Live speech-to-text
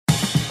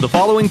The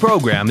following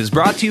program is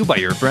brought to you by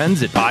your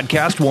friends at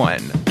Podcast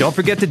One. Don't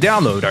forget to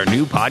download our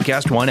new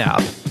Podcast One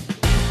app.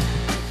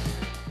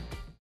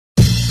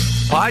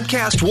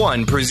 Podcast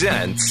One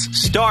presents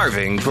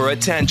Starving for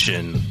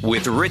Attention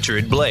with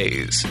Richard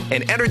Blais,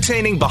 an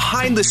entertaining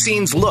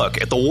behind-the-scenes look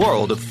at the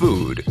world of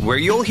food, where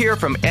you'll hear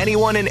from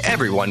anyone and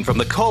everyone from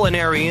the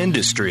culinary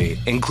industry,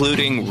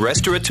 including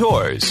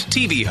restaurateurs,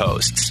 TV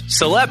hosts,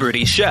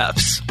 celebrity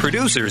chefs,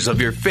 producers of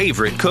your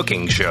favorite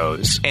cooking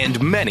shows, and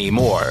many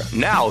more.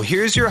 Now,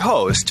 here's your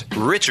host,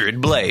 Richard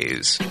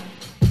Blais.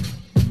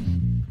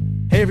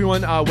 Hey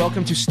everyone,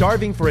 welcome to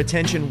Starving for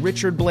Attention.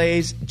 Richard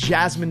Blais,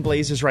 Jasmine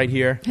Blais is right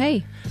here.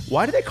 Hey.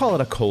 Why do they call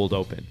it a cold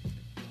open?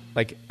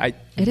 It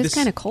is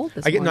kind of cold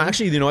this morning. No,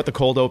 actually, you know what? The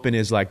cold open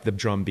is like the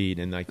drum beat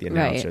and like the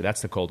announcer. Right.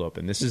 That's the cold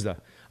open. This is a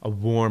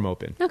warm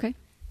open. Okay.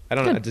 I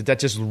don't know. That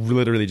just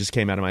literally just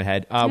came out of my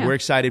head. We're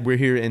excited. We're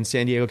here in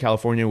San Diego,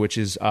 California, which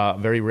is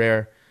very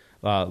rare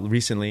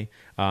recently.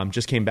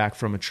 Just came back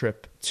from a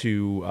trip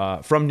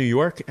from New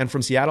York and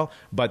from Seattle.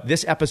 But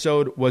this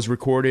episode was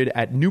recorded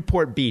at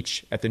Newport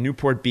Beach, at the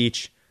Newport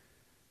Beach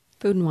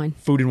Food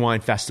and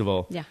Wine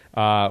Festival,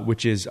 Yeah.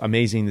 Which is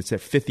amazing. It's their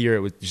fifth year. It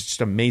was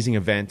just an amazing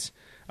event.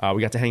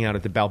 We got to hang out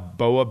at the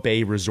Balboa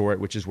Bay Resort,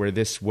 which is where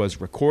this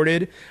was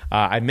recorded.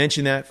 I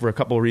mentioned that for a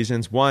couple of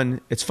reasons.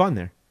 One, it's fun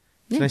there.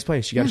 It's a nice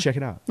place. You got to check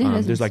it out. Yeah,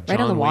 there's like right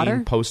on the John water.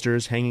 Wayne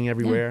posters hanging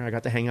everywhere. I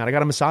got to hang out. I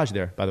got a massage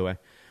there, by the way.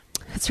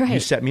 That's right. You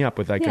set me up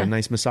with a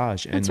nice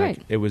massage. And That's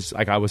right. It was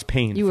like I was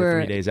pained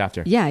for 3 days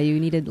after. Yeah, you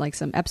needed like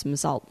some Epsom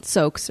salt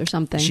soaks or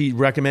something. She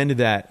recommended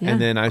that. Yeah,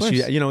 and then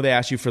they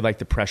ask you for like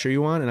the pressure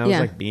you want. And I was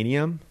like,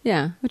 medium.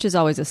 Yeah, which is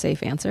always a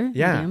safe answer.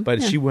 Yeah, medium.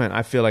 but she went,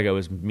 I feel like I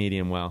was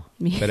medium well.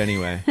 But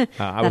anyway,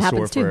 I was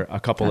sore for a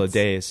couple of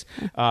days.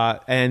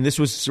 And this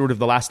was sort of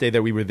the last day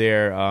that we were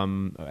there.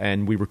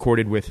 And we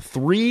recorded with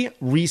 3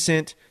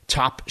 recent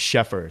Top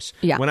Chefers.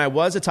 Yeah. When I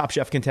was a Top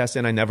Chef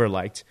contestant, I never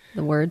liked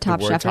the word Top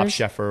Chefers. Top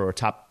Chefer or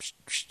Top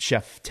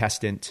Chef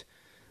Testant.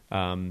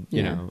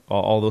 You know,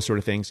 all those sort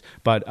of things.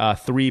 But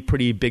 3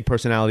 pretty big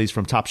personalities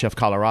from Top Chef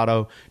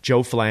Colorado: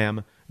 Joe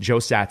Flam, Joe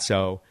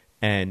Satso,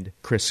 and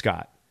Chris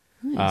Scott.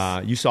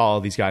 Nice. You saw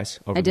all these guys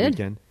over the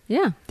weekend.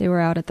 Yeah, they were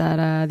out at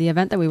that the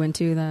event that we went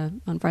to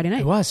on Friday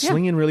night. It was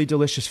slinging really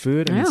delicious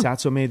food. I mean, Yeah.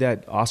 Satso made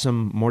that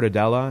awesome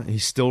mortadella.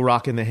 He's still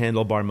rocking the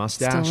handlebar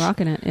mustache. Still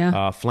rocking it,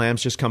 yeah.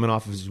 Flam's just coming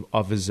off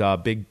his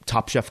big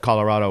Top Chef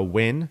Colorado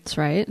win. That's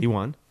right. He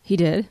won. He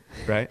did.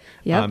 Right?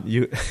 Yep.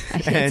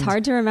 It's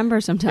hard to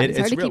remember sometimes. It's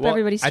hard to keep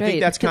everybody straight. I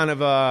think that's kind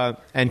of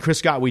and Chris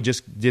Scott, we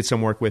just did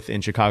some work with in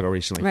Chicago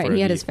recently. Right,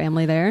 he had his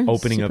family there.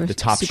 Opening of the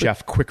Top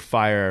Chef Quick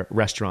Fire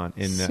restaurant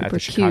at the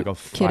Chicago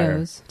Fire.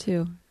 Kiddos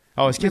too.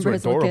 Oh, his kids were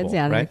adorable, kids?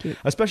 Yeah, right? cute.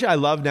 Especially, I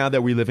love now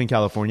that we live in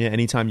California.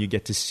 Anytime you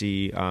get to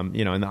see,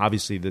 and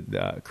obviously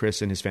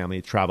Chris and his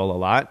family travel a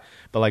lot.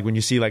 But like when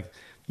you see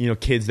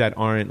kids that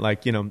aren't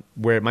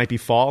where it might be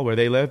fall where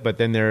they live, but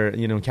then they're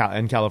in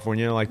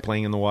California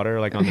playing in the water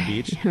on the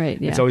beach.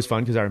 Right. Yeah. It's always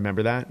fun because I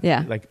remember that.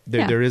 Yeah.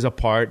 There is a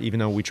part,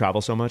 even though we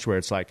travel so much, where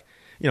it's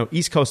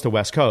East Coast to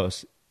West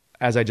Coast.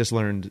 As I just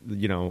learned,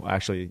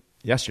 actually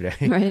yesterday.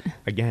 Right.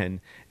 Again,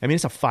 I mean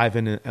it's a 5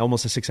 and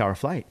almost a 6 hour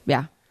flight.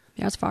 Yeah.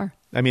 Yeah, it's far.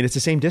 I mean, it's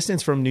the same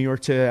distance from New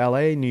York to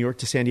LA, New York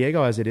to San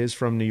Diego, as it is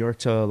from New York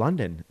to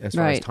London as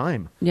far as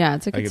time. Yeah,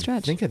 it's a good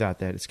stretch. Think about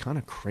that. It's kind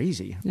of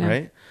crazy, Yeah.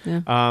 right?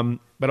 Yeah.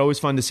 But always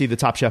fun to see the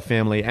Top Chef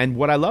family. And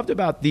what I loved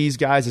about these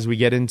guys as we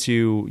get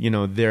into,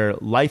 their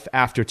life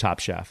after Top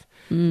Chef,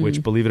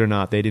 which, believe it or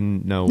not, they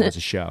didn't know was a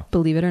show.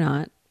 Believe it or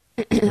not.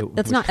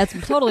 That's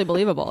totally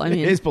believable. I mean,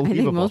 it is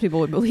believable. I think most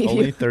people would believe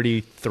Only you.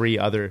 33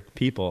 other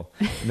people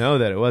know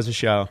that it was a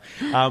show.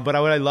 But what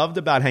I loved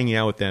about hanging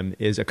out with them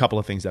is a couple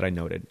of things that I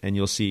noted, and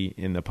you'll see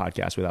in the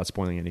podcast without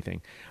spoiling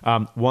anything.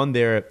 One,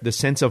 the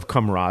sense of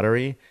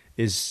camaraderie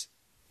is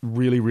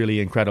really, really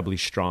incredibly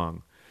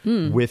strong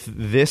with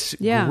this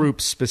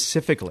group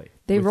specifically.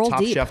 They with roll Top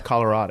deep. Chef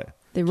Colorado.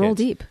 They roll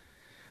deep.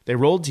 They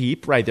roll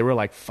deep, right? There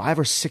were 5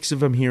 or 6 of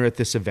them here at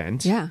this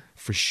event. Yeah.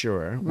 For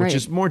sure. Which Right.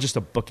 is more just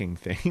a booking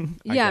thing.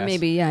 I Yeah, guess,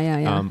 maybe.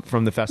 Yeah.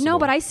 From the festival. No,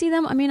 but I see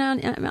them. I mean,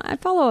 I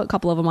follow a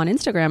couple of them on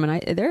Instagram,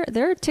 and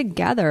they're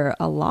together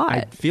a lot.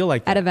 I feel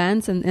like at that.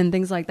 events and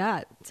things like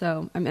that.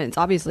 So I mean, it's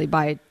obviously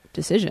by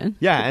decision.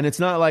 Yeah, and it's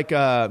not a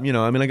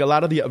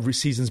lot of the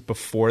seasons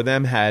before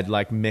them had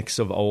mix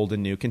of old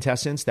and new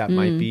contestants. That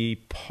might be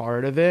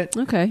part of it.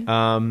 Okay.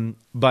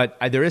 But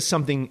there is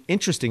something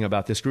interesting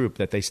about this group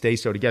that they stay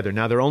so together.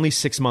 Now they're only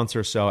 6 months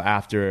or so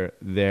after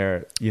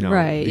their,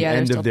 Right, the yeah, end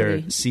they're of still their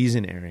pretty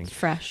season airing.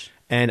 Fresh.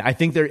 And I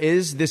think there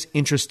is this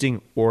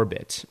interesting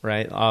orbit,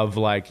 right? Of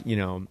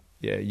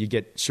you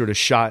get sort of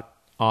shot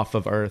off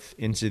of Earth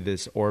into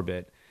this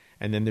orbit,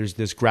 and then there's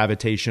this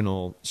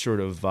gravitational sort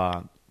of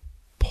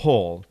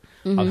pull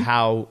of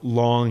how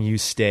long you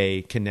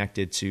stay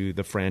connected to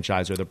the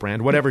franchise or the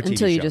brand, whatever TV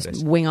Until you show just it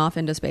is. wing off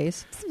into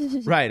space.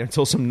 Right,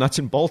 until some nuts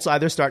and bolts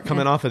either start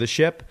coming off of the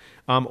ship,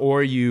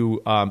 or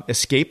you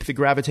escape the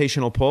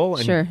gravitational pull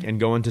and, Sure. and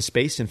go into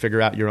space and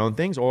figure out your own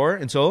things, or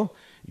until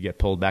you get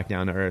pulled back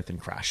down to earth and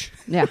crash.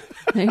 Yeah,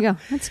 there you go.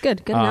 That's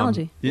good. Good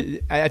analogy.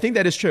 I think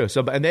that is true.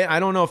 So, and I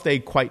don't know if they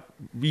quite.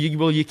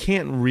 You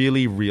can't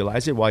really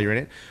realize it while you're in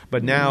it.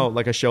 But now,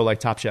 like a show like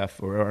Top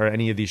Chef or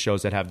any of these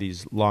shows that have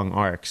these long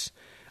arcs,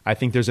 I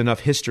think there's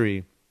enough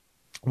history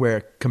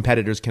where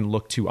competitors can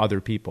look to other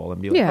people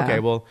and be like, okay,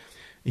 well,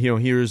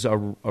 here's a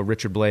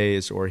Richard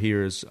Blais, or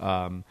here's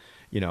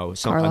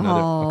Carla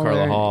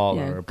Hall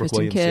or Brooke Kristen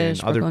Williamson,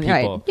 Kish, other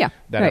people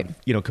that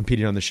have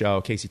competed on the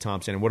show, Casey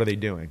Thompson, and what are they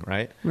doing,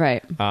 right?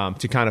 Right.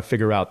 To kind of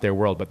figure out their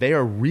world, but they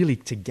are really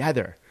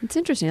together. It's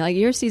interesting. Like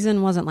your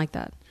season wasn't like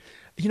that.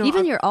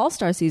 Even your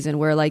All-Star season,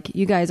 where like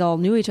you guys all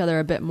knew each other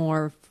a bit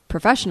more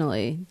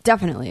professionally,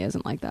 definitely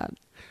isn't like that.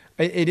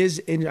 It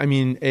is. I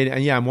mean,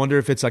 I wonder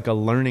if it's like a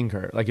learning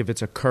curve, like if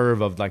it's a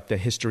curve of like the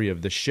history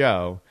of the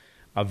show,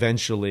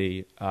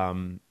 eventually,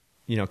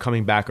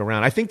 coming back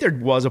around. I think there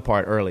was a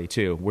part early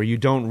too where you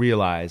don't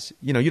realize,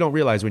 you don't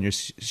realize when you're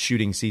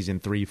shooting season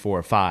 3,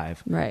 4,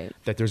 5, right,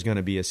 that there's going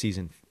to be a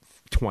season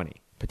 20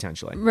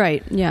 potentially.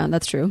 Right. Yeah,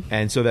 that's true.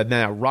 And so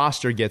that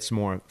roster gets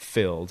more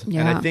filled.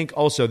 Yeah. And I think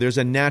also there's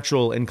a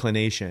natural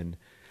inclination.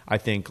 I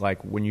think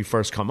like when you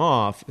first come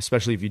off,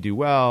 especially if you do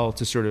well,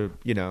 to sort of,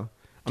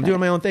 I'm doing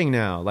my own thing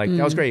now. Like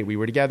that was great. We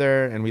were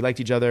together and we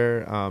liked each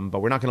other, but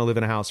we're not going to live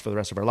in a house for the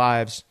rest of our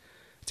lives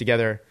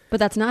together. But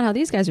that's not how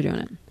these guys are doing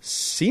it.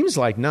 Seems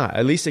like not.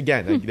 At least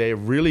again, like they're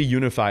really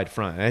unified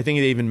front. And I think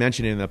they even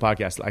mentioned it in the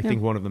podcast. I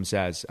think one of them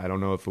says, I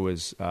don't know if it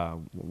was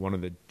one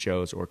of the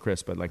Joes or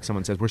Chris, but like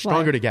someone says, we're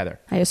stronger together.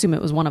 I assume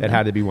it was one of them. It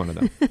had to be one of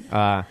them.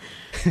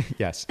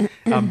 Yes.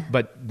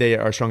 But they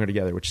are stronger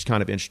together, which is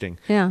kind of interesting.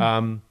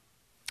 Yeah.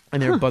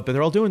 And they're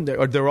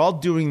all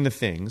doing the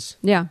things.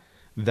 Yeah.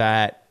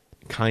 That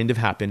kind of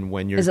happen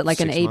when you're. Is it like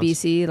 6 an months.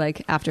 ABC,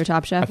 like after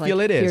Top Chef? I feel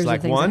it is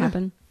like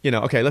one.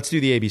 Okay, let's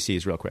do the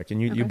ABCs real quick.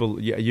 And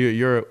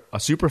you're a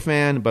super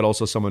fan, but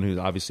also someone who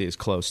obviously is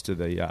close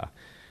to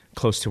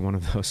close to one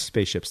of those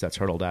spaceships that's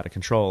hurtled out of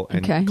control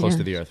and close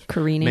to the Earth,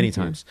 careening many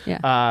times.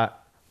 Yeah.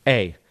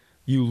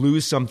 You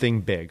lose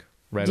something big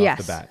right off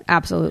the bat.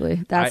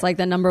 Absolutely. That's like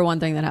the number one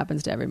thing that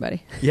happens to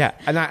everybody. Yeah,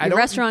 and your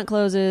restaurant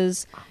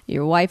closes,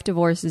 your wife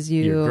divorces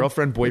you, your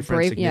girlfriend,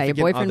 boyfriend, your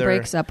boyfriend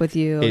breaks up with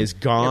you, is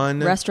gone,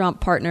 your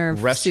restaurant partner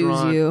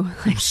sues you.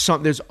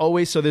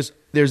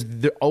 There's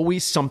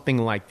always something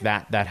like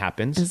that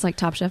happens. It's like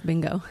Top Chef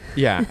bingo.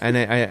 Yeah, and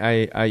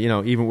I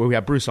even we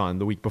had Bruce on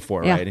the week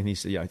before, right? And he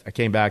said, I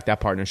came back, that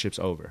partnership's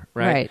over,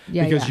 right? Right.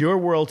 Yeah, because your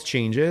world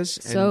changes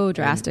so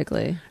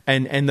drastically,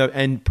 and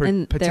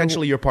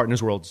potentially your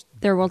partner's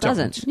their world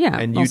doesn't. Yeah,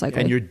 and most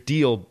likely. And your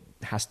deal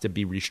has to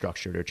be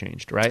restructured or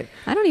changed, right?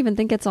 I don't even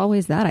think it's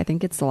always that. I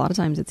think it's a lot of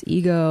times it's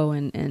ego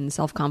and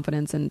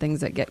self-confidence and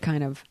things that get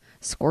kind of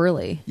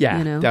squirrely.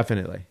 Yeah,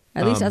 definitely.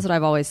 At least that's what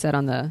I've always said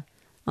on the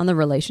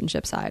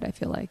relationship side. I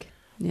feel like,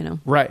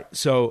 Right.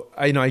 So,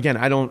 again,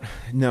 I don't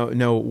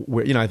know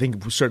where, I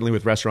think certainly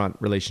with restaurant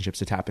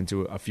relationships, it's happened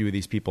to a few of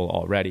these people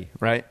already,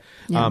 right?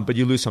 Yeah. But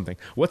you lose something.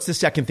 What's the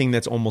second thing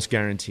that's almost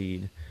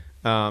guaranteed?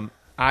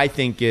 I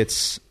think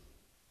it's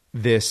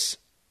this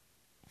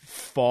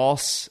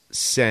false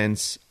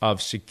sense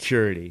of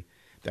security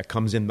that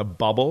comes in the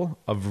bubble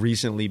of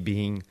recently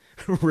being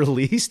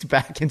released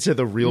back into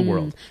the real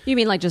world. You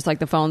mean like just like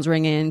the phone's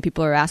ringing,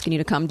 people are asking you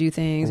to come do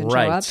things and show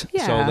up?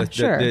 Yeah,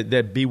 so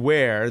that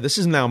beware. This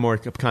is now more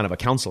kind of a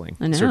counseling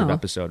sort of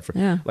episode.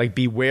 Like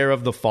beware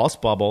of the false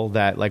bubble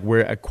that like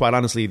we're quite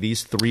honestly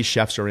these 3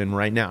 chefs are in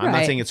right now. I'm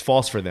not saying it's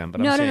false for them, but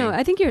I'm saying... No.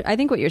 I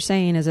think what you're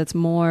saying is it's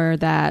more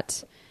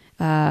that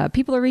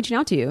people are reaching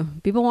out to you.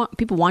 People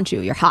want you.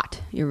 You're hot.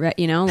 You're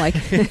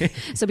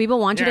so people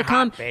want you to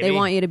come. Hot, baby. They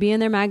want you to be in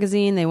their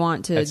magazine. They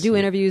want to do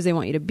interviews. They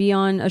want you to be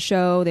on a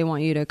show. They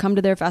want you to come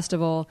to their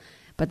festival.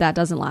 But that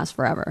doesn't last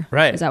forever.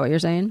 Right. Is that what you're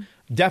saying?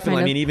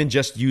 Definitely. I mean, even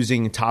just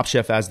using Top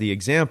Chef as the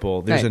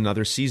example, there's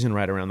another season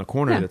right around the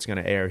corner that's going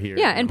to air here.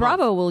 Yeah, and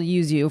Bravo will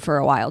use you for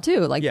a while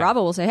too. Like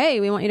Bravo will say, "Hey,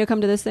 we want you to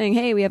come to this thing.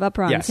 Hey, we have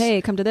upfronts. Yes.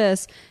 Hey, come to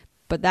this."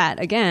 But that,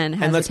 again,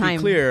 has and let's a time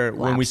be clear,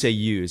 lapse. when we say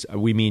use,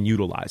 we mean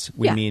utilize.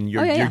 We mean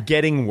you're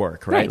getting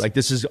work, right? Right. Like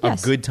this is a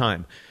good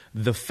time.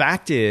 The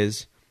fact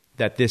is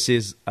that this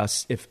is a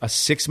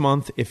 6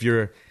 month, if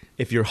you're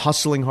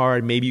hustling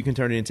hard, maybe you can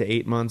turn it into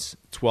 8 months,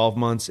 12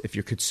 months. If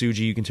you're Kitsuji,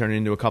 you can turn it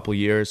into a couple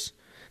years.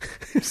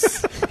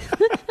 If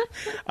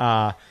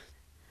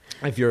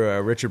you're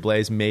a Richard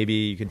Blais, maybe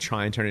you can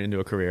try and turn it into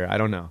a career. I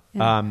don't know.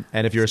 Yeah.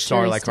 And if you're a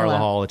star like Carla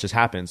Hall, it just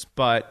happens.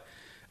 But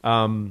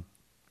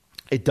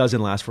it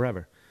doesn't last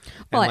forever.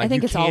 Well, I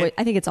think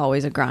it's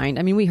always a grind.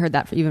 I mean, we heard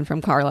that even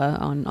from Carla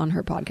on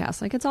her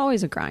podcast. Like it's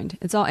always a grind.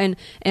 It's all and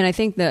I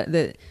think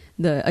the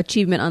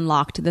achievement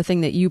unlocked, the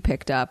thing that you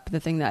picked up, the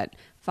thing that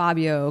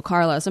Fabio,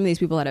 Carla, some of these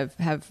people that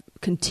have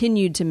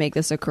continued to make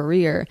this a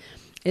career,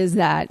 is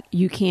that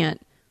you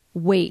can't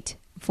wait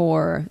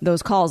for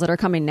those calls that are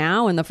coming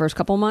now in the first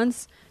couple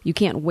months. You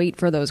can't wait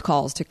for those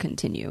calls to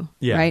continue,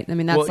 right? I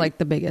mean, that's like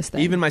the biggest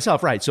thing. Even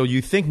myself, right? So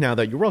you think now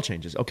that your world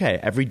changes. Okay,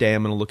 every day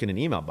I'm going to look in an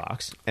email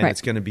box and it's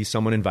going to be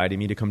someone inviting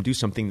me to come do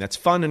something that's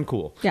fun and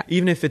cool,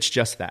 even if it's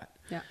just that.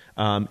 Yeah.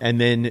 And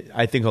then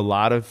I think a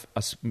lot of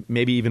us,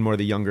 maybe even more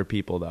the younger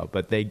people though,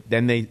 but they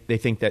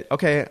think that,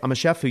 okay, I'm a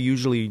chef who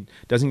usually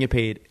doesn't get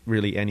paid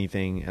really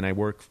anything, and I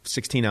work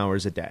 16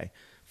 hours a day,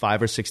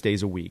 5 or 6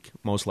 days a week,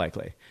 most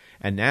likely.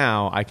 And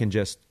now I can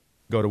just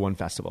go to one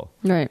festival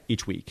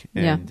each week,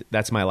 and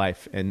that's my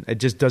life, and it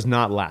just does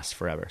not last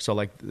forever. So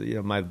like,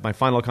 my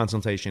final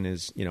consultation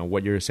is,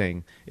 what you're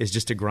saying is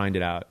just to grind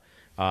it out.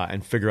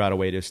 And figure out a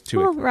way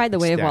to ride the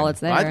wave while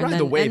it's there,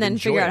 and then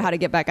figure out how to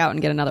get back out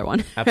and get another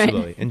one.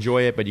 Absolutely,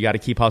 enjoy it, but you got to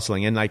keep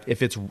hustling. And like,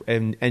 if it's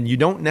and you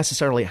don't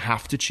necessarily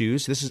have to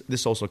choose.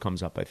 This also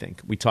comes up. I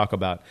think we talk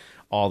about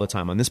all the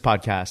time on this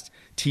podcast,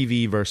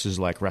 TV versus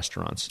like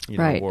restaurants.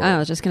 Right. I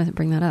was just going to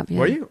bring that up. Yeah.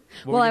 Were you?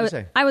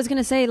 I was going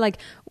to say, like,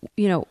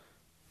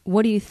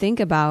 what do you think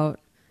about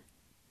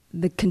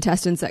the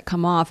contestants that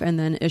come off and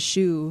then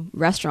eschew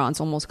restaurants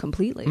almost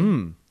completely?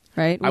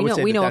 Right.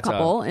 We know a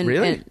couple,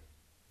 really.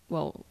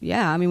 Well,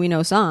 yeah. I mean, we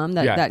know some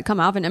that come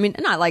off, and I mean,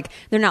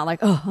 they're not like,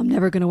 oh, I'm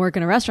never going to work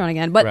in a restaurant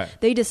again.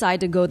 But they decide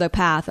to go the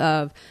path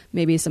of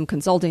maybe some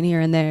consulting here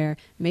and there,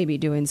 maybe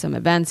doing some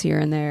events here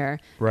and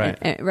there, right?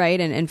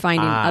 And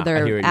finding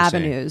other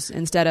avenues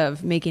instead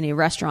of making a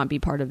restaurant be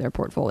part of their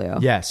portfolio.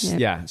 Yes,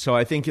 yeah. So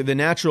I think the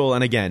natural,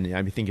 and again,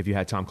 I think if you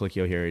had Tom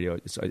Colicchio here,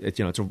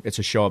 it's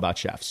a show about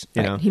chefs.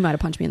 You know, he might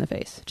have punched me in the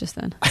face just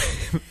then.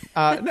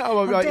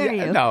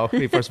 No.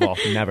 First of all,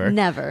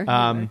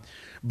 never.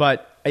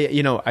 But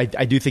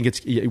I do think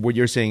it's what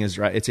you're saying is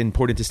right. It's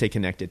important to stay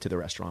connected to the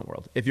restaurant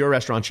world. If you're a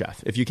restaurant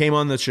chef, if you came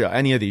on the show,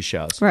 any of these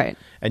shows, right,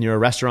 and you're a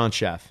restaurant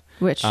chef,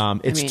 which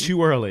it's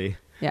too early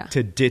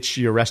to ditch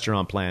your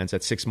restaurant plans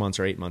at 6 months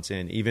or 8 months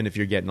in, even if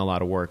you're getting a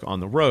lot of work on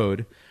the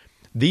road.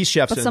 These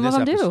chefs, but some of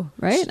them do,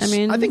 right? I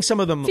mean, I think some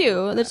of them.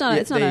 Few. It's not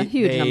a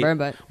huge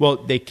number,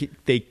 but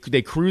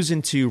they cruise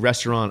into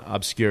restaurant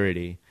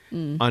obscurity.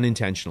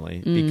 Unintentionally,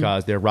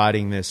 because they're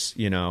riding this,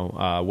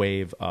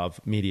 wave of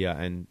media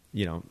and,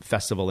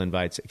 festival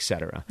invites,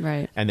 etc.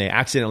 Right. And they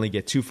accidentally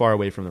get too far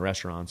away from the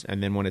restaurants.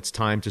 And then when it's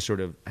time to sort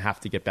of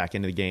have to get back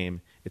into the game,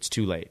 it's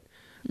too late.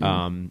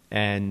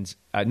 And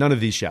none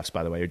of these chefs,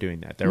 by the way, are doing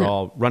that. They're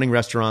all running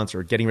restaurants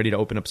or getting ready to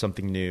open up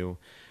something new.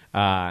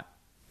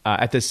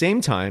 At the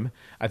same time,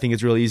 I think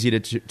it's really easy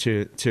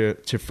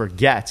to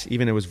forget.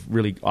 Even it was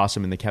really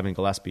awesome in the Kevin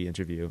Gillespie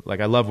interview.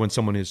 Like, I love when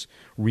someone who's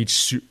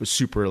reached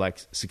super like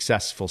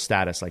successful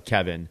status, like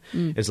Kevin,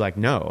 is like,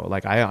 no,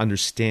 like, I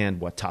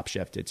understand what Top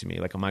Chef did to me.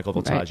 Like a Michael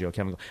Voltaggio,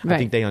 Kevin. I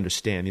think they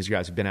understand. These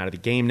guys have been out of the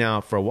game now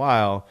for a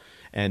while,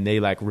 and they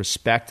like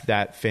respect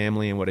that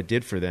family and what it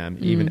did for them,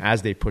 even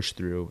as they push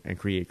through and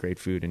create great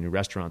food in new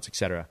restaurants,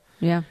 etc.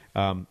 Yeah.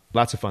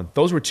 Lots of fun.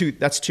 Those were two.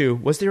 That's two.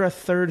 Was there a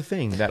third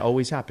thing that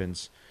always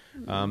happens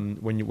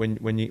when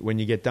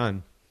you get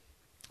done?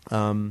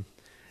 Then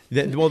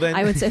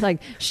I would say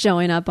like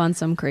showing up on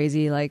some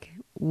crazy like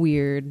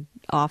weird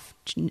off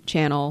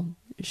channel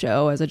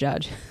show as a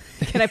judge.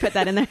 Can I put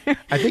that in there?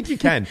 I think you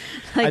can.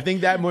 I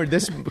think that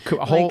this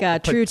whole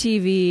like True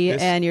TV,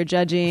 and you're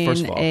judging.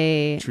 First of all,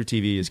 True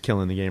TV is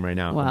killing the game right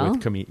now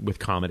with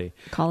comedy.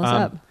 Call us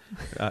up.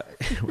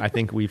 I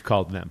think we've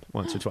called them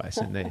once or twice,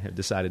 and they have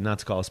decided not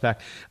to call us back.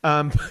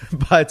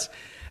 But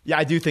yeah,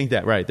 I do think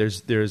that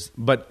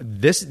but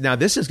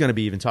this is going to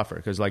be even tougher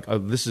because like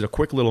this is a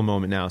quick little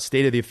moment now.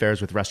 State of the affairs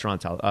with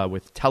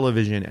with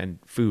television and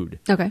food.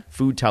 Okay,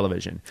 food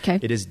television. Okay,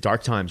 it is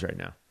dark times right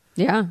now.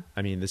 Yeah,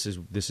 I mean this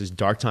is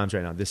dark times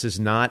right now. This is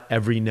not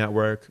every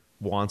network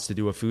wants to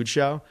do a food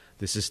show.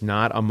 This is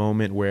not a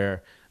moment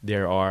where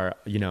there are,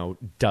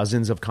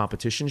 dozens of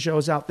competition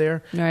shows out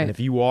there. Right. And if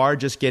you are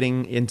just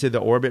getting into the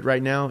orbit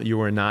right now, you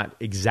are not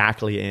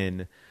exactly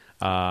in.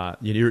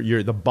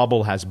 The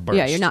bubble has burst.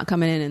 Yeah, you're not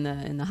coming in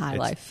the high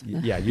life.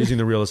 Yeah, using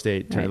the real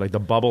estate term, right. Like the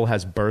bubble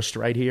has burst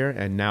right here,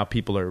 and now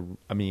people are.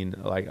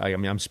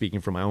 I'm speaking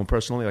from my own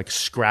personally, like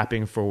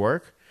scrapping for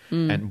work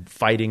and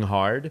fighting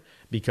hard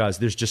because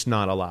there's just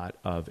not a lot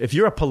of. If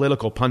you're a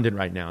political pundit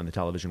right now in the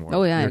television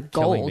world, you're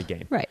killing the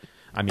game. Right.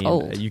 I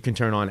mean, you can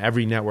turn on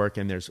every network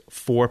and there's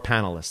 4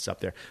 panelists up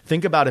there.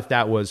 Think about if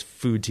that was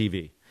food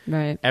TV.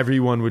 Right.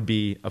 Everyone would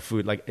be a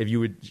food, like if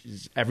you would,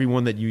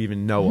 everyone that you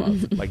even know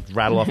of, like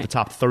rattle off the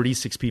top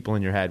 36 people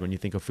in your head when you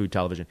think of food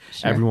television.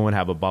 Sure. Everyone would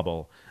have a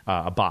bubble,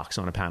 a box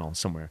on a panel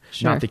somewhere.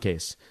 Sure. Not the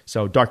case.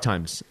 So dark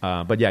times.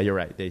 But yeah, you're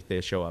right. They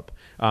show up.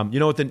 You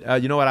know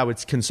what I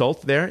would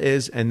consult there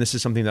is, and this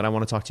is something that I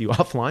want to talk to you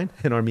offline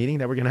in our meeting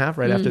that we're going to have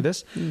right after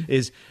this,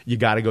 is you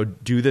got to go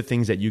do the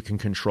things that you can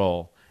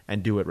control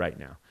and do it right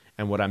now.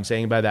 And what I'm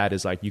saying by that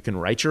is like you can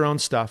write your own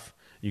stuff.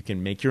 You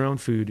can make your own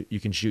food, you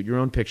can shoot your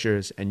own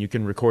pictures, and you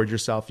can record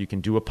yourself. You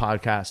can do a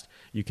podcast.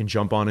 You can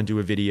jump on and do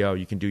a video.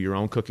 You can do your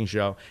own cooking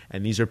show.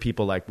 And these are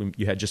people like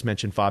you had just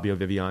mentioned Fabio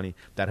Viviani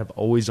that have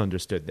always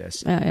understood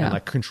this. And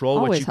like control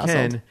always what you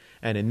can.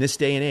 And in this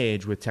day and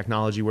age with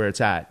technology where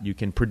it's at, you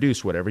can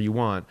produce whatever you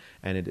want.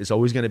 And it is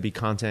always going to be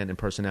content and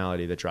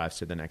personality that drives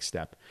to the next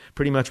step.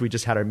 Pretty much we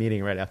just had our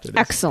meeting right after this.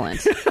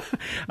 Excellent.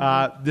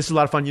 This is a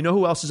lot of fun. You know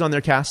who else is on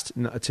their cast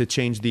to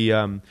change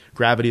the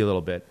gravity a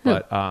little bit?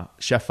 But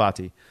Chef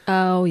Fati. Ali.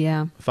 Oh,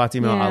 yeah.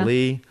 Fatima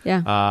Ali,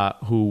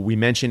 who we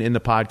mentioned in the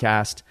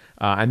podcast.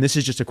 And this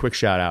is just a quick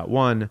shout out.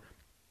 One,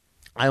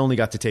 I only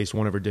got to taste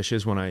one of her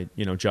dishes when I,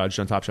 judged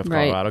on Top Chef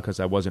Colorado because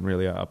I wasn't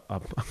really a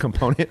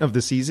component of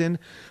the season.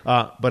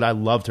 But I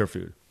loved her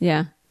food.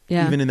 Yeah.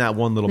 Yeah. Even in that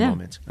one little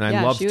moment. And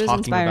I loved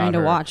talking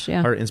about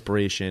her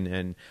inspiration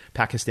and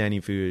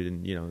Pakistani food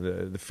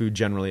and, the food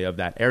generally of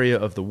that area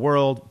of the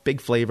world,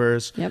 big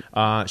flavors. Yep.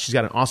 She's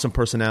got an awesome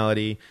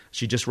personality.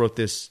 She just wrote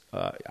this,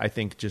 I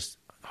think, just...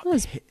 It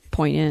was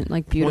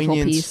poignant, beautiful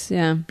piece.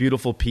 Yeah.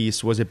 Beautiful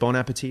piece. Was it Bon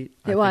Appetit?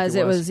 It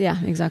was.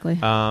 Yeah, exactly.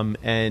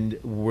 And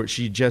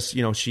she just,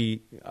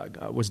 she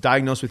was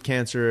diagnosed with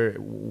cancer,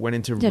 went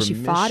into remission.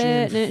 She fought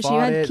it. She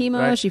had chemo.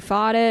 Right? She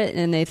fought it,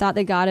 and they thought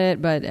they got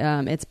it, but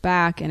it's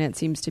back, and it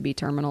seems to be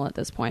terminal at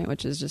this point,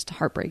 which is just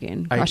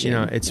heartbreaking.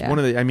 It's one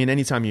of the. I mean,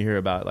 anytime you hear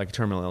about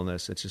terminal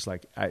illness, it's just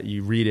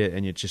you read it,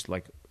 and it just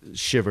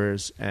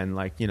shivers, and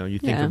you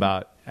think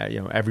about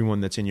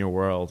everyone that's in your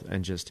world,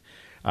 and just.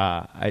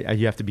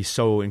 You have to be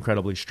so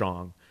incredibly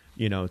strong,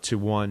 to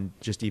one,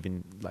 just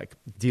even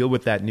deal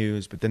with that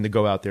news, but then to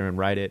go out there and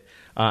write it.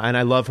 And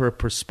I love her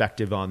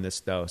perspective on this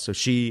though. So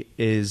she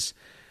is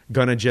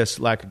gonna just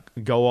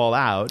go all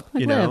out,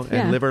 and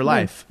live her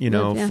life,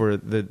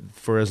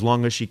 for as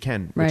long as she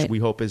can, which we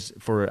hope is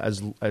for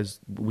as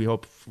we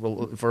hope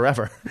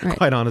forever,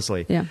 quite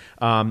honestly. Yeah.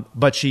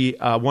 But she,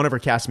 one of her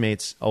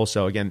castmates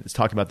also, again, is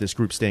talking about this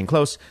group staying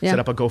close, set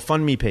up a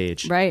GoFundMe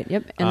page. Right.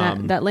 Yep.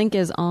 And that link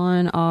is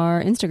on our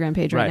Instagram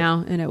page right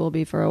now, and it will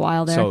be for a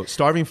while there. So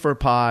Starving for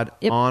Pod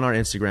on our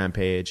Instagram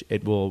page,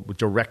 it will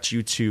direct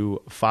you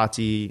to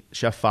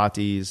Chef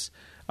Fati's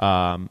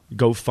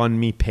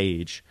GoFundMe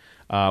page.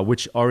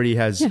 Which already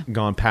has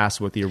gone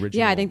past what the original.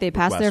 Yeah, I think they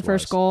passed their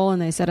first goal,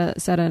 and they set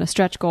a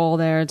stretch goal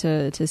there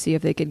to see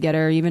if they could get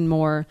her even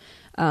more.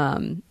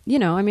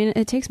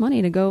 It takes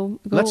money to go.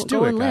 Let's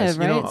do it, guys.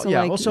 Live, right?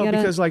 So also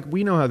because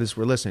we know how this.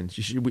 Listen,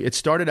 it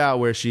started out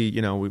where she,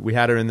 we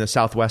had her in the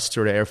Southwest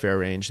sort of airfare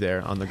range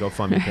there on the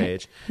GoFundMe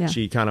page.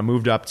 She kind of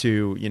moved up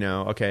to,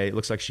 okay, it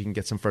looks like she can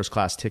get some first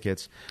class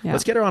tickets. Yeah.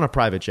 Let's get her on a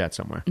private jet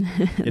somewhere.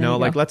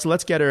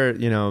 Let's get her,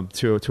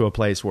 to a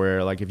place where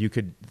if you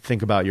could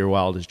think about your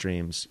wildest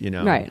dreams,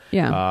 right?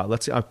 Yeah.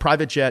 Let's a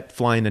private jet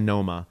flying to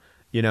Noma.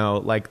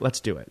 Let's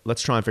do it.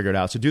 Let's try and figure it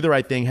out. So do the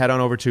right thing. Head on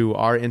over to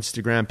our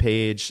Instagram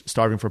page,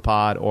 Starving for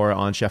Pod, or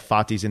on Chef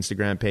Fati's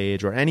Instagram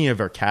page, or any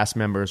of our cast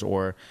members,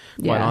 or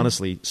quite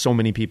honestly, so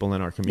many people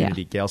in our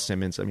community. Gail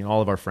Simmons,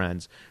 all of our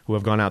friends who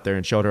have gone out there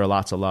and showed her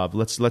lots of love.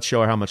 Let's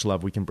show her how much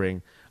love we can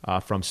bring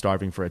from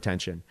Starving for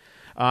Attention.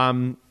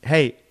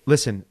 Hey,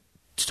 listen,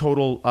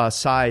 total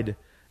side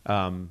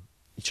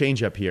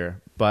change up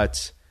here,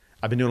 but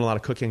I've been doing a lot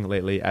of cooking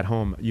lately at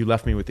home. You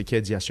left me with the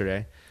kids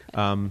yesterday.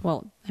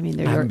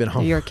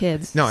 They're your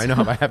kids. No, I know.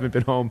 I haven't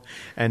been home.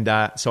 And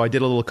so I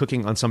did a little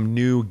cooking on some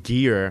new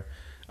gear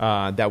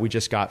that we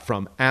just got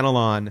from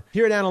Analon.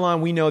 Here at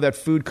Analon, we know that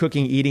food,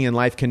 cooking, eating, and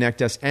life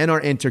connect us and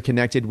are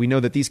interconnected. We know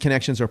that these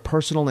connections are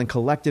personal and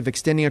collective,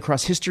 extending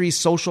across histories,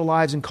 social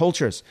lives, and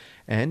cultures,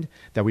 and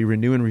that we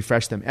renew and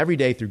refresh them every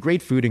day through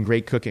great food and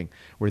great cooking.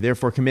 We're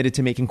therefore committed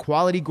to making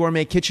quality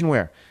gourmet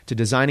kitchenware, to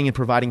designing and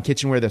providing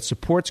kitchenware that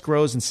supports,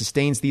 grows, and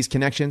sustains these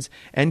connections,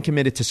 and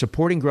committed to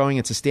supporting, growing,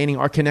 and sustaining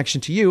our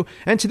connection to you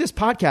and to this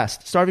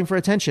podcast, Starving for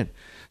Attention.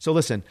 So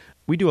listen,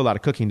 we do a lot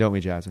of cooking, don't we,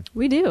 Jasmine?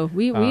 We do.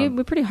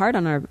 We're pretty hard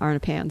on our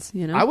pans,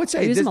 I would say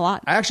we use them a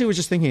lot. I actually was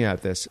just thinking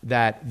about this,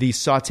 that the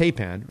saute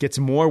pan gets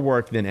more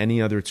work than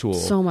any other tool.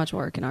 So much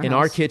work in our house.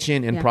 Our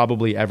kitchen and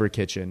probably ever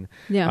kitchen.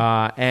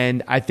 Yeah.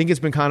 And I think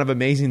it's been kind of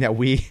amazing that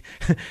we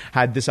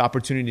had this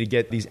opportunity to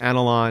get these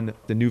Analon,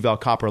 the Nouvelle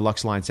Copper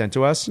Lux line sent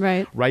to us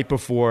right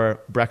before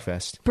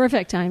breakfast.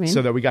 Perfect timing.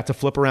 So that we got to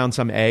flip around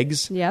some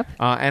eggs. Yep.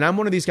 And I'm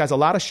one of these guys, a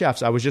lot of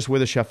chefs, I was just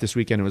with a chef this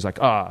weekend who was like,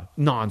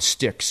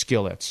 non-stick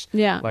skillets.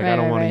 Yeah. I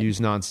don't want to use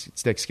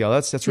non-stick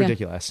skillets. That's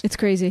ridiculous. It's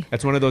crazy.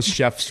 That's one of those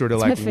chef sort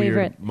of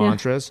weird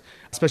mantras,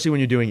 especially when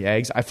you're doing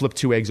eggs. I flipped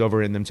 2 eggs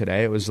over in them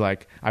today. It was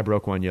like I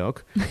broke one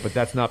yolk, but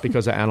that's not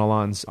because of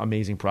Analon's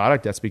amazing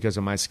product. That's because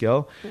of my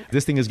skill.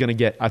 This thing is going to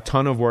get a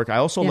ton of work. I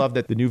also love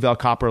that the Nouvelle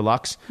Copper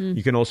Lux,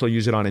 you can also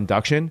use it on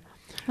induction.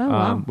 Oh,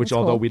 wow. Which,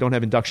 although we don't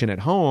have induction at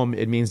home,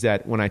 it means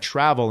that when I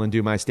travel and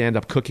do my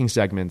stand-up cooking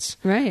segments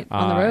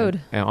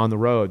on the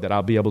road, that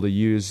I'll be able to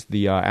use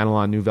the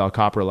Analon Nouvelle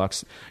Copper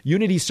Lux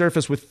Unity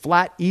surface with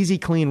flat, easy,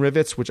 clean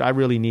rivets, which I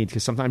really need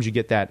because sometimes you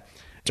get that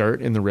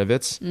dirt in the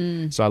rivets.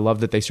 So I love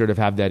that they sort of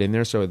have that in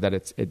there so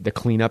that the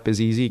cleanup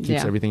is easy. It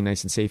keeps everything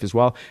nice and safe as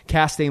well.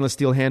 Cast stainless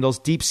steel handles,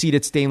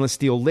 deep-seated stainless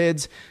steel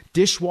lids,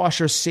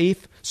 dishwasher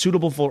safe,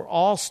 suitable for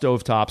all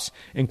stovetops,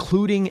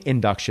 including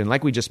induction,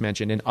 like we just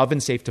mentioned, and oven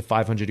safe to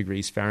 500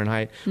 degrees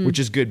Fahrenheit, which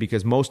is good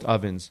because most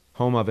ovens,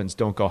 home ovens,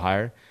 don't go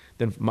higher.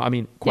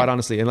 Quite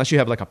honestly, unless you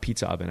have a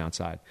pizza oven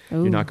outside,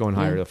 you're not going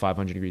higher to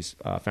 500 degrees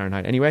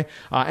Fahrenheit anyway.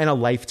 And a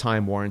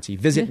lifetime warranty.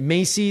 Visit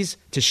Macy's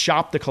to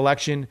shop the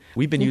collection.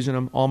 We've been using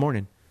them all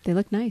morning. They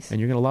look nice.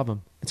 And you're going to love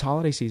them. It's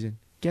holiday season.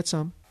 Get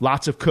some.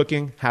 Lots of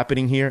cooking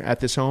happening here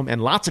at this home,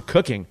 and lots of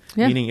cooking,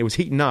 meaning it was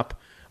heating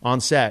up on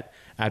set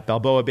at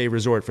Balboa Bay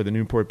Resort for the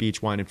Newport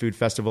Beach Wine and Food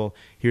Festival.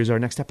 Here's our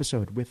next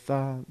episode with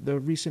the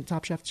recent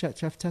Top Chef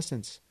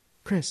contestants,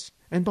 Chris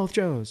and both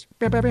Joes.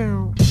 Bow, bow,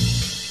 bow.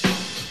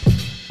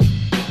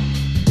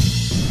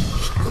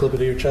 Clip it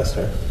to your chest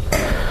hair.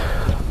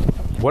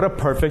 What a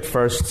perfect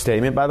first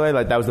statement, by the way.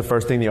 Like, that was the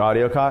first thing the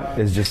audio caught,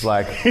 is just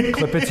like,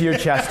 clip it to your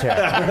chest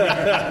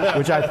hair.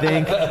 Which I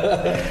think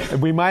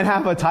we might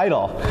have a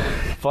title.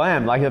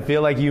 Flam, like, I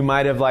feel like you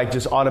might have, like,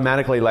 just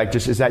automatically, like,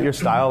 just, is that your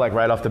style, like,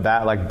 right off the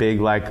bat, like,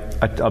 big, like,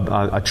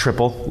 a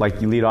triple?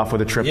 Like, you lead off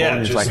with a triple? Yeah,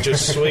 and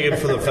just swinging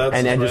for the fence.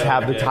 And just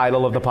have the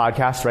title of the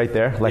podcast right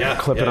there. Like,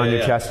 clip it on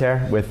your chest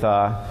hair with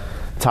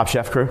Top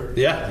Chef crew?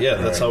 Yeah,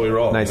 that's how we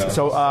roll. Nice. You know?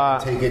 So,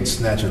 take it and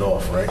snatch it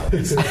off, right?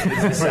 It's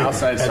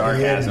Southside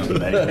sarcasm.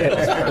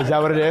 Is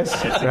that what it is?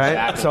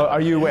 Right. Exactly. So,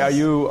 are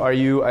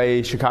you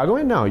a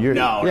Chicagoan? No, you're.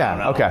 No. Yeah.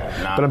 No, okay.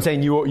 no. But I'm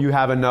saying you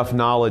have enough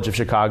knowledge of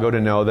Chicago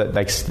to know that,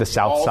 like, the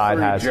South Side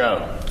has.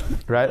 Joe.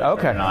 Right.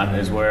 Okay.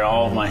 Is where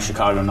all of my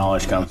Chicago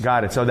knowledge comes from.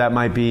 Got it. So that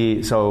might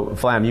be. So,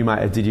 Flam,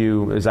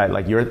 is that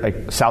like your,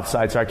 like, South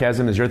Side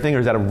sarcasm is your thing, or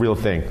is that a real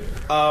thing?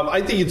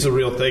 I think it's a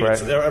real thing. Right.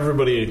 It's,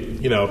 everybody,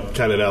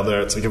 kind of out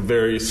there, it's like a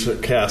very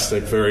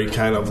sarcastic, very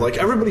kind of like,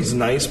 everybody's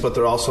nice, but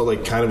they're also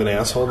like kind of an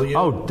asshole to you.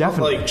 Oh,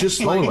 definitely. Like,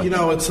 just Totally.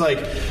 like, it's like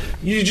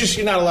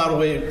you're not allowed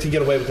to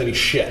get away with any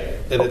shit.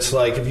 And it's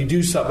like, if you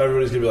do something,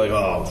 everybody's gonna be like,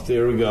 oh,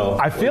 there we go.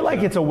 I feel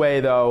like it's a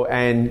way, though.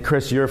 And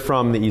Chris, you're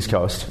from the East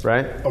Coast,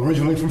 right?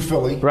 Originally from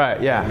Philly.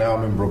 Right. Yeah. And now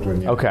I'm in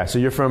Brooklyn. Yeah. Okay, so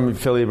you're from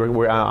Philly.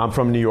 I'm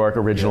from New York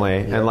originally,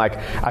 and like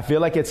I feel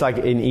like it's like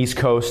in East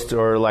Coast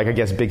or like I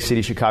guess big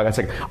city Chicago. It's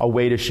like a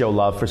way to show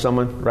love for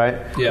someone, right?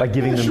 Yeah. Like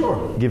giving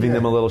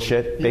them a little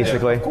shit,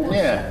 basically. Of course.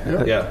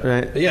 Yeah.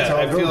 Right. Yeah,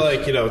 I it feel goes.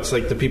 like, it's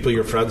like the people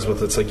you're friends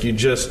with, it's like you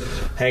just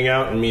hang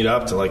out and meet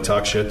up to like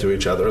talk shit to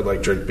each other,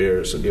 like drink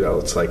beers, and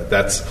it's like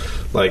that's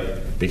like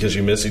because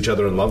you miss each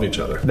other and love each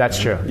other. That's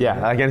true.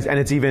 Yeah, again, and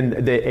it's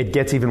even it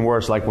gets even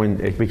worse like when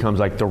it becomes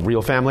like the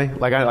real family.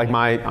 Like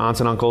my aunts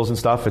and uncles and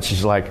stuff. It's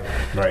just like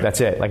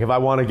that's it. Like if I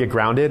want to get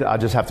grounded, I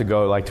just have to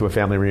go like to a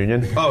family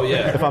reunion. Oh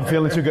yeah. If I'm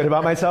feeling too good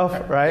about myself,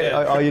 right?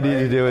 Yeah. All you need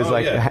to do is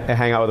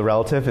hang out with a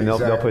relative, and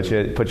they'll put you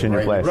in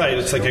your place. Right.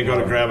 It's like I go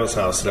to grandma's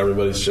house and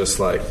everybody's just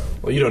like,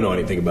 well, you don't know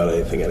anything about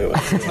anything anyway.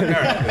 It's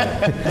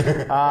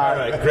like, all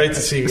right, great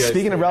to see you guys.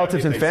 Speaking of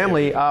relatives and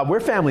family, we're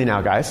family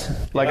now, guys.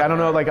 Like I don't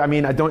know, like I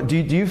mean, I don't.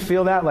 Do you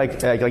feel that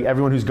like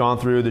everyone who's gone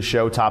through the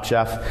show Top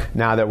Chef,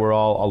 now that we're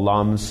all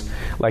alums,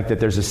 like that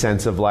there's a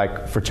sense of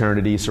like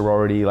fraternity,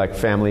 sorority, like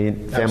family.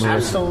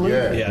 Absolutely.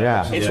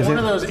 Yeah. It's one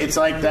of those. It's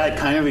like that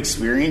kind of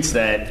experience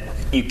that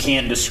you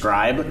can't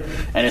describe,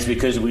 and it's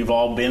because we've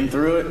all been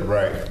through it.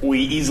 Right. We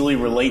easily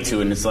relate to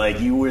it, and it's like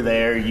you were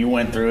there, you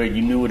went through it,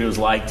 you knew what it was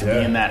like to be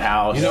in that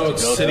house. It's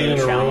go sitting in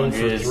through a the room for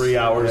challenges. 3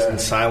 hours in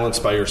silence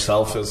by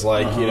yourself is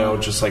like,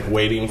 just like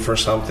waiting for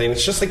something.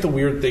 It's just like the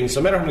weird things.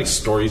 No matter how many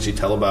stories you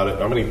tell about it,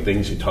 how many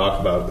things you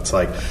talk about, it's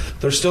like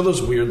there's still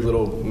those weird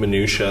little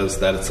minutiae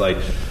that it's like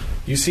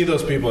you see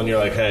those people and you're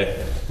like,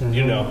 hey,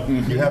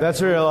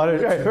 That's real.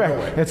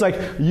 Right. It's like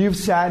you've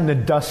sat in a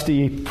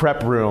dusty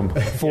prep room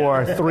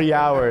for 3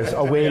 hours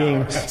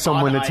awaiting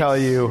someone to tell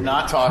you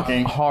not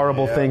talking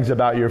horrible things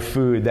about your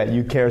food that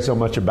you care so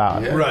much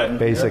about. Right.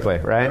 Basically,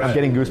 right? I'm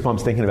getting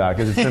goosebumps thinking about it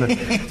because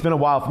it's been a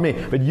while for me.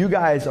 But you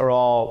guys are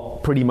all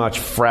pretty much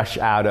fresh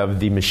out of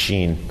the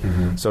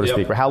machine, so to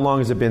speak. How long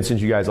has it been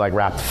since you guys like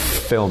wrapped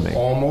filming?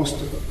 Almost.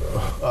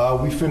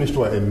 We finished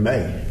in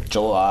May.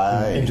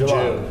 July. In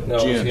July.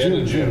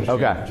 June.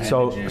 Okay,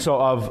 so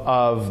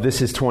of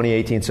this is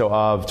 2018, so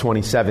of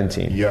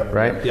 2017, Yep.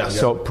 right? Yeah.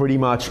 So pretty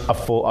much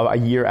a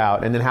year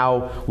out, and then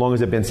how long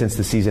has it been since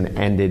the season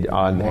ended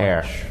on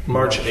air?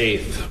 March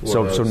 8th.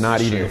 So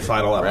not even the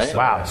final episode.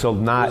 Wow, so It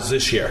not was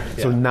this year.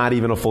 So not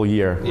even a full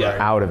year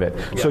out of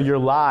it. So your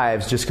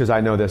lives, just because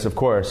I know this, of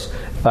course,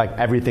 like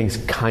everything's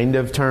kind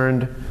of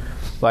turned.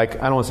 Like,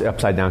 I don't want to say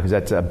upside down because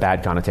that's a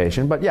bad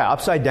connotation, but yeah,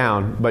 upside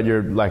down, but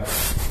you're like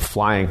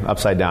flying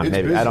upside down. It's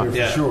maybe busier I don't.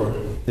 for sure.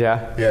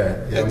 Yeah.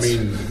 Yeah. I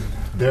mean,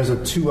 there's a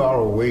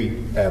 2-hour wait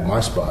at my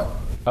spot.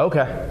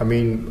 Okay. I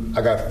mean,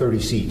 I got 30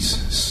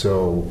 seats,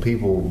 so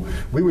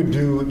we would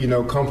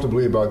do,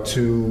 comfortably about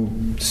 2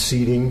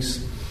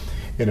 seatings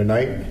in a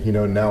night.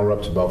 Now we're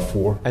up to about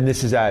 4. And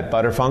this is at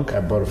Butterfunk?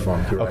 At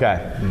Butterfunk, correct.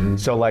 Okay.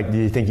 So, like, do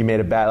you think you made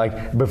a bad,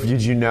 like,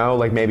 did you know,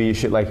 like, maybe you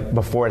should, like,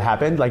 before it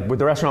happened? Like,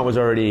 the restaurant was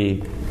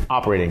already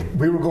operating.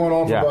 We were going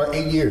on for about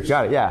 8 years.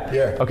 Got it, yeah.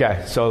 Yeah.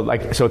 Okay, so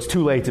it's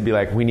too late to be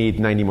like, we need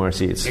 90 more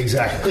seats.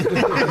 Exactly.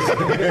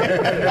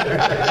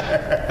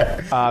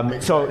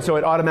 So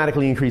it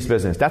automatically increased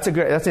business. That's an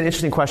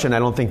interesting question. I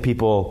don't think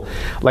people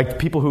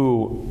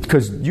who,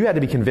 because you had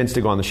to be convinced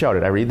to go on the show.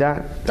 Did I read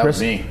that? That Chris?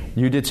 was me.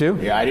 You did too?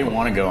 Yeah, I didn't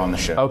want to go on the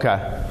show. Okay.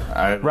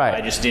 Right.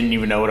 I just didn't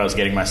even know what I was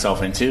getting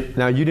myself into.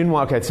 Now, you didn't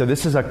want, okay, so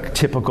this is a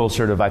typical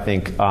sort of, I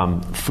think,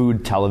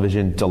 food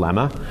television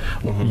dilemma.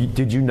 Mm-hmm.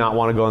 Did you not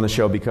want to go on the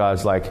show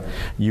because, like,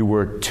 you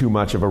were too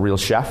much of a real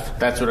chef?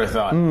 That's what I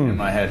thought in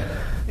my head.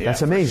 Yeah,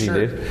 That's amazing,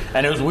 sure. dude.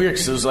 And it was weird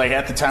because it was like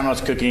at the time I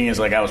was cooking, it's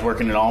like I was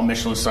working in all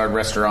Michelin-starred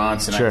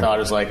restaurants, and Sure. I thought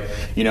it was like,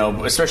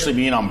 especially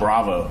being on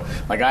Bravo,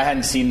 like I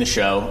hadn't seen the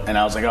show, and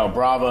I was like, oh,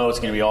 Bravo, it's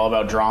going to be all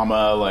about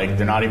drama. Like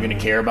they're not even going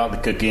to care about the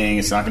cooking.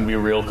 It's not going to be a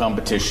real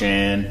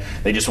competition.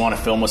 They just want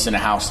to film us in a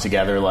house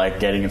together, like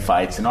getting in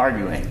fights and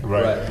arguing.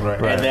 Right.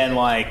 And then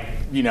like,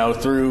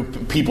 through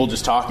people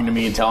just talking to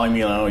me and telling me,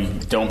 you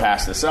don't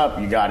pass this up,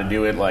 you got to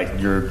do it. Like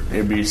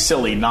it'd be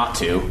silly not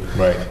to.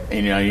 Right.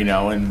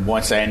 And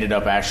once I ended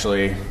up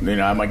actually,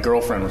 my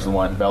girlfriend was the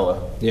one,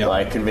 Bella,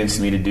 like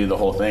convinced me to do the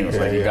whole thing. It was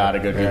like, you got to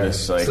go do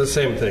this. Like, It's the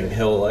same thing.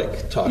 He'll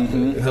like talk.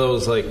 Hill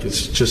was like,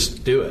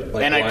 just do it.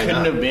 Like, and I why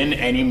couldn't not? have been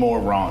any more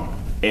wrong.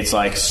 It's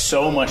like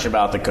so much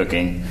about the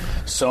cooking,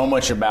 so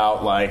much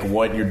about like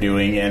what you're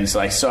doing, and it's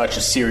like such a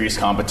serious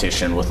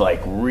competition with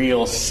like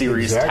real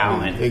serious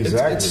talent.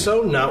 Exactly. It's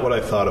so not what I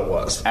thought it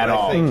was. At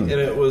all. And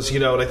it was,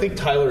 and I think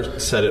Tyler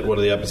said it in one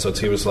of the episodes.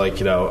 He was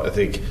like, I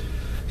think,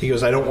 he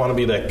goes, I don't want to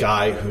be that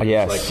guy who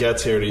like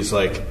gets here and he's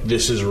like,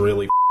 this is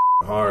really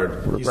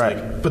hard. He's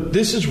like, but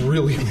this is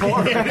really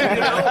hard. He's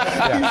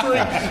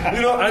like,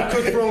 I've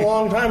cooked for a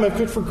long time. I've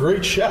cooked for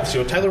great chefs.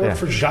 Tyler worked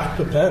for Jacques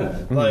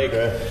Pepin. Like,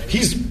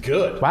 he's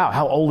good. Wow,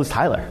 how old is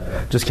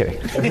Tyler? Just kidding.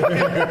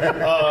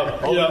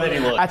 Older than he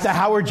looks. That's a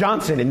Howard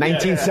Johnson in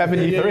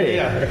 1973.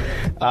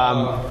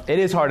 It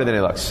is harder than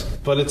it looks.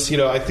 But it's,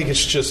 I think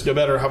it's just, no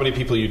matter how many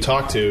people you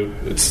talk to,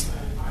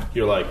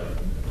 you're like,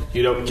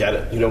 you don't get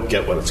it. You don't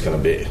get what it's going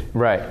to be.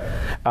 Right.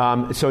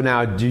 So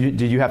now, did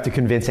you have to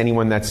convince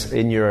anyone that's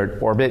in your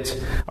orbit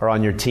or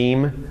on your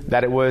team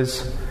that it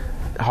was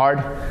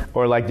hard?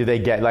 Or like, do they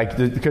get, like,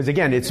 because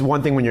again, it's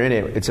one thing when you're in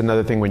it, it's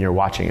another thing when you're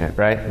watching it,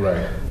 right?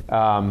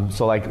 Right.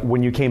 So like,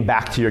 when you came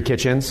back to your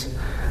kitchens,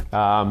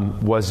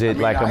 was it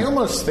I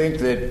almost think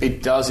that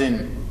it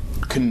doesn't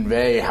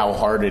convey how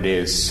hard it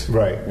is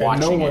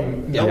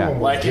watching no one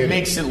like it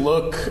makes it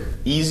look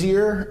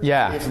easier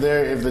if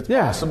it's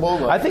possible.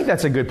 Like, I think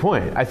that's a good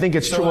point. I think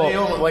it's true.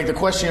 Like the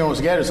question you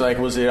always get is like,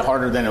 was it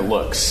harder than it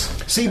looks?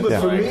 See, but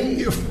for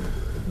me,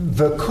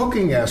 the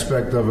cooking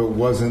aspect of it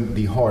wasn't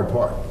the hard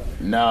part.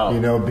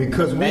 No,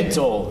 because the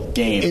mental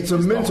game. It's a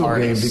mental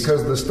game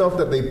because the stuff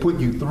that they put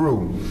you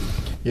through,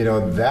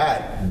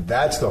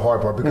 that's the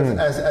hard part. Because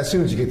as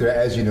soon as you get there,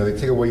 as you know, they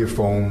take away your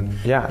phone.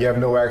 Yeah. You have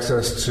no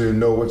access to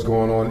know what's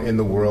going on in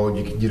the world.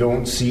 You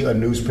don't see a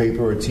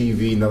newspaper or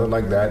TV, nothing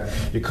like that.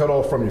 You're cut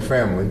off from your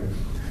family.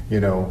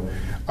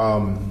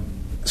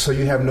 So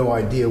you have no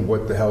idea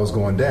what the hell is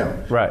going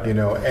down. Right.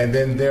 And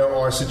then there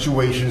are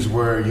situations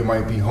where you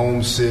might be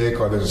homesick,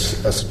 or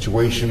there's a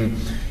situation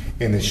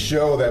in the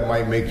show that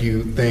might make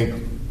you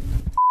think,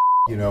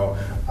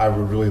 I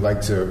would really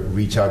like to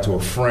reach out to a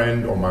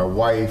friend or my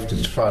wife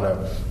to try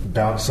to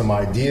bounce some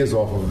ideas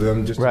off of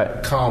them just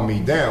to calm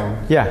me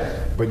down. Yeah.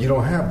 But you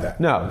don't have that.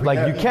 No,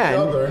 like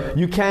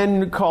you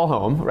can call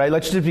home, right?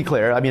 Let's just be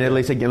clear. I mean, at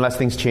least unless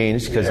things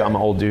change, because I'm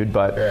an old dude,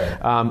 but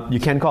you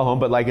can call home.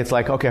 But like, it's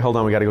like, okay, hold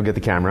on, we got to go get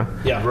the camera.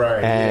 Yeah,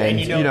 right. And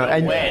you don't know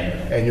when.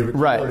 And you're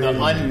the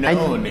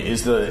unknown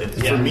is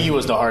for me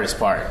was the hardest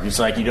part. It's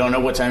like you don't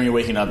know what time you're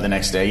waking up the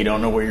next day. You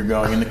don't know where you're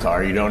going in the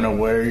car. You don't know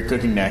where you're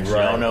cooking next. You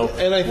don't know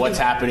what's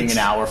happening an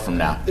hour from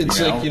now. It's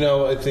like,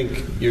 I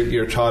think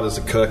you're taught as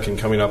a cook and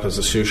coming up as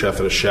a sous chef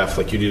and a chef,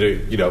 like you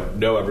need to,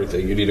 know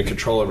everything. You need to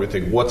control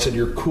everything. What's in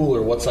your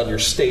cooler? What's on your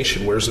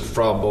station? Where's it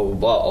from? Blah, blah,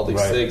 blah, all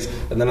these things.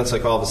 And then it's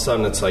like all of a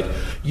sudden it's like,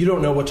 you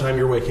don't know what time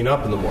you're waking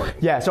up in the morning.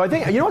 Yeah, so I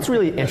think, what's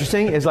really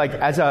interesting is like,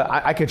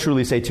 I could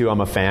truly say too,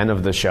 I'm a fan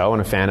of the show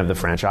and a fan of the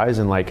franchise,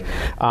 and like,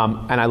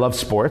 and I love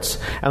sports.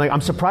 And like,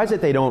 I'm surprised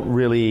that they don't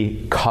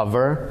really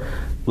cover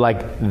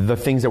like the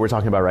things that we're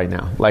talking about right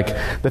now, like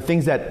the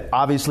things that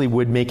obviously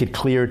would make it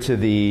clear to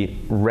the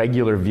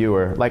regular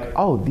viewer, like,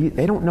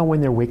 they don't know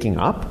when they're waking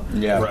up.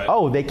 Yeah. Right.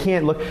 Oh, they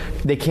can't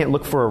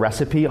look for a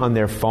recipe on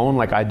their phone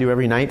like I do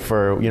every night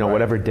for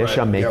whatever dish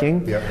I'm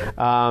making. Yep.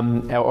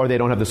 Or they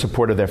don't have the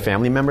support of their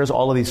family members.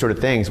 All of these sort of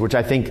things, which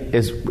I think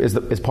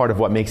is part of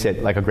what makes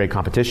it like a great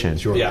competition.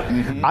 Sure. Yeah.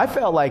 Mm-hmm. I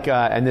felt like,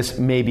 and this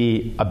may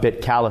be a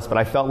bit callous, but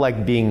I felt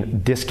like being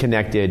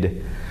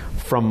disconnected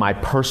from my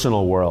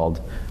personal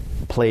world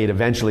played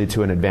eventually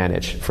to an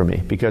advantage for me,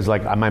 because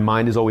like my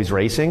mind is always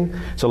racing.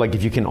 So like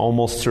if you can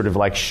almost sort of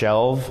like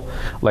shelve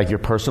like your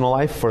personal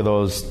life for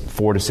those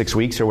 4 to 6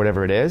 weeks or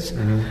whatever it is,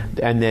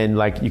 and then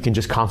like you can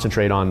just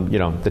concentrate on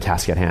the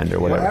task at hand or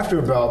whatever. Well, after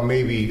about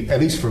maybe, at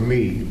least for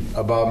me,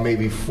 about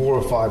maybe 4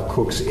 or 5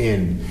 cooks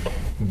in,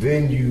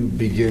 then you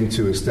begin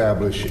to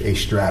establish a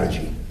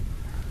strategy.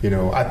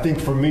 I think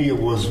for me it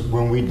was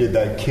when we did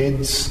that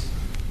kids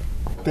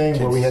thing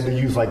where we had to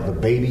use like the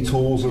baby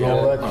tools and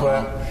all that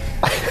crap.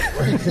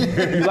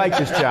 You like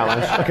this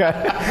challenge, okay?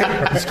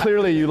 It's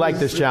clearly you like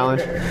this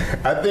challenge.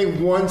 I think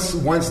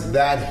once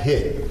that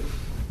hit,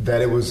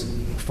 that it was,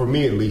 for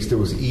me at least, it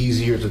was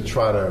easier to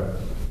try to.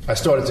 I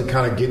started to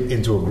kind of get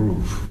into a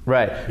groove.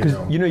 Right,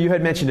 because you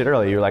had mentioned it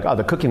earlier. You're like,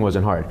 the cooking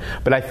wasn't hard,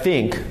 but I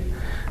think.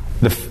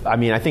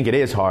 I think it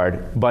is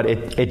hard, but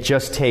it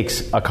just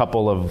takes a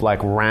couple of like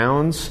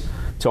rounds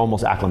to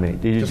almost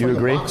acclimate. Do you like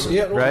agree?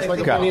 Yeah, well, right. I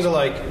think you need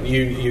to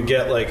you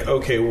get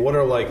okay, what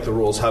are the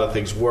rules? How do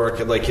things work?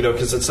 And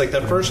because it's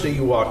that first day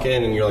you walk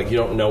in and you're you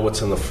don't know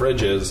what's in the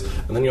fridges,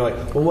 and then you're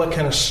well, what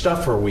kind of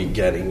stuff are we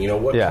getting?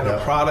 What kind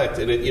of product?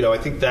 And I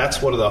think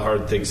that's one of the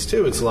hard things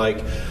too. It's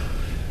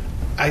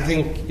I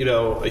think,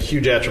 a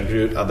huge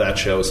attribute of that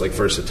show is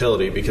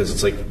versatility,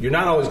 because it's you're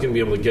not always going to be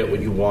able to get what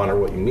you want or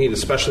what you need,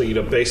 especially,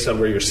 based on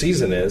where your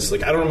season is.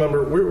 I don't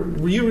remember,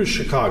 were you in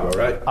Chicago,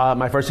 right?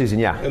 My first season,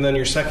 yeah. And then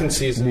your second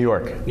season? New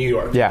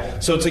York. Yeah.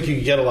 So it's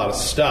you get a lot of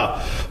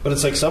stuff, but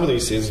it's some of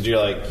these seasons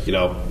you're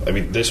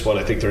this one,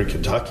 I think they're in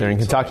Kentucky. They're in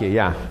Kentucky,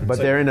 yeah. But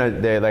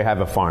they have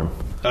a farm.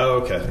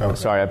 Oh, okay.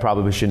 Sorry, I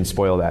probably shouldn't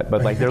spoil that,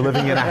 but they're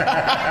living in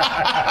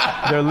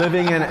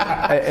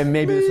and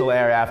maybe this will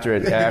air after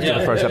the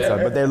first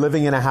episode, but they're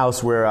living in a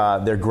house where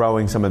they're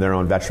growing some of their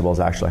own vegetables,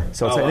 actually.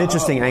 So it's an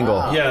interesting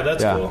angle. Yeah,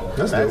 that's cool.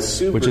 That's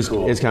super Which is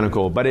cool. It's kind of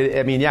cool. But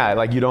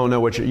you don't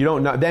know what you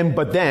don't know.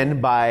 Then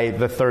by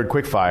the third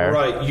quickfire,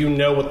 right? You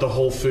know what the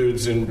Whole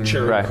Foods in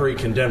Cherry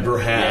Creek and Denver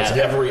has.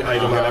 Every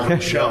item on every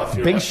shelf.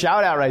 Big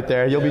shout out right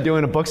there. You'll be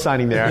doing a book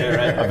signing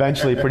there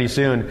eventually, pretty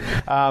soon.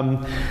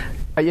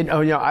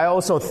 I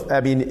also,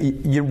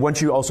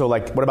 once you also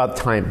what about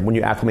time, when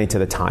you acclimate to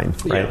the time,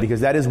 right? Yeah.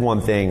 Because that is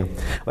one thing.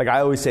 I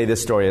always say this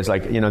story is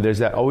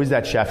there's always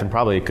that chef, and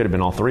probably it could have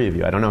been all three of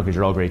you. I don't know, because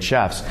you're all great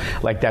chefs.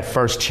 That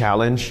first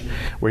challenge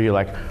where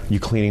you're you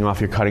cleaning off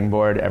your cutting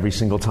board every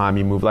single time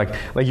you move.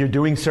 You're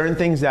doing certain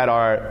things that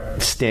are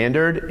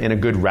standard in a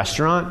good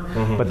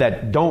restaurant, but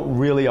that don't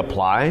really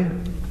apply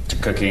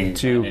cooking in a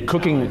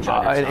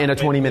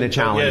 20-minute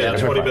challenge. Yeah,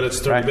 20 minutes,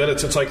 30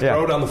 minutes. It's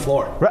throw it on the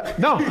floor. Right.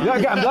 No,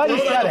 I'm glad you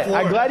said it.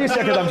 I'm glad you said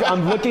it, because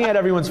I'm looking at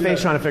everyone's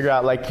face trying to figure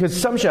out, because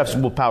some chefs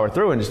will power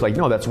through and just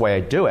no, that's the way I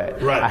do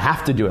it. Right. I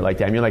have to do it like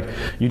that. And you're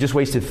you just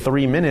wasted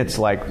 3 minutes,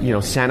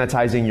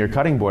 sanitizing your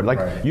cutting board.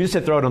 You just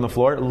said throw it on the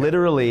floor.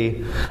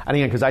 Literally, and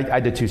again, because I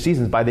did 2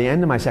 seasons. By the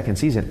end of my second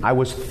season, I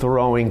was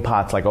throwing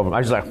pots over. I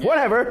was just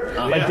whatever,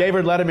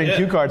 David Letterman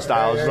cue card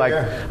style.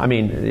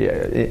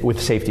 It's with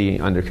safety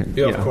under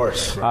control. Yeah, of course.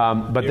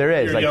 But there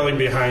is you're yelling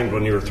behind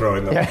when you were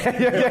throwing them.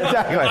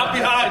 Exactly. Not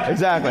behind.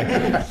 Exactly.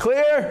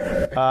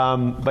 Clear.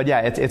 But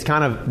yeah, it's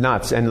kind of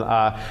nuts. And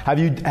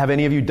have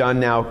any of you done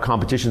now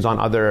competitions on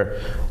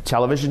other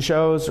television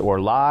shows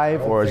or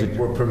live, or is it?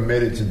 We're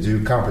permitted to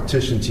do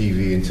competition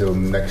TV until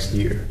next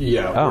year.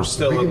 Yeah, we're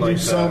still we in can do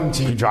some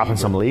TV. You're dropping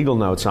some legal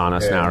notes on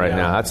us now, right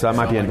now. That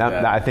might be.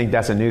 I think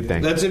that's a new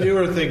thing. That's a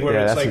newer thing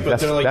where it's but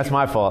they're that's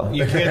my fault.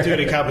 You can't do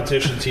any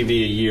competition TV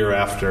a year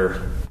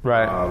after.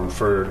 Right.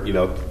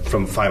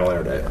 From final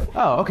air date.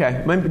 Oh,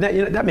 okay.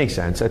 That makes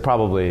sense. It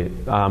probably.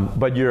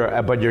 But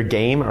you're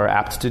game or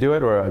apt to do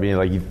it, or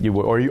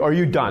are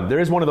you done? There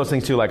is one of those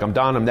things too. I'm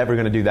done. I'm never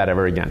going to do that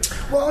ever again.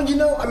 Well,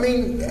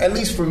 at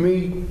least for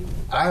me,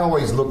 I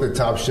always looked at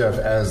Top Chef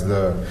as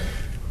the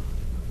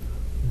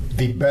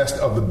best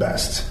of the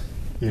best.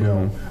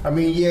 You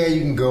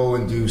can go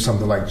and do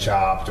something like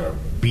Chopped or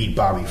beat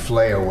Bobby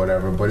Flay or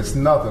whatever, but it's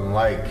nothing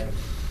like.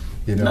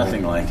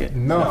 Nothing like it.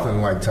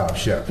 Nothing like Top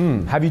Chef.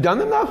 Have you done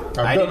them though?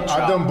 I've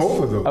done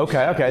both of them.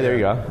 Okay, there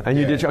you go. And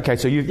you did. Okay,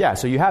 so you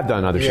have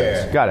done other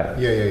shows. Got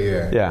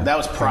it. Yeah. That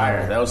was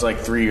prior. That was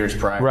 3 years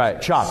prior. Right.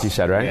 Chopped, you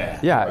said, right?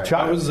 Yeah. Right.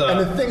 Chopped. And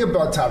the thing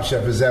about Top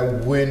Chef is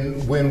that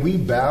when we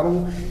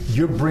battle,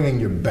 you're bringing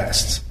your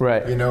best.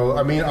 Right. A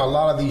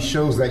lot of these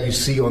shows that you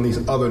see on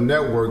these other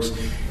networks,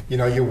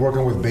 you're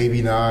working with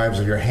baby knives,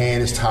 or your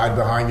hand is tied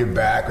behind your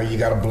back, or you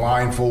got a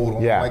blindfold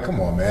on. Yeah.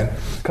 Come on, man.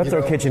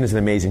 Cutthroat Kitchen is an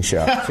amazing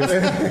show.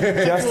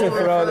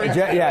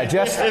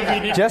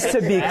 Just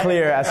to be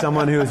clear, as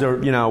someone who's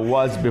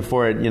was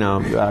before it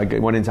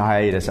went into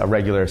hiatus, a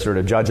regular sort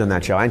of judge on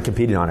that show and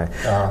competed on it.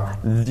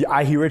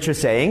 I hear what you're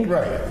saying,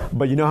 right?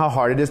 But you know how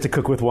hard it is to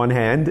cook with one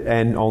hand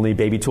and only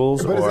baby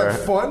tools. But is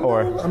that fun?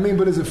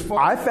 But is it fun?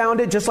 I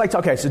found it just like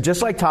Top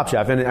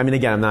Chef, and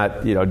again, I'm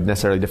not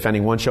necessarily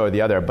defending one show or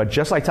the other, but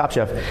just like Top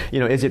Chef,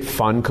 is it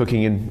fun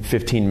cooking in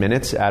 15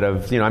 minutes out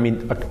of,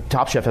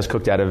 Top Chef has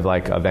cooked out of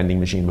a vending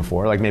machine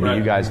before. Maybe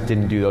you guys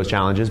didn't do those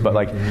challenges,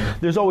 but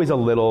there's always a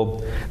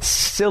little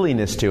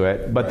silliness to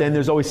it. But then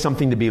there's always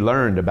something to be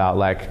learned about,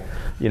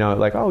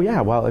 oh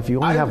yeah, well, if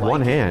you only have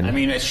one hand.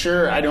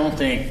 I don't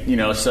think,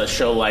 a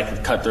show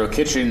like Cutthroat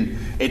Kitchen,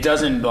 it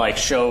doesn't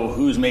show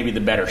who's maybe the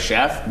better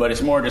chef, but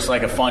it's more just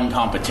a fun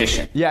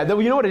competition. Yeah,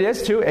 you know what it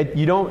is too?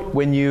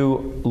 When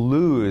you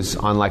lose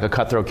on a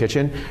Cutthroat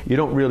Kitchen,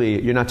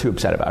 you're not too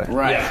upset about it.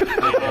 Right.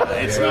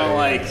 It's not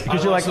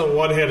because you're a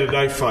one-handed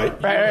knife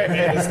fight. Right.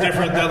 It's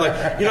different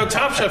than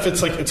Top Chef.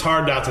 It's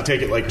hard not to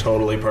take it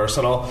totally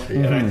personal.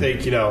 Mm-hmm. And I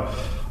think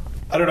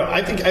I don't know.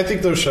 I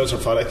think those shows are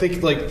fun. I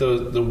think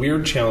the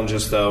weird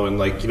challenges though, and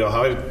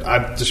how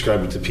I've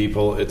described it to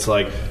people, it's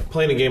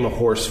playing a game of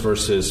horse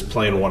versus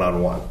playing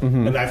one-on-one.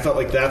 Mm-hmm. And I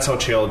felt that's how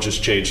challenges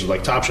changed.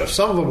 Top Chef.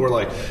 Some of them were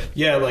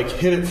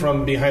hit it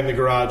from behind the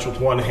garage with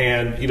one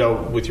hand,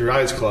 with your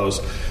eyes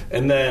closed,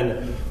 and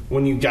then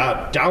when you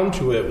got down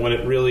to it, when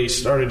it really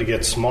started to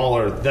get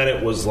smaller, then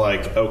it was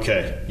like,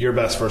 okay, your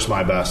best versus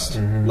my best.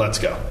 Let's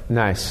go.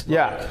 Nice.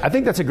 Yeah, I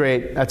think that's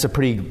a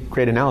pretty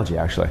great analogy,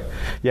 actually.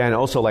 Yeah, and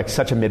also like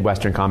such a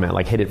Midwestern comment,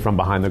 like hit it from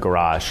behind the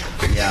garage.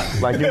 Yeah.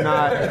 Like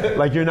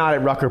you're not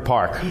at Rucker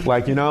Park.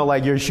 Like, you know,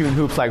 like you're shooting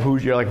hoops like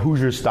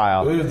Hoosier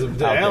style.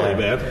 The alley,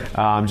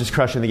 man. Just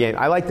crushing the game.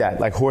 I like that,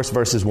 like horse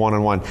versus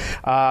one-on-one.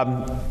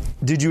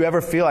 Did you ever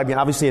feel, I mean,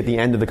 obviously at the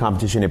end of the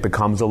competition it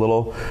becomes a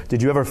little,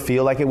 did you ever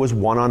feel like it was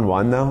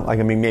one-on-one though? Like,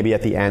 I mean, maybe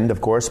at the end, of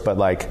course, but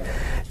like,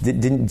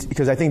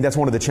 because I think that's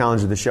one of the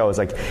challenges of the show is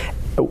like,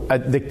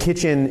 the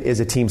kitchen is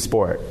a team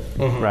sport,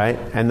 right?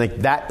 And like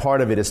that part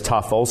of it is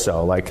tough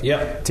also, like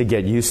to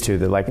get used to.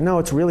 That like, no,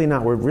 it's really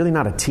not, we're really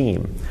not a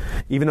team.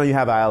 Even though you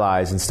have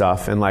allies and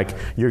stuff, and like,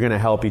 you're going to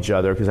help each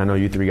other, because I know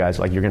you three guys,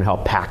 like, you're going to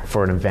help pack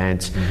for an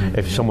event.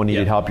 If someone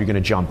needed help, you're going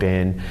to jump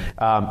in.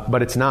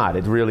 But it's not.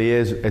 It really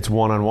is, it's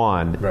one-on-one.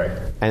 Right.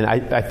 And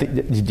I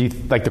think, do you,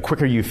 like, the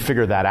quicker you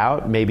figure that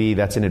out, maybe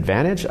that's an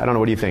advantage? I don't know.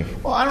 What do you think?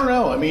 Well, I don't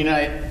know. I mean,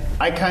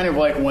 I kind of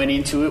like went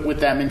into it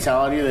with that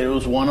mentality that it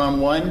was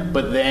one-on-one,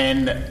 but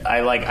then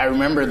I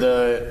remember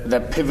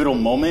the pivotal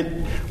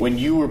moment when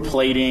you were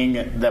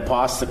plating the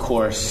pasta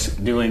course,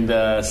 doing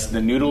the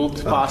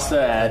noodled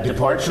pasta at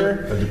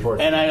Departure.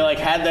 And I like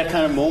had that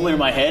kind of moment in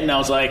my head, and I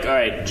was like, all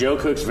right, Joe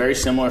cooks very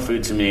similar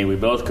food to me. We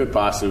both cook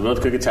pasta. We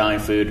both cook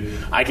Italian food.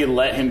 I could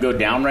let him go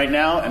down right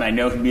now, and I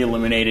know he'd be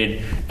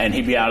eliminated and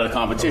he'd be out of the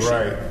competition.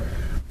 Right.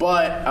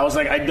 But I was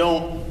like, I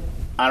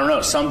don't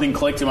know, something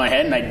clicked in my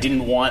head, and I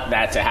didn't want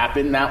that to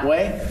happen that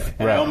way.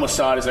 And I almost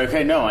saw it as,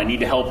 okay, no, I need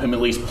to help him at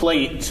least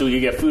plate so he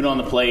could get food on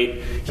the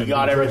plate, he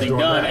got everything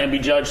done, and be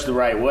judged the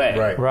right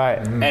way. Right.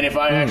 And if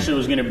I actually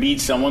was going to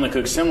beat someone that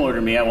cooks similar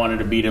to me, I wanted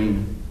to beat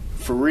him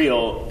for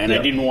real, and I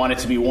didn't want it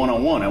to be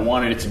one-on-one. I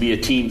wanted it to be a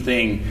team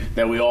thing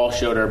that we all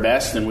showed our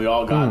best, and we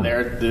all got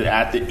there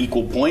at the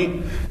equal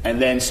point.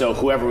 And then so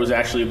whoever was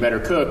actually a better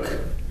cook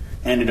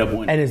ended up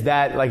winning. And is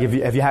that, like,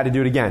 if you had to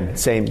do it again,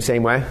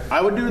 same way?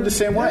 I would do it the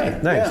same way.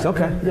 Nice. Yeah.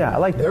 Okay. Yeah, I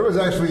like that. There was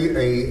actually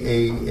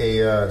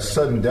a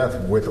sudden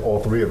death with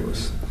all three of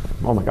us.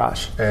 Oh my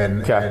gosh.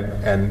 And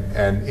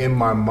in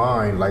my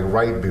mind, like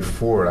right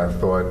before it, I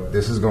thought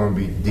this is going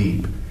to be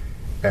deep.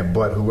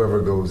 But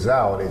whoever goes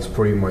out, it's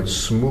pretty much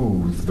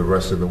smooth the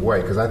rest of the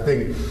way. Because I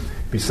think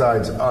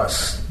besides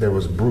us, there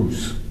was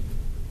Bruce.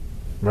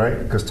 Right?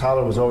 Because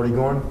Tyler was already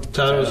gone?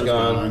 Tyler was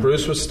gone.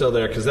 Bruce was still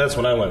there, because that's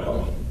when I went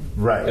home.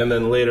 Right. And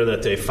then later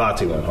that day,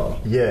 Fati went home.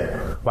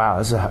 Yeah. Wow,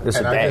 this is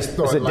a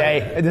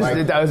day.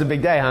 That was a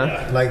big day, huh?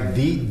 Yeah. Like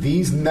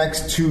these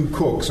next two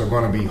cooks are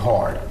going to be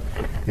hard,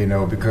 you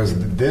know,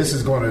 because this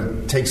is going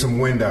to take some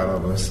wind out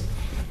of us.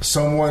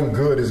 Someone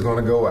good is going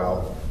to go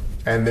out,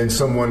 and then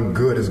someone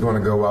good is going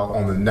to go out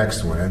on the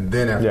next one, and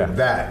then after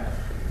that,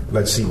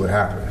 let's see what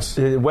happens.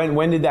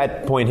 When did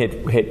that point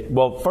hit?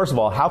 Well, first of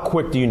all, how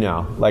quick do you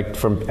know? Like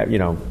from, you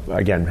know,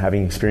 again,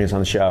 having experience on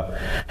the show,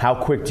 how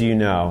quick do you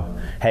know,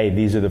 hey,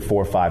 these are the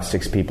 4, 5,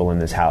 6 people in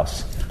this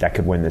house that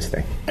could win this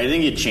thing? I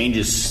think it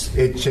changes.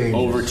 It changes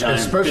over time,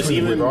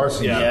 especially with our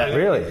season. Yeah,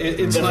 really.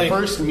 It's the like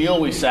first meal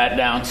we sat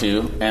down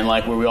to, and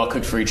like where we all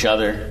cooked for each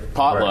other,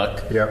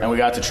 potluck, and we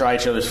got to try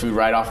each other's food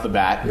right off the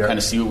bat, kind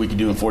of see what we could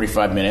do in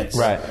 45 minutes.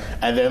 Right.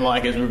 And then,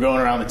 like, as we were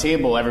going around the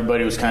table,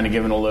 everybody was kind of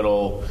giving a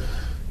little,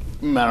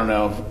 I don't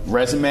know,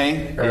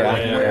 resume,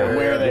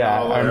 where they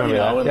all are, you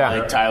know, and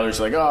like Tyler's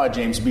like, oh,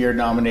 James Beard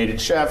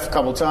nominated chef a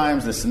couple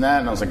times, this and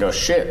that, and I was like, oh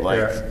shit, like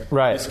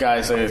this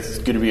guy's like, it's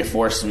going to be a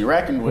force to be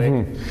reckoned with.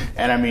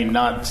 And I mean,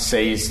 not to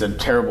say he's a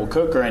terrible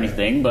cook or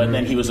anything, but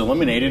then he was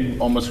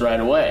eliminated almost right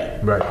away.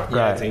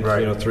 I think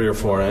you know, 3 or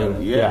 4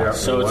 in.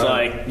 So it's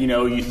like, you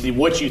know,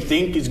 what you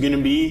think is going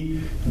to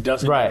be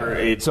doesn't ever,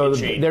 it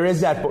there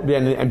is that,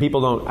 and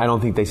people don't, I don't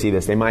think they see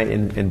this, they might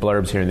in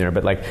blurbs here and there,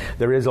 but like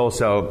there is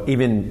also,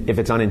 even if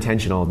it's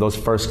unintentional, those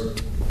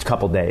first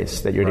couple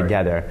days that you're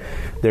together,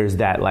 there's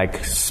that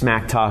like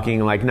smack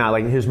talking, like, nah,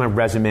 like, here's my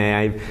resume,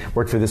 I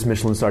worked for this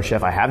Michelin star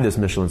chef, I have this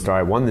Michelin star,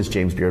 I won this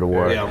James Beard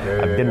Award,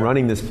 I've been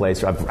running this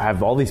place, I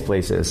have all these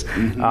places,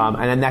 and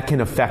then that can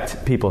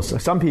affect people. So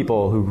some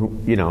people who,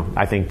 you know,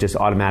 I think just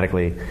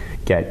automatically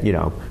get, you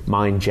know,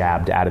 mind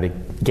jabbed out of the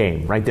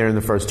game right there in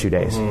the first 2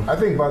 days. I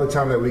think by the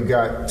time that we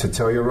got to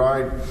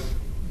Telluride,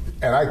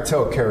 and I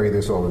tell Carrie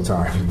this all the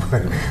time,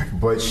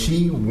 but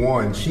she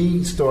won.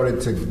 She started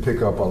to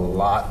pick up a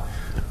lot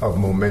of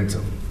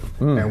momentum.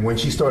 And when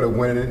she started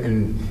winning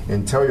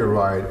in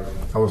Telluride,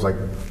 I was like,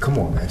 come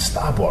on, man,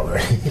 stop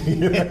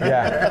already.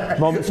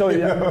 Well, so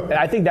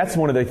I think that's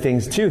one of the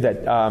things, too,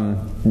 that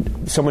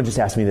someone just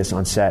asked me this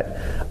on set.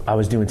 I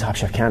was doing Top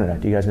Chef Canada.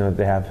 Do you guys know that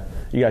they have...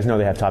 You guys know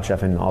they have Top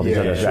Chef and all these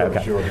others,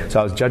 right? Sure. So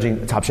I was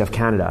judging Top Chef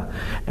Canada,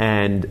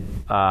 and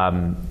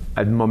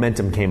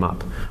momentum came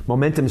up.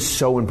 Momentum's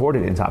so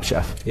important in Top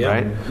Chef,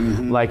 right?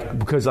 Like,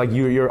 because like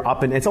you're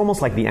up, and it's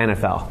almost like the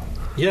NFL.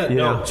 Yeah,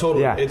 no,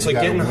 totally. Yeah. It's like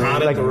getting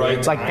hot at the right time.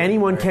 It's like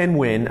anyone can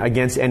win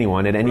against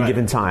anyone at any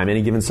given time,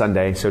 any given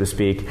Sunday, so to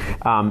speak.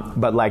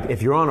 But like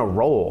if you're on a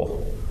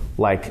roll,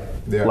 like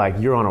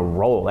you're on a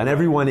roll, and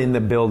everyone in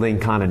the building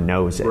kind of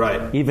knows it.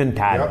 Right. Even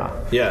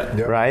Padma. Yep.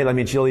 Yep. Right? I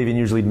mean, she'll even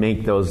usually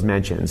make those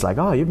mentions, like,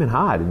 "Oh, you've been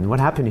hot, and what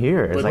happened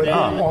here?" It's But like,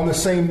 "Oh." on the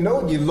same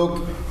note, you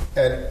look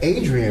at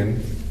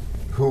Adrian,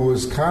 who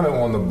was kind of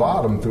on the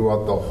bottom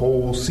throughout the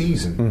whole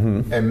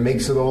season, and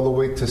makes it all the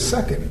way to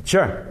second.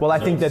 Sure. Well, I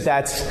think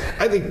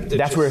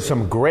that's where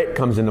some grit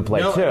comes into play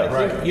too.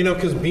 I think,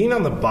 because being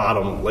on the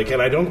bottom, like, and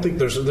I don't think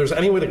there's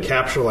any way to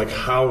capture like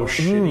how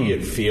shitty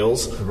it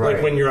feels,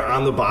 like when you're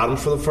on the bottom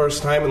for the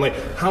first time, and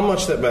like how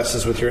much that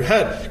messes with your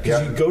head,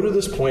 because you go to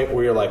this point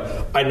where you're like,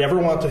 I never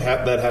want to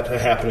have that to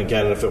happen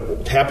again, and if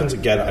it happens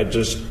again, I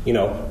just,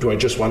 do I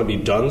just want to be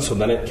done so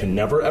then it can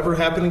never ever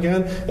happen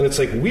again? And it's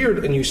like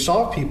weird, and you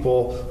saw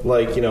people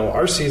like,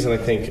 our season, I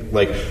think,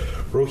 like,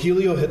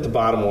 Rogelio hit the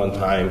bottom one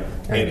time,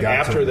 and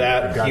after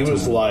that, he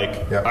was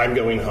like, I'm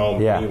going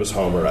home. Yeah. He was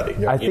home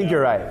already. I think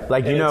you're right.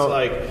 Like, and it's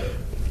like,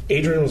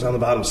 Adrian was on the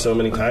bottom so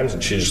many times,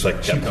 and she just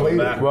like kept coming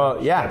back.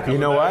 Well, yeah, you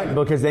know what?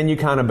 Because then you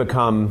kind of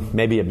become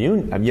maybe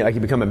immune. Like you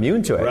become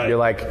immune to it. Right. You're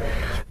like,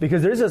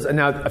 because there's this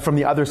now from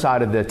the other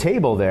side of the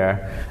table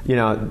there.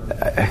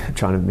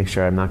 Trying to make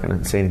sure I'm not going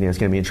to say anything that's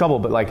going to be in trouble.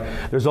 But like,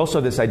 there's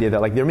also this idea that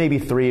like there may be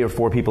 3 or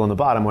 4 people on the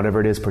bottom, whatever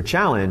it is per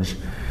challenge.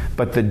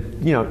 But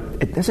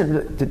it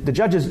doesn't. The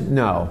judges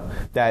know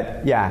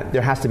that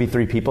there has to be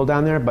 3 people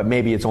down there, but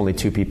maybe it's only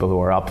 2 people who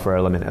are up for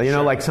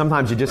elimination. Like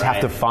sometimes you just have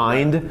to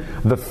find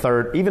the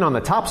third. Even on the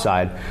top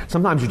side,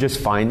 sometimes you're just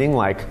finding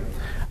like,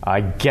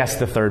 I guess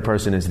the third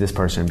person is this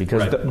person,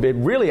 because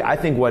really, I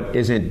think what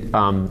isn't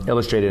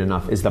illustrated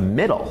enough is the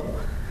middle.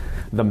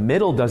 The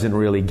middle doesn't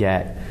really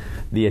get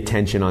the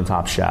attention on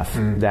Top Chef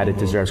that it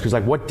deserves. Because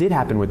like, what did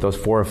happen with those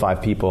 4 or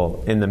 5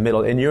 people in the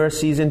middle? In your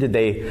season, did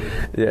they?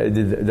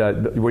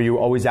 Were you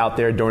always out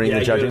there during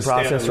the judging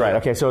process? Right.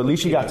 Okay. So at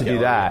least you got to do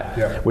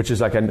that, which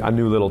is like a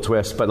new little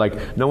twist. But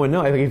like, no one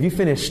knows. Like, if you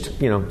finished,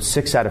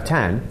 6 out of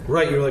 10,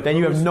 right? You're like, then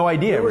you have no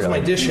idea. Where was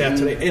my dish at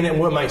today? And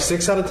am I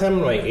 6 out of 10?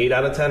 Am I 8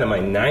 out of 10? Am I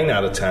 9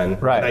 out of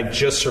 10? Right. Did I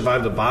just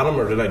survive the bottom,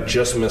 or did I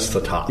just miss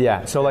the top?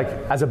 Yeah. So like,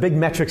 as a big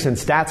metrics and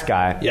stats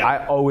guy,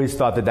 I always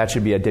thought that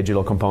should be a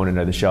digital component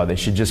of the show.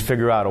 They should just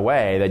figure out a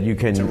way that you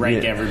can to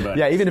rank everybody.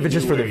 Yeah, even if it's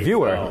just for the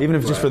viewer, even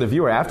if it's just for the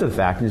viewer after the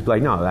fact, and just be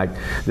like, no, like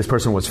this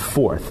person was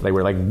 4th. They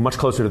were like much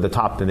closer to the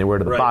top than they were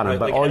to the bottom.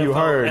 But like all NFL, you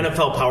heard,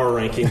 NFL power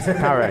rankings,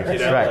 right?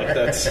 Like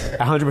that's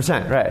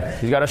 100% right.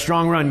 He's got a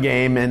strong run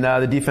game, and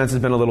the defense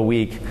has been a little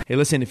weak. Hey,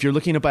 listen, if you're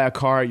looking to buy a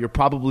car, you're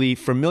probably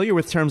familiar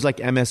with terms like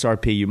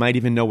MSRP. You might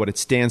even know what it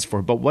stands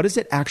for, but what does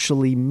it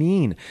actually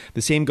mean?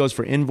 The same goes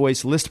for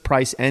invoice, list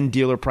price, and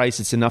dealer price.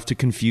 It's enough to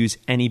confuse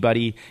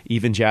anybody,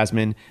 even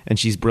Jasmine, and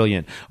she's brilliant.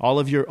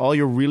 All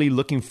you're really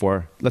looking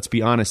for, let's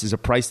be honest, is a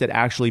price that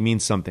actually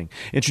means something.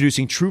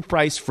 Introducing True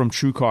Price from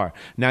TrueCar.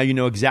 Now you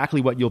know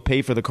exactly what you'll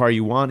pay for the car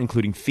you want,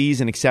 including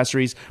fees and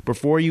accessories,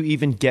 before you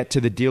even get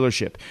to the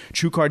dealership.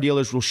 TrueCar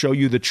dealers will show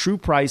you the true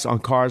price on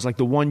cars like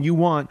the one you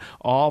want,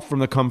 all from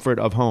the comfort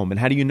of home. And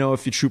how do you know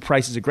if your true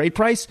price is a great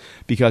price?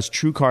 Because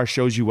TrueCar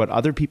shows you what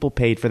other people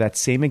paid for that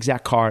same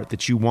exact car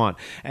that you want.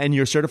 And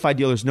your certified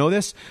dealers know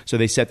this, so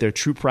they set their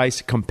true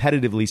price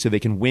competitively so they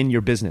can win your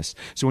business.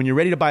 So when you're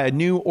ready to buy a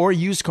new or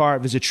used car,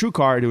 visit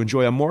TrueCar to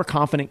enjoy a more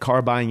confident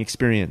car buying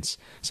experience.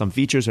 Some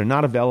features are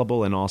not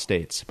available in all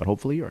states, but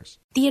hopefully yours.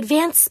 The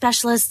advanced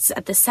specialists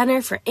at the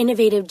Center for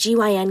Innovative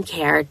GYN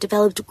Care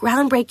developed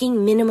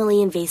groundbreaking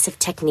minimally invasive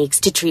techniques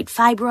to treat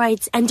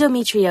fibroids,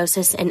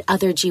 endometriosis, and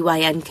other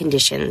GYN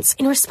conditions.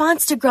 In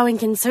response to growing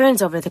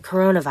concerns over the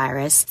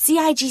coronavirus,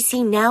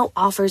 CIGC now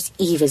offers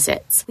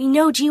e-visits. We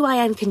know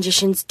GYN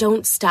conditions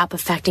don't stop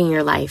affecting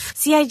your life.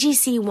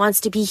 CIGC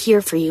wants to be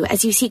here for you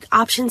as you seek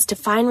options to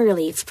find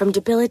relief from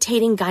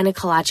debilitating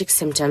gynecologic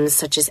symptoms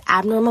such as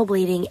abnormal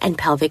bleeding and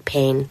pelvic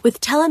pain. With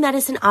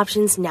telemedicine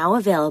options now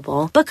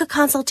available, book a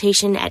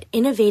consultation at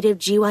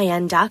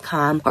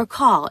innovativegyn.com or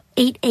call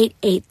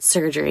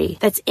 888-SURGERY.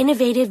 That's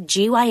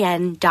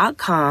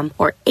innovativegyn.com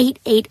or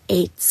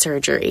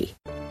 888-SURGERY.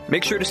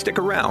 Make sure to stick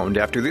around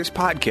after this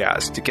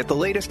podcast to get the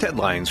latest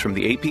headlines from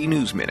the AP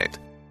News Minute.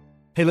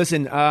 Hey,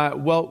 listen,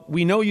 well,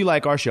 we know you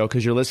like our show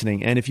because you're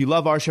listening. And if you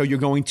love our show, you're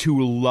going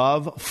to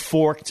love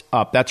Forked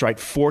Up. That's right,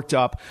 Forked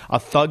Up, a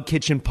Thug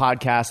Kitchen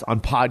podcast on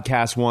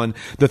Podcast One.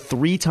 The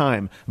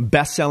 3-time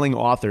best-selling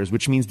authors,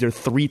 which means they're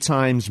 3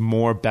 times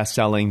more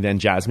best-selling than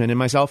Jasmine and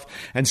myself.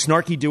 And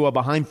snarky duo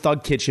behind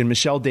Thug Kitchen,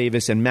 Michelle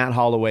Davis and Matt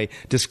Holloway,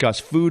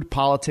 discuss food,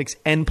 politics,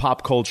 and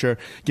pop culture,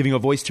 giving a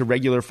voice to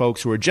regular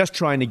folks who are just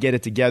trying to get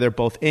it together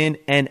both in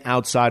and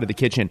outside of the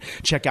kitchen.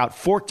 Check out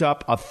Forked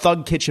Up, a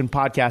Thug Kitchen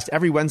podcast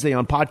every Wednesday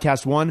on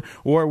Podcast One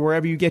or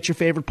wherever you get your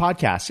favorite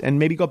podcasts, and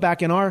maybe go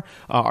back in our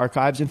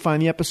archives and find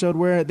the episode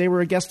where they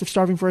were a guest of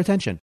Starving for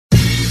Attention.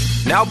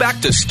 Now back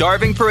to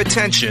Starving for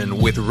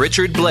Attention with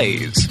Richard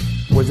Blais.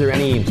 Was there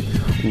any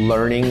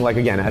learning? Like,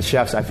 again, as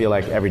chefs, I feel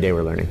like every day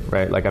we're learning,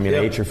 right? Like, I mean, I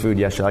ate your food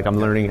yesterday. Like, I'm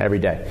learning every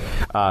day.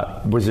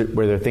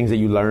 Were there things that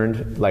you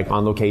learned, like,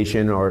 on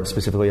location or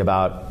specifically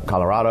about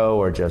Colorado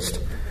or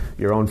just,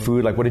 your own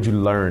food? Like, what did you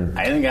learn?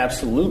 I think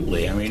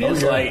absolutely. I mean, it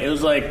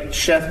was like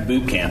chef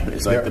boot camp.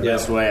 It's like the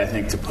best way I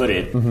think to put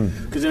it.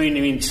 Because I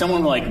mean,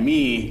 someone like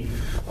me,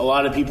 a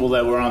lot of people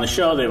that were on the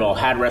show, they've all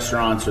had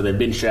restaurants or they've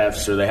been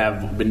chefs or they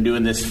have been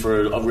doing this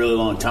for a really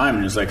long time.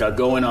 And it's like, I'll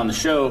go in on the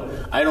show.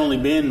 I'd only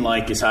been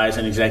like as high as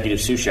an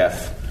executive sous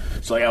chef.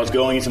 So like I was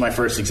going into my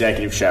first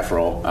executive chef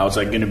role. I was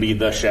like going to be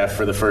the chef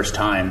for the first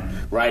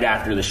time right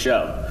after the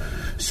show.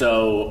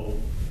 So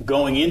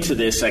going into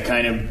this,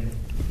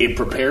 it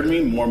prepared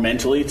me more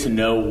mentally to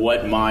know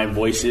what my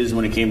voice is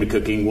when it came to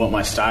cooking, what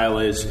my style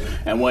is.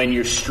 And when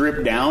you're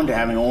stripped down to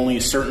having only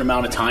a certain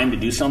amount of time to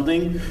do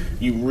something,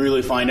 you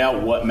really find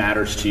out what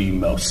matters to you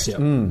most.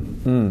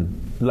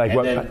 Like,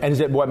 and is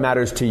it what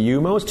matters to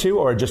you most too,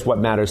 or just what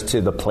matters to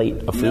the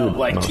plate of food? No,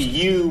 like most? To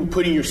you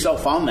putting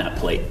yourself on that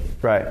plate.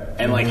 Right.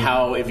 And like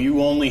how if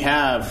you only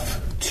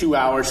have 2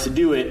 hours to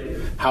do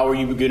it, how are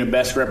you going to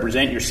best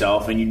represent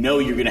yourself? And you know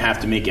you're going to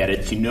have to make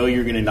edits. You know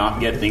you're going to not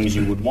get things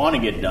you would want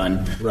to get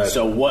done. Right.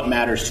 So what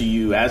matters to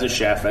you as a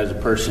chef, as a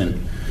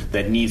person,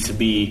 that needs to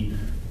be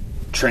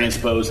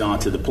transposed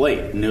onto the plate?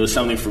 And it was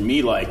something for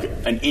me like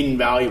an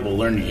invaluable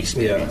learning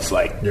experience.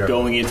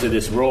 Going into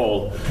this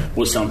role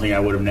was something I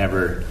would have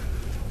never...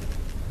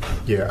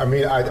 Yeah, I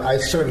mean, I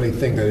certainly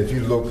think that if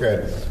you look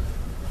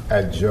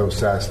at Joe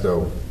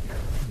Sasto,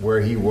 where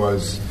he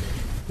was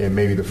in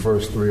maybe the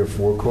first 3 or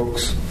 4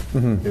 cooks,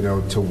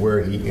 to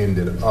where he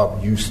ended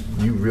up, you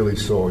really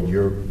saw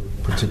your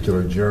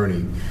particular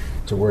journey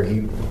to where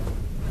he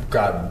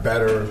got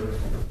better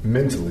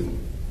mentally,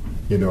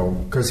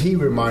 because he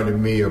reminded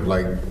me of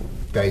like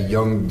that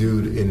young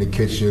dude in the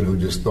kitchen who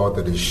just thought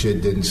that his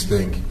shit didn't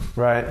stink.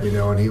 Right.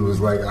 And he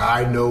was like,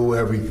 I know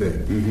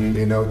everything,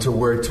 to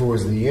where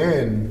towards the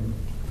end,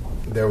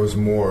 there was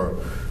more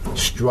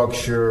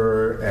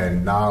structure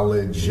and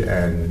knowledge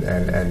and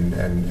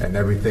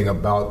everything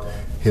about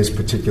his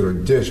particular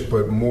dish,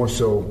 but more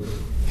so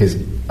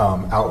his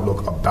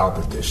outlook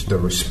about the dish, the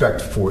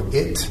respect for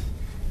it,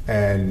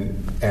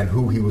 and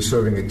who he was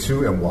serving it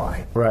to and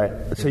why. Right.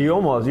 So you're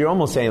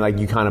almost saying like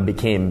you kind of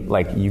became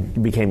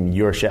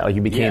your chef, like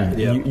you became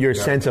your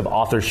sense of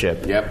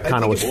authorship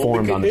kind of was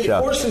formed on the show.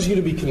 It forces you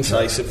to be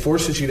concise. It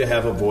forces you to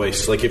have a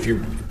voice. Like if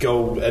you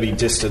go any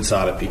distance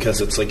on it, because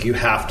it's like you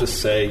have to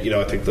say.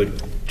 I think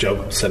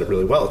Joe said it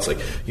really well. It's like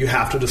you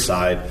have to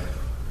decide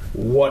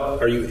what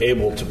are you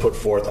able to put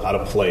forth on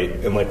a plate,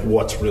 and like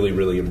what's really,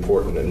 really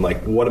important, and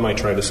like what am I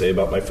trying to say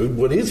about my food?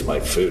 What is my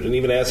food? And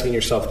even asking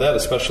yourself that,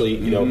 especially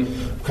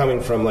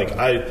coming from like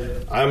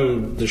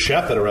I'm the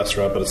chef at a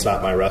restaurant, but it's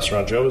not my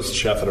restaurant. Joe is the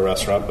chef at a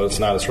restaurant, but it's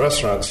not his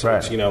restaurant. So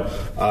right.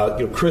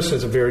 It's, Chris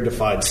has a very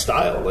defined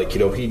style. Like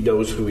he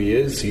knows who he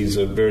is. He's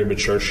a very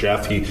mature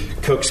chef. He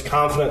cooks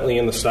confidently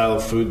in the style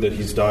of food that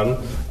he's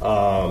done.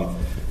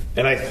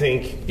 And I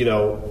think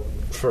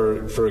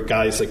for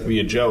guys like me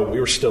and Joe, we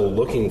were still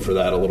looking for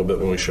that a little bit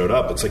when we showed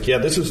up. It's like,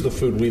 this is the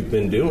food we've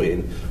been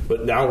doing,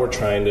 but now we're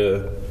trying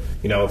to,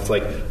 if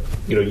like,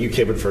 you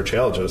came in for a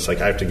challenge, and it's like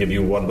I have to give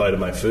you one bite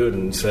of my food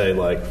and say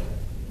like,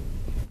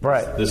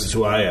 right, this is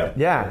who I am.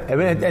 Yeah, I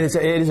mean, and it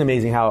is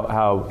amazing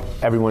how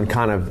everyone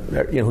kind of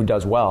who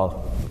does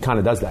well kind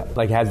of does that.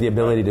 Like has the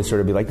ability to sort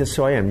of be like, this is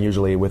who I am,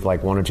 usually with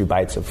like 1 or 2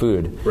 bites of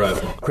food. Right.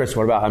 Chris,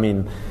 what about? I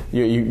mean,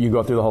 you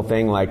go through the whole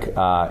thing. Like,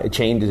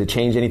 does it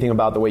change anything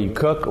about the way you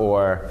cook,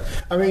 or?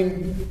 I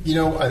mean,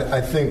 I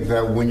think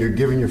that when you're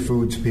giving your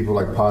food to people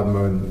like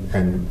Padma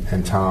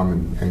and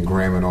Tom and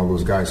Graham and all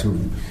those guys who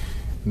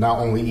not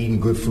only eaten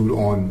good food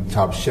on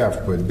Top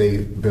Chef, but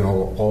they've been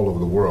all over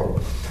the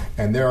world.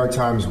 And there are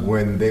times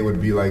when they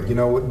would be like, you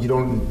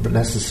don't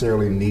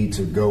necessarily need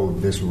to go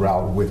this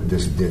route with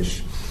this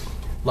dish.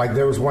 Like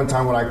there was one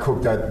time when I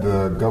cooked at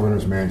the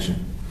governor's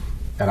mansion,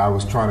 and I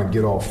was trying to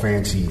get all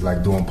fancy,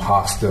 like doing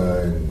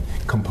pasta and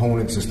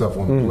components and stuff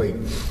on the plate.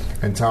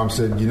 And Tom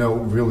said,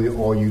 really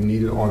all you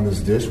needed on this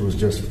dish was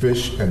just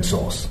fish and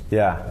sauce.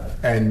 Yeah.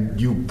 And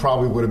you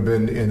probably would have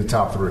been in the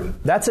top 3.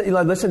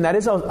 Listen, that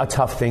is a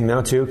tough thing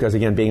though too, because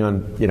again, being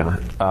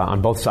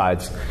on both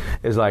sides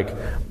is like,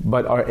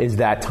 is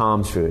that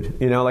Tom's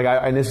food?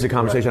 And this is a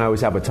conversation I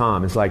always have with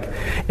Tom. It's like,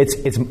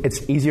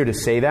 it's easier to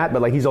say that,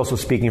 but like he's also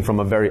speaking from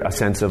a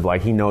sense of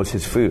like he knows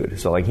his food.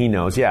 So like he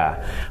knows,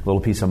 a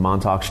little piece of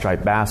Montauk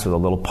striped bass with a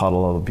little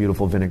puddle of a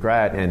beautiful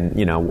vinaigrette and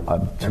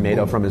a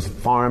tomato from his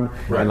farm,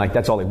 and like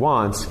that's all he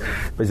wants.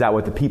 But is that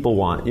what the people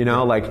want?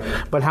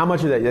 But how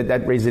much of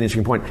that raises an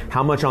interesting point.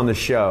 How much on the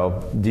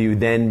show do you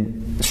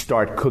then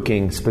start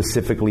cooking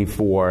specifically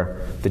for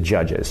the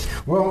judges?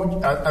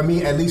 Well, I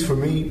mean, at least for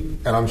me,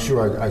 and I'm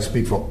sure I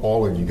speak for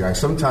all of you guys,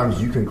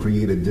 sometimes you can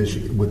create a dish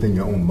within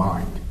your own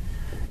mind,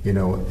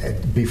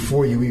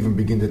 before you even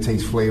begin to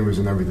taste flavors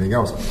and everything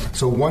else.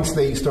 So once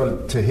they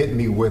started to hit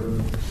me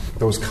with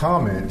those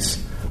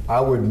comments,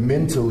 I would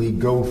mentally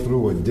go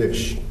through a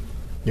dish,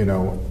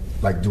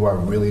 like, do I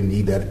really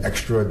need that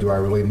extra? Do I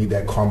really need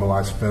that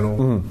caramelized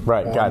fennel?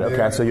 Right, got it.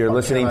 Okay, so you're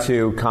listening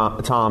to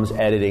Tom's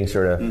editing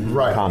sort of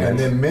right, comments. and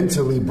then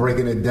mentally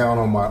breaking it down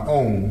on my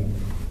own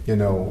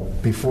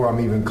before I'm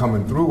even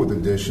coming through with the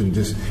dish, and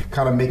just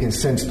kind of making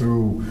sense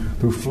through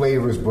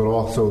flavors, but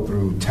also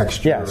through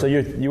texture. Yeah, so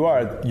you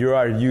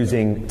are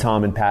using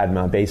Tom and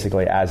Padma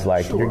basically as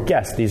like your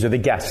guests. These are the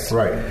guests.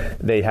 Right.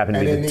 They happen to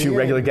be the two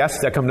regular guests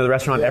that come to the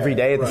restaurant every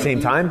day at the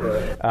same time.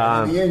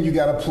 And in the end, you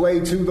got to play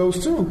to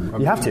those two.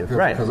 You have to,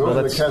 right. Because those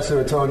are the cats that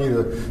are telling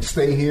you to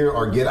stay here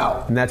or get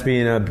out. And that's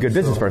being a good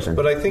business person.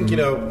 But I think,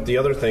 the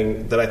other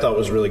thing that I thought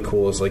was really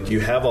cool is like you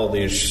have all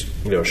these,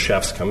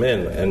 chefs come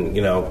in and,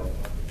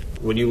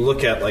 when you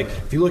look at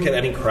if you look at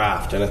any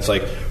craft, and it's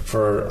like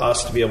for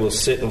us to be able to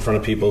sit in front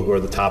of people who are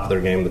the top of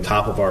their game, the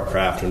top of our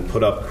craft, and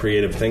put up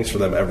creative things for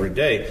them every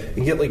day,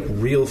 and get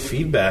real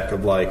feedback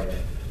of like,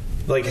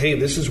 hey,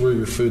 this is where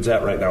your food's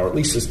at right now, or at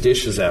least this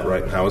dish is at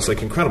right now. It's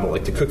incredible.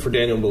 To cook for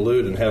Daniel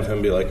Boulud and have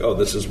him be like, oh,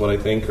 this is what I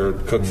think, or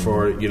cook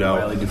for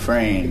Wiley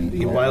Dufresne,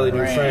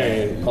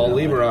 Paul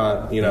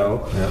Liebrandt,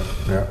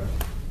 Yeah.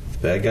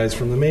 Bad guys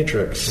from The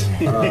Matrix.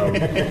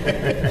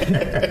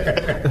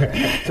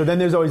 So then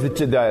there's always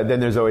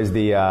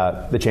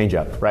the change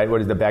up, right?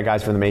 What is the bad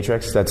guys from The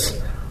Matrix? That's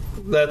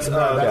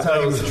how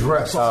he was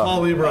dressed.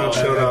 Paul Liebrandt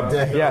showed up.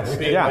 Yes,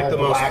 being the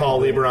most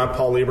Paul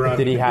Liebrandt.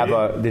 Did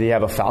he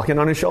have a falcon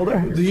on his shoulder?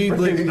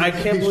 I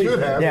can't believe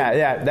that.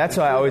 Yeah. That's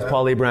why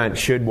Paul Liebrandt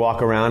should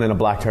walk around in a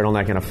black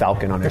turtleneck and a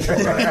falcon on his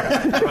shoulder.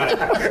 Right.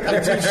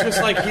 It's just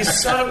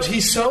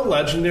he's so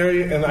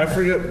legendary, and I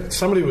forget,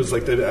 somebody was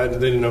like, they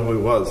didn't know who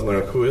he was, and they're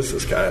like, who is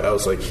this guy? And I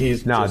was like,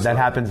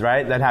 happens,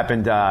 right? That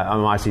happened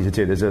on my season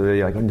too. There's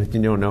you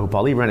don't know who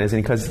Paul Liebrandt is,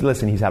 and because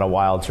listen, he's had a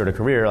wild sort of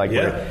career,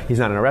 where he's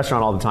not in a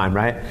restaurant all the time,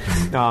 right?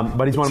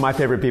 But he's one of my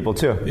favorite people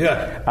too.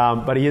 Yeah.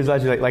 But he is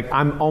legendary.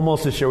 I'm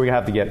almost as sure we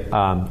have to get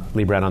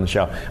Liebrandt on the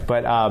show,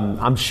 but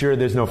I'm sure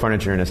there's no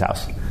furniture in his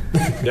house.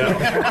 No.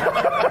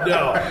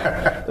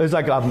 There's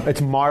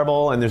it's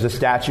marble, and there's a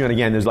statue, and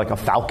again, there's a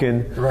falcon.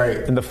 Right.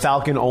 And the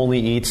falcon only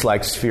eats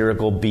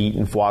spherical beet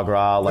and foie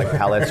gras,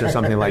 pellets or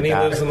something like that.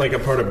 And he lives in a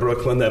part of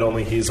Brooklyn that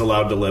only he's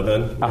allowed to live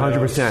in.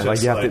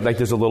 100%. You have to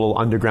there's a little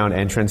underground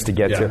entrance to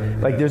get to.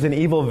 There's an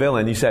evil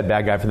villain. You said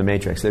bad guy from The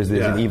Matrix. There's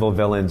an evil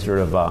villain sort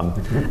of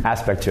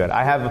aspect to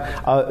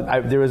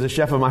it. There was a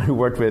chef of mine who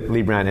worked with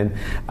Liebrandt, and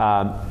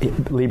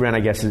Liebrandt,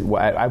 I guess,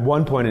 at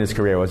one point in his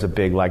career was a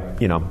big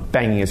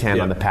banging his hand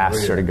on the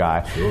past sort of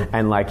guy,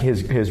 and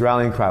his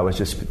rallying cry was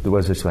just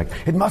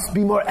it must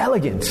be more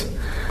elegant.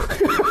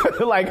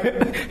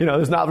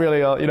 There's not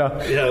really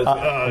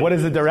what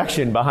is the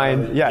direction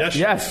behind?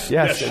 Yes.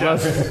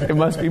 It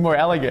must be more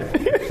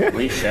elegant.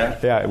 Oui,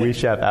 chef. Yeah, oui,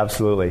 chef.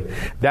 Absolutely.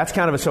 That's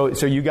kind of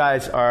so you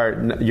guys are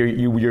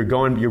you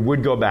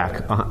would go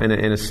back in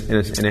a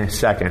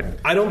second.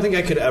 I don't think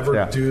I could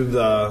ever do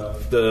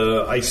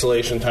the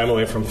isolation time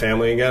away from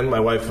family again. My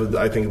wife would,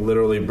 I think,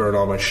 literally burn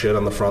all my shit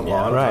on the front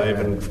lawn if I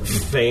even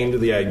feigned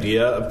the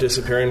idea of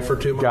disappearing for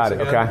 2 months. Got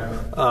it. Again.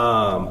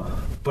 Okay.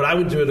 But I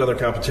would do another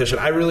competition.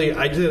 I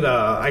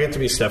got to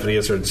be Stephanie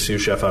Izzard's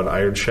sous chef on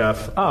Iron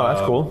Chef. Oh, that's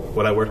cool.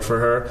 When I worked for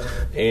her,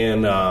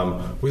 and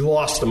we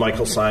lost to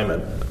Michael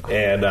Simon,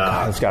 and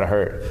it's gotta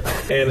hurt.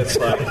 And it's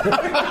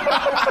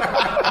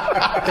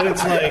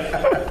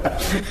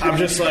I'm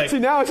just see,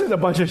 now it's just a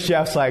bunch of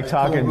chefs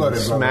talking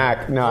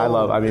smack.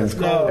 No,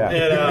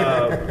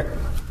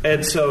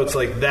 and so it's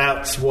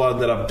that's one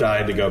that I'm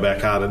dying to go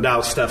back on. And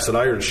now Steph's an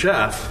Iron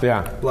Chef.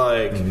 Yeah.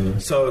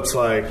 So it's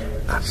the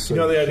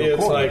idea.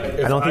 It's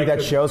I don't think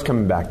that show's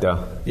coming back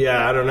though.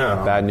 Yeah, I don't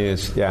know. Bad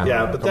news. Yeah.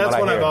 Yeah, but that's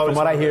what I've always.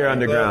 From what I hear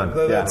underground.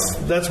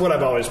 That's what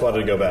I've always wanted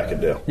to go back and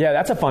do. Yeah,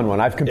 that's a fun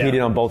one. I've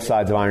competed on both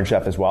sides of Iron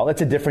Chef as well.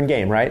 It's a different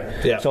game, right?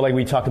 Yeah. So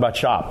we talked about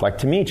Chopped.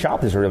 To me,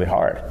 Chopped is really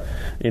hard.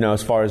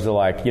 As far as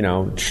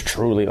the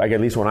truly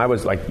at least when I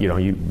was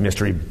you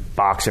mystery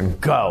box and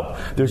go.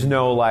 There's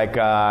no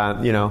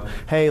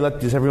hey,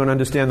 does everyone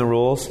understand the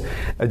rules?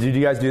 Did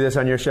you guys do this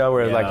on your show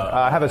where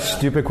I have a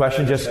stupid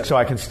question just so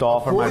I can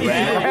stall for my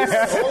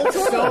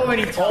so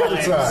many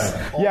times.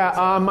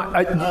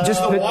 Yeah,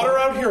 just the water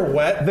out here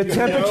wet. The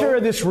temperature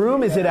of this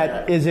room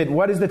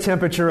what is the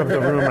temperature of the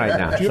room right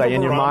now? It's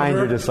in your mind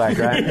you're just right.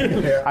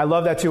 Yeah. I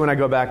love that too when I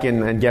go back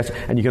and guess,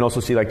 and you can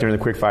also see during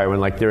the quickfire when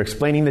they're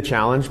explaining the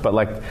challenge, but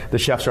the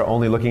chefs are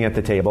only looking at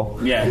the table.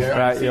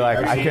 Yeah. You're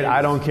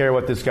I don't care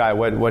what this guy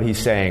what he's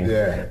saying.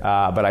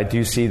 Yeah. But I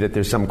do see that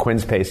there's some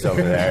quince paste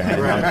over there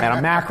and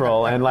a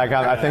mackerel, and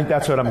I think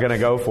that's what I'm going to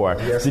go for.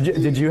 Yes.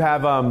 Did you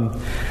have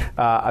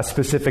a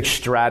specific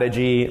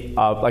strategy,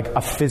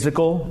 a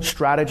physical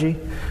strategy?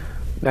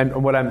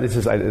 And what I'm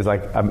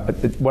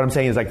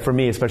saying is for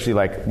me, especially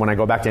when I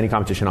go back to any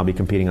competition, I'll be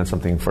competing on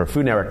something for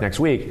Food Network next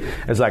week.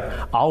 It's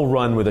I'll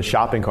run with a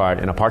shopping cart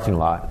in a parking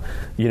lot.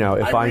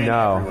 If I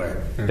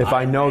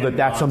know that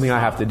that's something I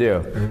have to do.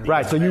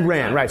 Right. So you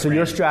ran. Right. So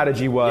your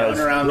strategy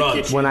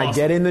was when I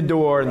get in the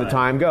door and the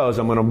time goes,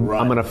 I'm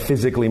gonna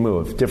physically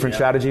move. Different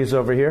strategies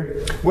over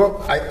here. Well,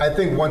 I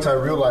think once I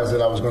realized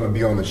that I was going to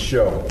be on the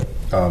show,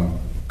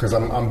 because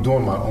I'm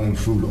doing my own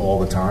food all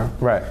the time.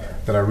 Right.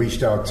 That I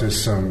reached out to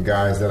some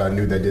guys that I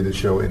knew that did the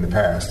show in the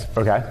past.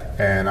 Okay.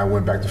 And I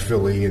went back to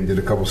Philly and did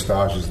a couple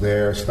stages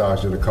there,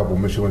 staged at a couple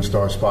Michelin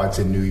star spots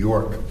in New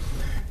York.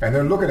 And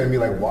they're looking at me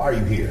why are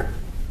you here?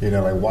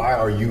 Like, why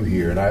are you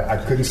here? And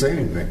I couldn't say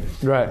anything.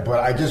 Right. But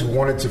I just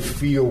wanted to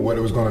feel what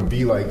it was going to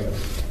be like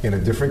in a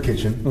different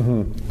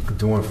kitchen,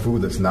 doing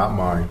food that's not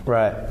mine.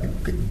 Right.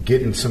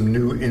 Getting some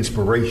new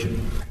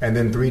inspiration. And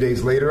then 3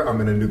 days later,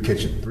 I'm in a new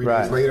kitchen. 3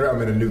 days later,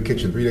 I'm in a new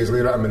kitchen. 3 days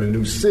later, I'm in a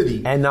new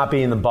city. And not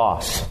being the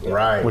boss.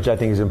 Right. Which I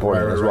think is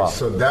important as well.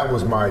 So that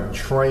was my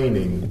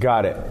training.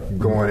 Got it.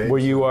 Going in. Were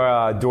you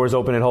doors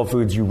open at Whole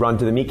Foods, you run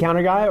to the meat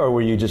counter guy, or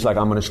were you just like,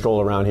 I'm going to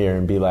stroll around here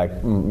and be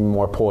like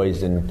more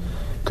poised and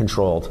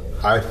controlled?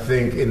 I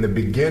think in the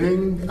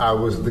beginning, I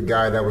was the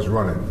guy that was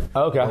running.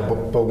 Okay.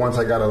 But once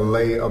I got a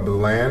lay of the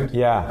land,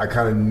 I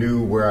kind of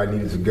knew where I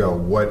needed to go,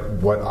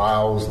 what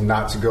aisles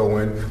not to go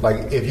in.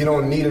 Like, if you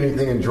don't need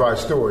anything in dry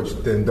storage,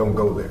 then don't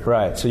go there.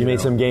 Right. So you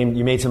made some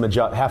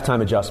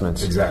halftime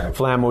adjustments. Exactly.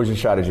 Flam, what was your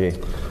strategy?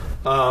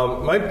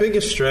 My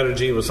biggest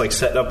strategy was like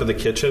setting up in the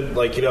kitchen.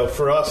 Like,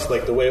 for us,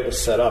 like the way it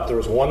was set up, there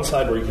was one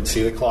side where you could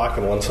see the clock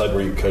and one side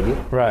where you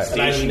couldn't. Right.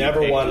 And I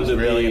never wanted to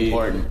really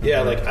important.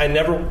 Yeah,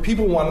 like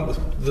people wanted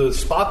the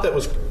spot that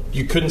was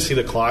you couldn't see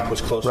the clock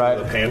was closer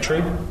to the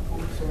pantry.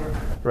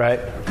 Right.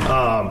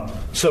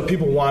 So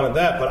people wanted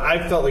that, but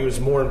I felt like it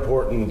was more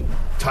important.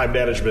 Time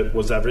management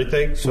was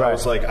everything. So I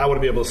was like, I want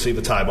to be able to see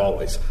the time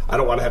always. I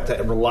don't want to have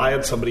to rely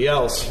on somebody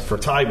else for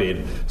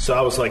timing. So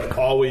I was like,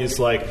 always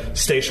like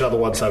stationed on the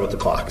one side with the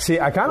clock. See,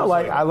 I kind of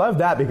I love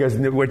that, because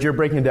what you're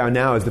breaking down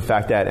now is the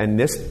fact that, and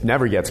this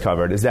never gets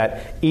covered, is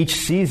that each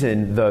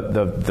season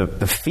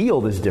the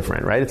field is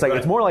different, right? It's like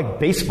it's more like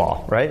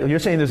baseball, right? You're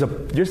saying there's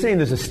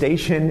a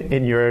station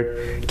in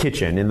your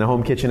kitchen, in the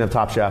home kitchen of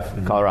Top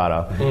Chef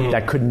Colorado,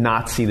 that could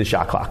not see the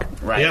shot clock.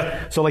 Right.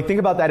 Yeah. So like think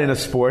about that in a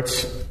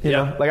sports, you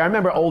know? Like I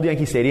remember old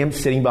Yankee Stadium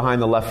sitting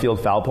behind the left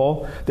field foul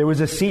pole. There was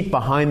a seat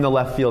behind the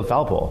left field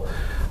foul pole.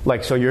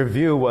 Like, so your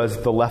view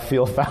was the left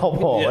field foul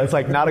pole. It's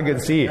like not a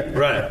good seat.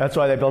 Right. That's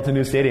why they built a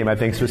new stadium, I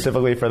think,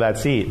 specifically for that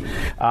seat.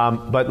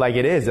 But like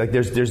it is, like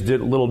there's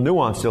little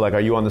nuance to like, are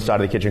you on the side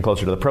of the kitchen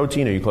closer to the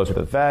protein? Are you closer to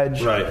the veg?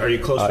 Right. Are you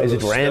closer to is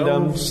the it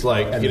random? stoves?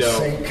 Like, And the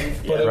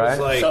sink. But it was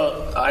like...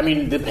 So, I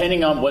mean,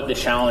 depending on what the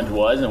challenge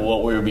was and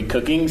what we would be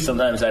cooking,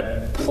 sometimes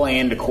I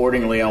planned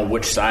accordingly on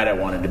which side I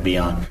wanted to be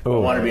on. I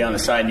wanted to be on the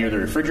side near the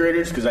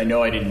refrigerators because I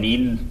know I didn't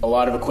need a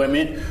lot of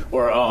equipment,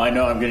 or I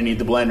know I'm going to need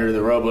the blender, the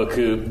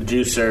RoboCoupe, the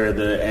juicer, and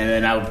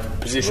then I would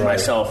position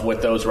myself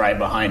with those right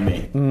behind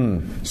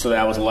me. So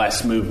that was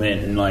less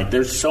movement, and like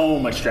there's so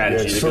much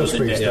strategy that goes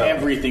into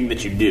everything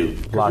that you do.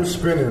 You're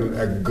spending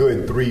a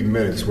good 3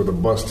 minutes with a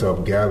bus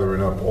tub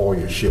gathering up all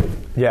your shit.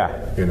 Yeah.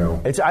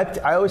 It's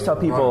I always tell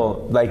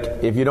people, like,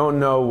 if you don't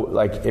know,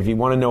 like, if you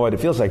want to know what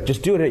it feels like,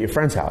 just do it at your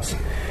friend's house.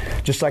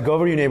 Just like go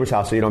over to your neighbor's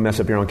house so you don't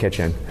mess up your own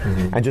kitchen,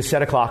 and just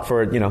set a clock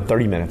for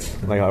 30 minutes,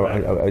 like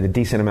a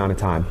decent amount of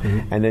time,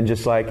 and then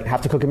just like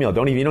have to cook a meal.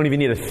 You don't even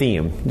need a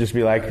theme. Just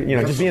be like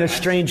just be in a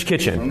strange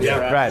kitchen,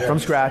 from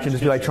scratch, and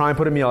just be like try and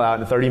put a meal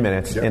out in 30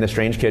 minutes in a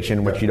strange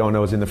kitchen which you don't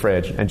know is in the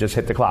fridge, and just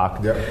hit the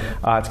clock.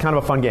 It's kind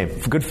of a fun game,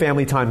 good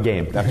family time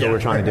game. That's what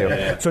we're trying to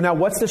do. So now,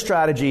 what's the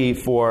strategy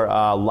for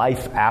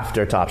life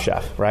after Top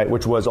Chef, right?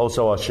 Which was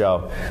also a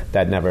show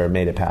that never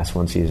made it past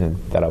one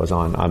season that I was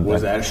on.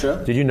 Was that a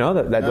show? Did you know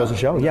that was a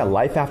show? Yeah,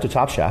 Life After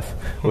Top Chef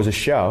was a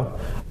show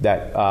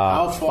that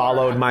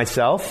followed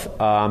myself,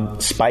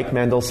 Spike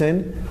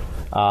Mendelsohn,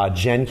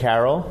 Jen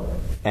Carroll,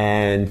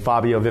 and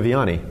Fabio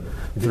Viviani.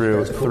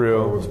 Through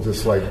It was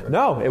just like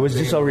no, it was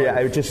just so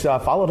it just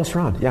followed us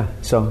around. Yeah,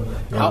 so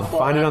how far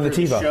find it on the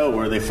after TiVo. Show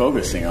were they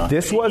focusing on?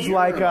 This was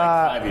like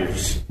 5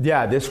 years.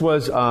 Yeah, this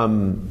was.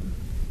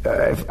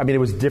 I mean, it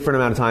was a different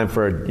amount of time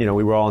for,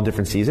 we were all in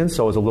different seasons,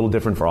 so it was a little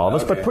different for all of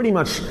us, but pretty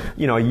much,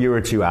 a year or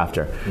two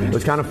after. It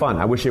was kind of fun.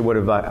 I wish it would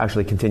have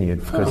actually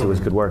continued because it was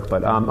good work,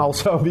 but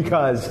also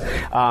because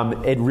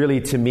it really,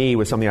 to me,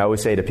 was something I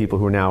always say to people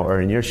who now are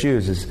in your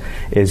shoes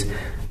is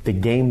the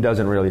game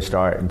doesn't really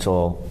start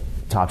until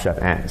Top Chef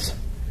ends.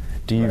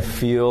 Do you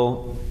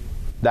feel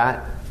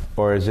that?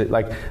 Or is it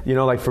like,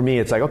 like for me,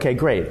 it's like, okay,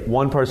 great.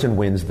 One person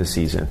wins the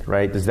season,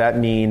 right? Does that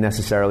mean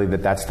necessarily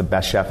that that's the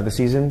best chef of the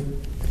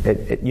season?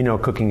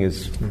 Cooking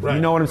is, you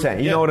know what I'm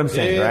saying? You know what I'm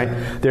saying,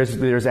 right?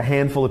 There's a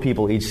handful of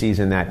people each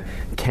season that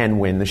can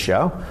win the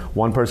show.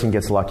 One person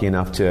gets lucky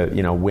enough to,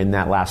 win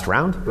that last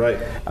round. Right.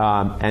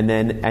 And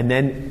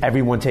then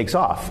everyone takes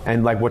off.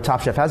 And like what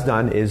Top Chef has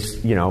done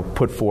is,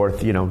 put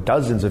forth,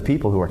 dozens of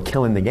people who are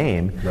killing the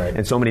game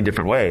in so many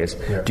different ways.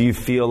 Yeah. Do you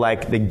feel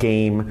like the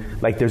game,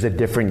 like there's a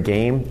different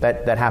game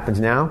that happens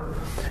now?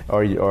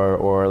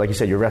 Or like you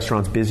said, your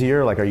restaurant's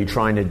busier? Like, are you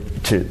trying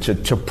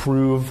to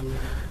prove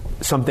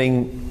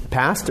something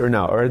past or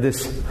no? Or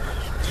this,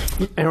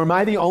 and am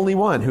I the only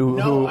one who?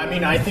 No, I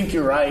mean, I think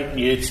you're right.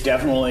 It's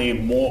definitely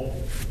more.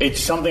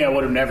 It's something I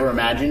would have never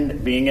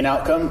imagined being an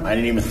outcome. I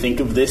didn't even think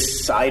of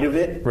this side of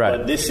it. Right.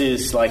 But this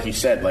is, like you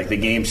said, like the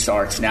game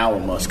starts now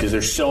almost because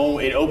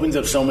it opens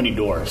up so many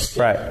doors.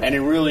 Right. And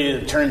it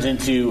really turns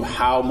into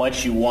how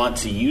much you want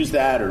to use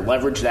that or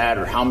leverage that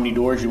or how many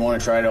doors you want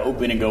to try to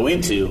open and go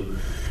into.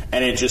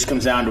 And it just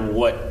comes down to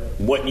what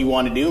what you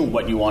want to do and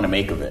what you want to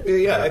make of it.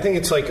 Yeah, I think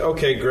it's like,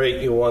 okay,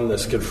 great, you won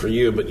this, good for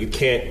you, but you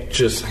can't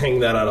just hang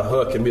that on a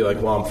hook and be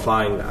like, well, I'm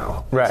fine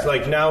now. Right. It's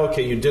like, now,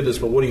 okay, you did this,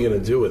 but what are you going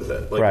to do with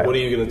it? Like, right. What are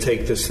you going to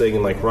take this thing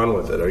and like run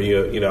with it? Are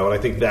you know? And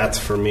I think that's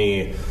for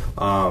me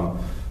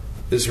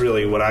is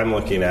really what I'm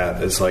looking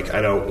at. Is like,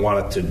 I don't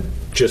want it to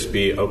just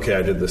be, okay,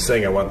 I did this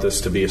thing. I want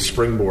this to be a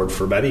springboard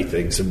for many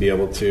things and be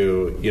able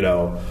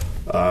to,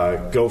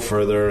 go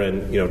further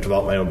and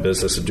develop my own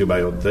business and do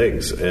my own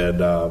things. And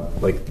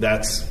like,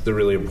 that's the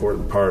really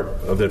important part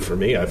of it for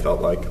me, I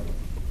felt like.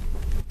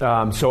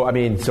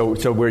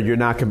 So where you're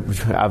not,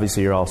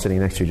 obviously you're all sitting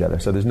next to each other,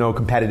 so there's no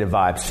competitive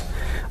vibes,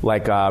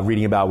 like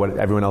reading about what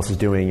everyone else is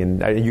doing,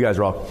 and you guys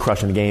are all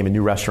crushing the game and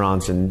new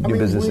restaurants and new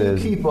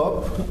businesses. We keep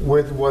up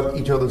with what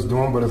each other's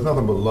doing, but it's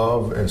nothing but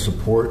love and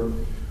support.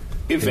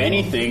 If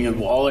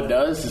anything, all it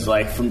does is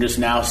like from just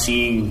now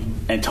seeing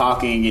and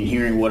talking and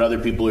hearing what other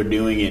people are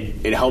doing,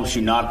 it helps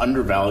you not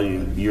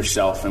undervalue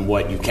yourself and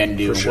what you can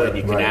do and what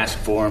you can ask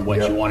for and what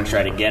you want to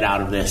try to get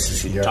out of this.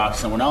 As you talk to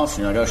someone else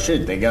and you're like, oh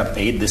shit, they got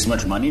paid this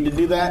much money to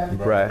do that?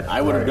 Right.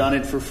 I would have done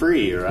it for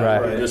free, or I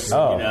would have just,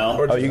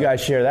 you guys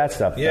share that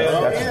stuff. Yeah.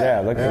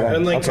 Look at that.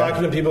 And like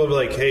talking to people, be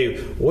like,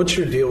 hey, what's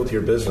your deal with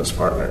your business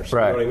partners?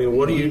 Right. You know what I mean?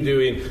 What are you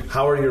doing?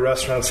 How are your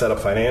restaurants set up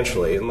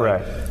financially? And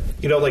like,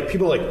 like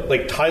people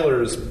like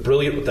Tyler is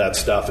brilliant with that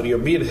stuff,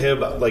 and me and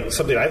him, like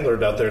something I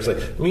learned out there is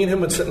like me and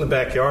him would sit in the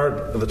backyard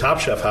of the Top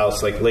Chef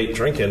house like late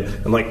drinking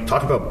and like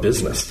talk about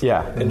business,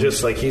 and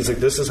just like he's like,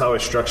 this is how I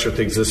structure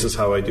things, this is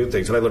how I do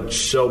things, and I learned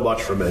so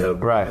much from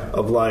him,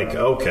 of like,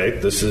 okay,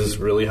 this is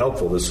really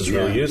helpful, this is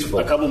really useful.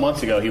 A couple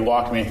months ago, he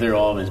walked me through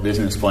all of his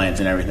business plans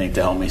and everything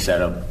to help me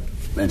set up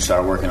and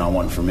start working on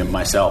one for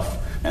myself.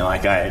 And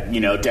like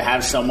to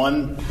have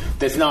someone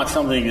that's not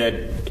something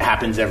that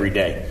happens every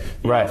day.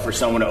 For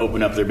someone to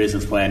open up their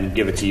business plan and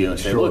give it to you and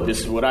say, look,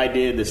 this is what I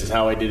did, this is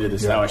how I did it,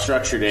 this is how I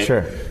structured it.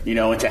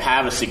 And to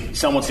have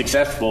someone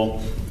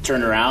successful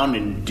turn around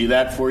and do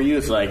that for you,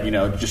 it's like,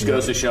 just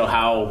goes to show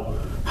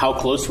how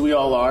close we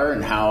all are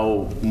and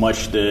how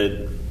much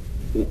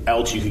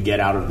else you could get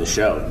out of the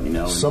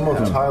show. Some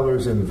of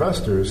Tyler's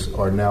investors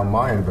are now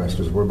my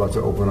investors. We're about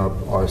to open up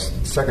our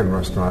second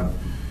restaurant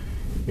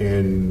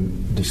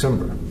in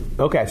December.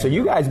 Okay, so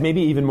you guys,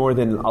 maybe even more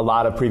than a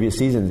lot of previous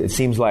seasons, it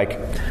seems like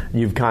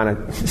you've kind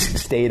of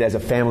stayed as a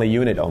family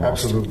unit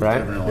almost. Absolutely.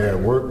 Right?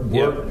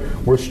 Yeah,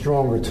 we're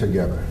stronger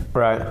together.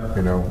 Right.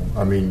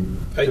 I mean...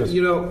 it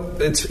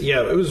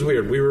was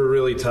weird. We were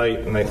really tight,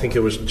 and I think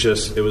it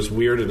was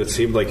weird, and it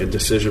seemed like a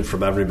decision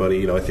from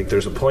everybody. I think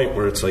there's a point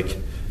where it's like,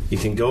 you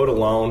can go it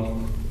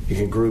alone, you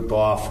can group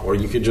off, or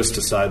you could just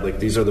decide, like,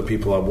 these are the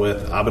people I'm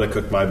with, I'm going to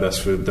cook my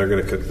best food, they're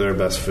going to cook their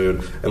best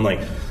food, and like,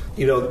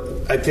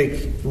 I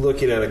think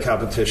looking at a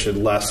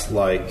competition less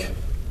like,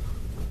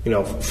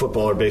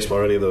 football or baseball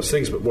or any of those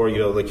things, but more,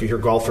 like you hear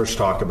golfers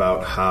talk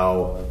about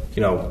how,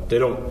 they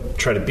don't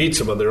try to beat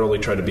someone, they're only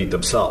trying to beat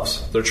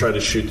themselves. They're trying to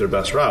shoot their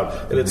best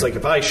route. And it's like,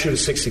 if I shoot a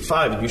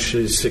 65 and you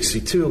shoot a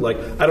 62, like,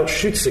 I don't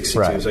shoot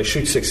 62s, I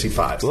shoot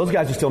 65s. Well, those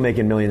guys are still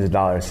making millions of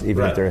dollars,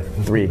 even if they're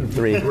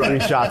three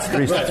shots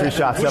separated.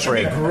 Which would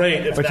be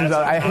great if you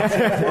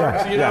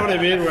know what I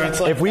mean? Where it's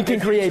like, if we can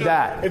create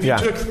that. If you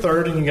took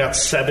third and you got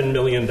 $7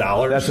 million,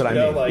 that's what I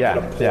mean. Like in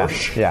a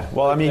Porsche. Yeah.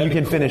 Well, I mean, you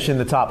can finish in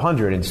the top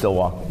 100 and still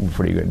walk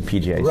pretty good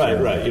PGA.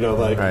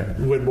 Right.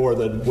 Win more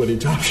than winning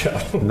Top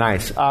Chef.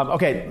 Nice.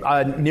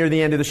 Near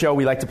the end of the show,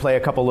 we like to play a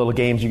couple little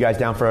games. You guys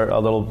down for a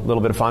little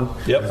bit of fun?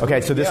 Yep.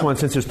 Okay, so this one,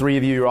 since there's three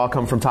of you, you all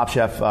come from Top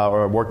Chef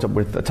or worked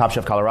with Top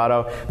Chef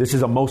Colorado. This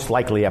is a most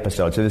likely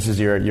episode. So this is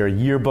your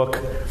yearbook,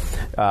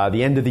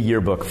 the end of the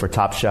yearbook for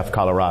Top Chef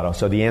Colorado.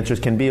 So the answers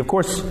can be, of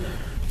course,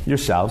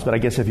 yourselves, but I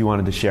guess if you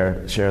wanted to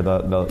share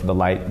the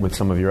light with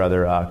some of your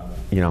other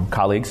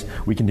colleagues,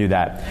 we can do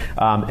that.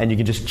 And you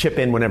can just chip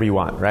in whenever you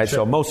want, right? Sure.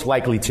 So most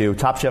likely to,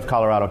 Top Chef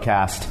Colorado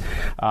cast.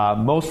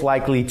 Most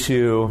likely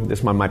to,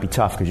 this one might be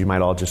tough because you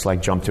might all just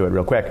like jump to it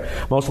real quick.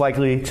 Most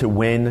likely to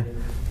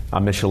win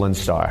a Michelin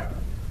star.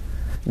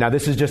 Now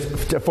this is just,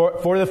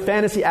 for the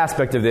fantasy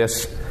aspect of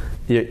this,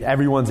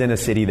 everyone's in a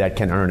city that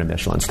can earn a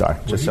Michelin star,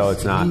 just so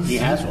it's not. He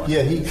has one.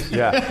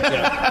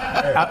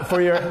 Yeah.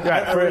 For your, can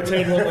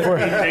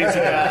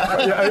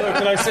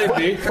I say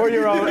B? For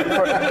your own.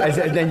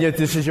 Then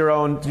this is your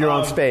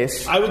own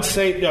space. I would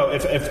say no.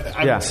 If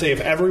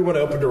everyone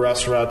opened a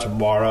restaurant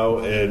tomorrow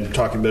and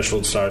talking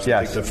Michelin stars,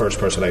 I think the first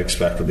person I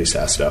expect would be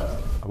Sasto.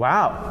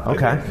 Wow.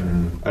 Okay.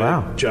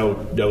 Wow. Joe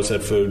knows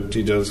that food.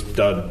 He does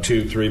done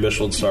 2-3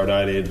 Michelin star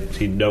dining.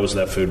 He knows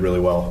that food really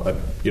well.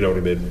 You know what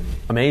I mean?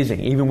 Amazing.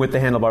 Even with the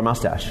handlebar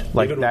mustache,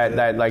 like that.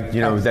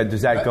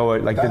 Does that go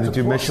like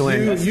do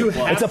Michelin?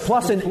 It's a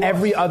plus in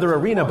every other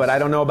arena, but I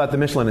don't know about the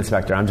Michelin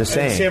inspector. I'm just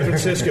saying. In San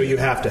Francisco, you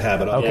have to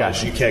have it.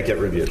 Otherwise, you can't get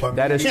reviewed.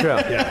 That is true.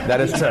 That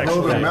is true.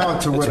 Northern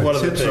Mountain, where the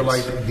tips are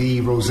like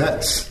the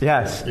rosettes.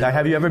 Yes. Now,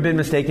 have you ever been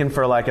mistaken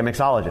for like a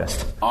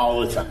mixologist?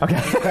 All the time.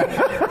 Okay.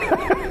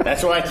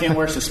 That's why I can't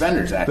wear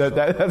suspenders, actually.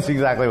 That's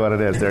exactly what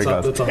it is. There you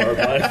go. That's a hard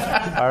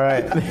life. All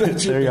right.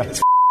 There you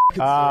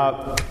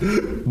go.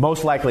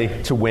 Most likely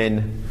to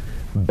win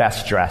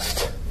Best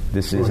Dressed.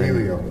 this is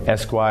Rogelio. an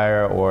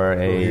Esquire or a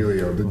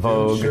Rogelio. The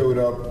Vogue. dude showed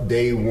up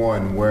day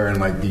one wearing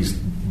like these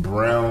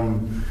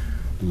brown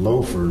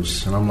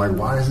loafers, and I'm like,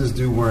 why is this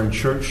dude wearing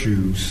church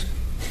shoes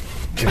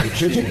in the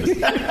kitchen? You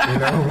know,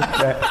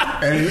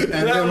 and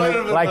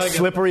then like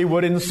slippery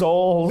wooden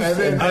soles.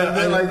 and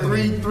then like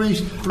three.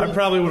 I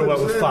probably would have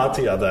went with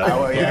Fati on that.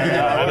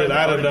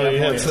 I don't know. You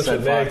had such a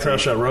man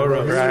crush on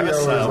Roro.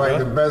 Rogelio was like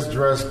the best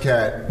dressed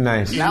cat.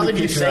 Nice. Now that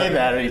you say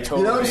that, I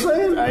totally, you know what I'm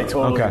saying? I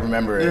totally Okay.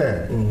 remember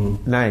it. Yeah,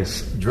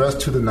 Nice.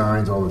 dressed to the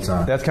nines all the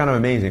time. That's kind of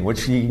amazing.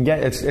 Which you can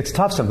get. It's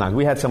tough sometimes.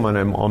 We had someone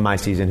on my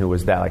season who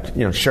was that,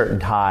 like, shirt and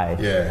tie.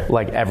 Yeah.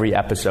 Like every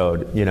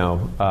episode.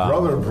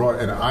 Brother brought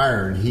an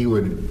iron. He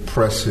would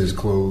press his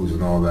clothes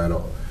and all that.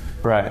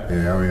 Right.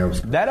 Yeah, I mean, it was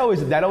That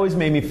always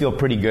made me feel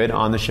pretty good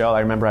on the show.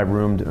 I remember I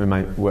roomed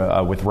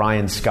with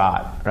Ryan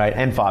Scott, right,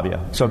 and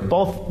Fabio. So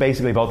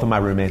basically both of my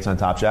roommates on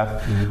Top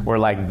Chef were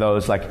like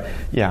those, like,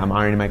 yeah, I'm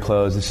ironing my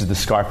clothes. This is the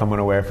scarf I'm going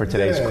to wear for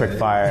today's quick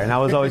fire. And I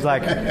was always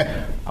like,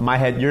 my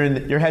head,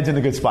 your head's in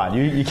the good spot.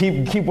 You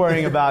keep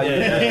worrying about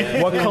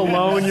what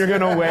cologne you're going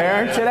to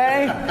wear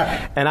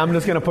today, and I'm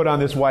just going to put on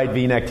this white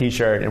V-neck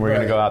T-shirt and we're going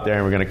to go out there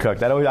and we're going to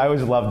cook. I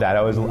always loved that.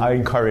 I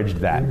encouraged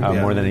that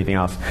more than anything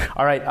else.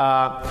 All right.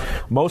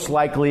 Most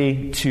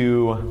likely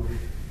to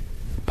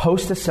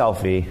post a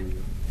selfie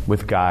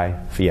with Guy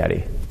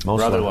Fieri.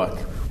 Brother Luck.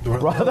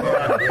 Brother.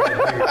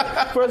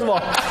 First of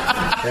all,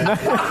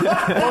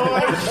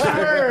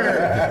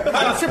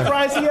 I'm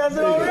surprised he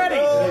hasn't already.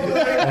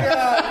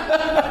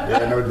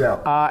 yeah, no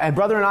doubt. and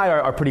Brother and I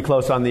are pretty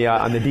close on the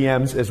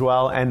DMs as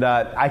well, and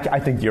I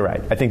think you're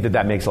right. I think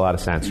that makes a lot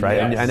of sense, right?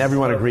 Yes. And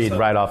everyone agreed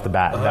right off the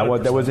bat.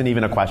 There wasn't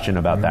even a question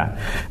about that.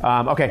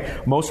 Okay,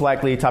 most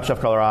likely Top Chef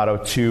Colorado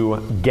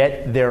to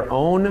get their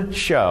own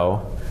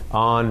show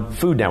on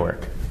Food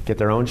Network. Get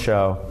their own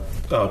show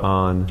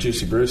on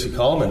Juicy Brucey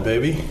Coleman,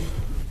 baby.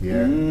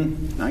 Yeah.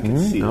 I can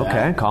see that.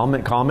 Okay,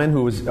 Coleman,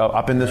 who was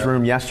up in this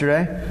room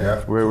yesterday.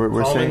 Yeah.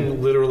 We're saying.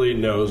 Coleman literally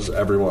knows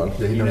everyone.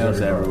 Yeah, He knows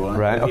everyone.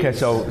 Right. Okay.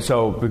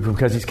 So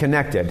because he's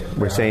connected,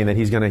 we're saying that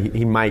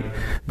he might.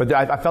 But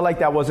I felt like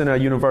that wasn't a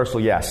universal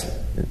yes.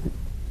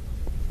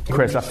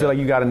 Chris, I feel like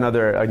you got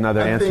another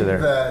answer think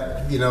there.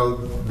 That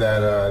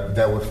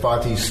that with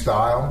Fati's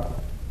style,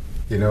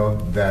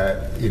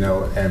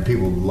 and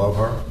people love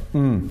her,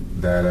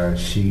 that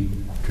she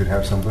could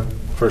have something.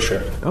 For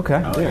sure. Okay.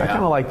 I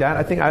kind of like that.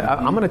 I think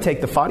I'm going to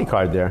take the Fati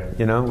card there.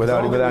 Without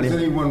I don't think there's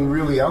any. anyone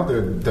really out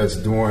there that's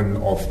doing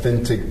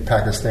authentic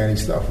Pakistani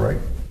stuff, right?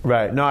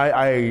 Right. No,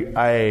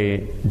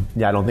 I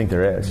don't think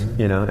there is.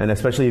 And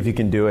especially if you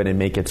can do it and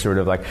make it sort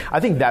of like, I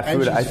think that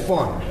And food. she's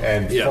fun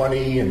and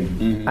funny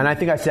and. And I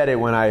think I said it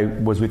when I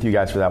was with you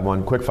guys for that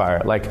one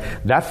quickfire. Like,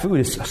 that food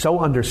is so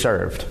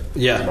underserved.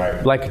 Yeah.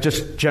 Right. Like,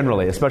 just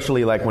generally,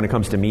 especially like when it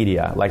comes to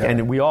media. Like,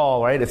 and we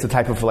all, right? It's the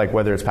type of, like,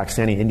 whether it's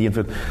Pakistani, Indian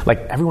food,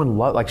 like everyone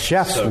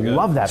chefs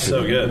love that food.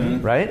 So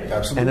good. Right?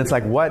 Absolutely. And it's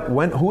like,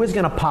 who is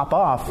going to pop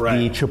off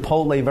the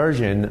Chipotle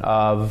version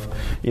of,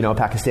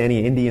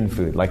 Pakistani, Indian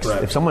food? Like,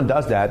 if someone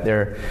does that,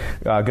 they're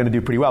going to do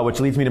pretty well, which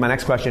leads me to my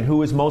next question.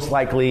 Who is most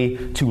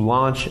likely to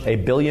launch a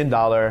 $1 billion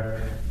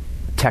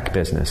tech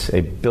business,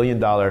 a $1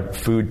 billion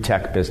food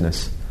tech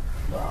business?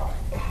 Wow.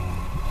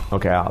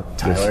 Okay,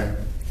 Tyler.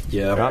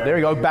 Yeah. Oh, there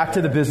you go. Back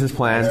to the business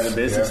plans. The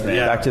businessman.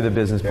 Yeah. Back to the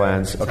business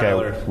plans. Okay,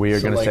 Tyler. we are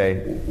So, going to like,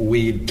 say,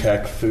 weed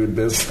tech food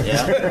business.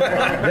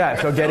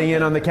 yeah. So getting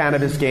in on the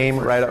cannabis game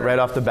right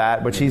off the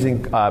bat, which he's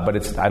in,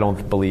 but I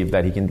don't believe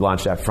that he can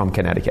launch that from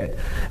Connecticut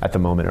at the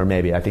moment, or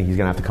maybe I think he's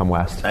going to have to come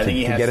west I think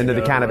he to has get to into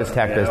the go cannabis to,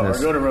 tech business.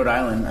 Or go to Rhode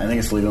Island. I think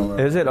it's legal.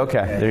 Is it? Okay,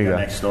 Yeah, there you go.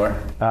 Next door.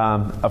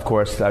 Of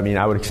course. I mean,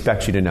 I would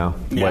expect you to know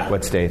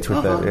what states.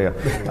 With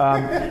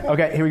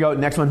okay, here we go.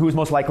 Next one. Who's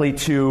most likely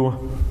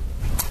to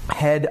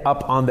head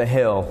up on the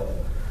Hill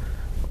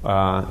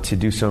to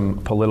do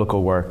some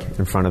political work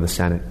in front of the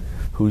Senate?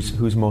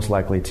 Who's most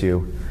likely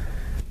to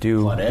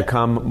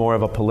become more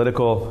of a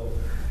political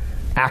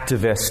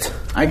activist?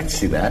 I can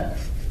see that.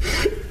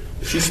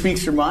 She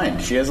speaks her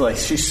mind.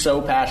 She's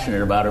so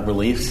passionate about her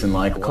beliefs and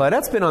like.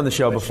 Claudette's been on the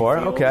show before.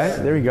 Okay,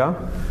 there you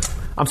go.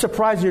 I'm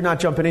surprised you're not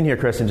jumping in here,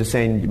 Chris, and just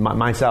saying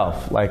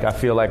myself. Like, I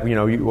feel like,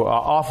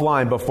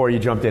 offline before you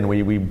jumped in,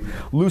 we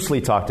loosely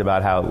talked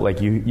about how,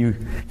 like, you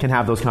can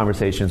have those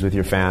conversations with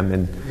your fam.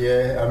 And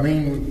Yeah, I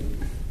mean,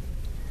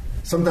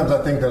 sometimes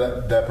I think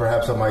that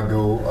perhaps I might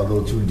go a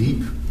little too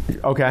deep.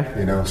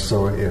 okay.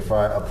 So if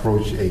I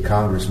approach a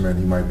congressman,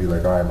 he might be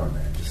like, all right, my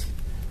man, just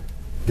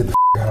get the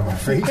out of my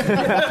face.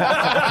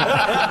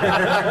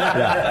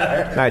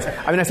 Yeah. Nice.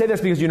 I mean, I say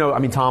this because,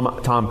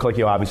 Tom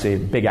Colicchio, obviously,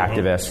 big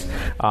activist.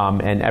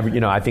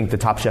 And I think the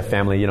Top Chef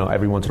family,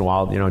 every once in a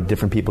while,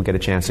 different people get a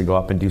chance to go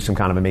up and do some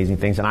kind of amazing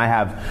things. And I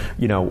have,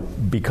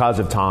 because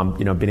of Tom,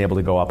 been able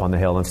to go up on the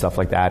Hill and stuff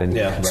like that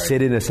and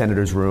sit in a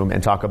senator's room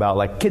and talk about,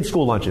 like, kids'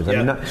 school lunches. I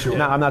mean,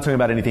 I'm not talking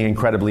about anything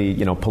incredibly,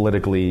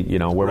 politically,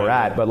 where we're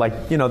at, but,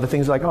 like, the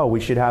things like, we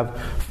should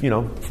have,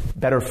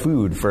 better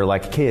food for,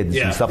 like, kids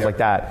and stuff like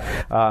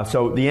that.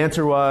 So the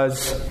answer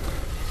was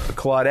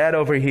Claudette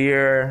over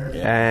here,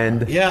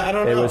 and I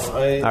don't know.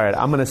 all right,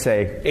 I'm going to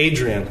say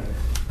Adrian.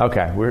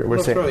 Okay, we're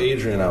We'll saying throw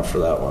Adrian out for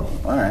that one.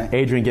 All right.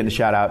 Adrian getting a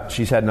shout out.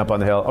 She's heading up on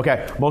the hill.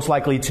 Okay, most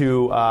likely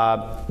to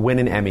win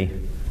an Emmy.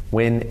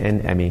 Win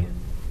an Emmy.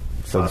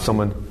 So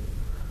someone.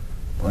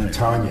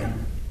 Tanya.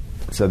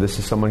 So this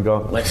is someone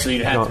go. Like, so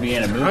you'd have to be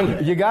in a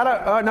movie. You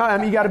gotta no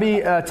Emmy. You gotta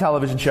be a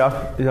television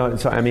show. You know,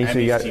 so Emmy. So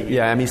you got TV.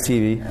 yeah Emmy's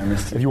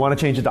TV. If you want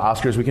to change it to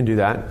Oscars, we can do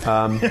that.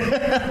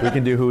 We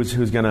can do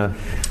who's gonna.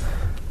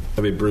 I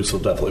mean, Bruce will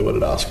definitely win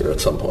an Oscar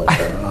at some point.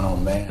 Oh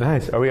man.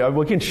 Nice.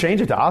 We can change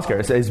it to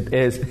Oscars. Is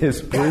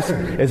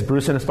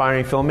Bruce an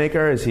aspiring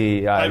filmmaker? Is he?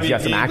 He's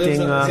got some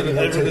acting.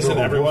 Isn't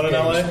everyone in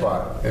LA?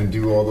 Spot and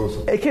do all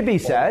those. It could be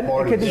said.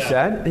 It could be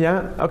said.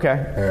 Yeah.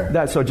 Okay.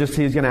 Yeah. So just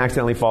he's going to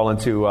accidentally fall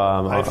into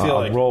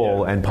a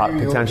role and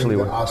potentially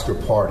the Oscar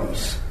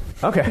parties.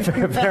 Okay.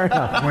 Fair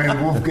enough.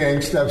 When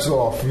Wolfgang steps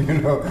off,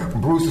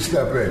 Bruce will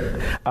step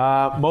in.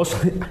 I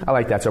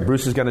like that. So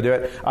Bruce is going to do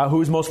it.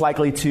 Who's most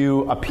likely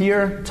to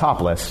appear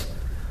topless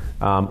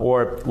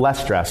or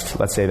less dressed?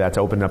 Let's say that's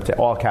open up to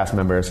all cast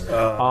members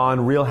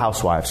on Real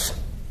Housewives,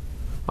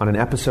 on an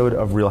episode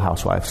of Real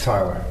Housewives.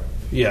 Tyler.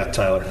 Yeah,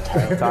 Tyler.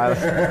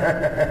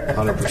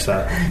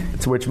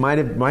 100%. Which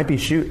might be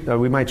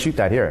we might shoot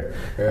that here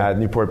at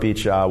Newport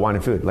Beach Wine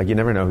and Food. Like, you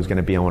never know who's going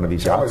to be on one of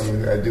these yachts.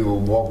 That dude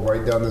will walk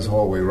right down this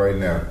hallway right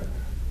now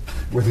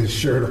with his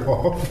shirt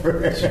off.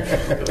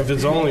 If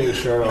it's only his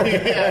shirt off.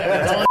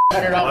 Yeah,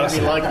 shirt off would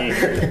be lucky.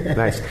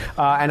 Nice.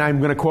 And I'm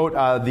going to quote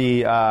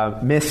the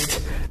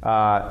missed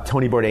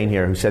Tony Bourdain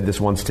here, who said this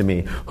once to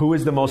me. Who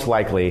is the most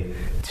likely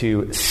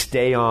to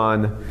stay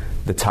on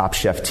the Top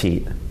Chef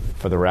teat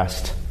for the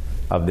rest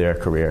of their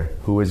career?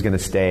 Who is going to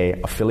stay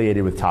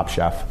affiliated with Top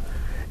Chef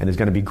and is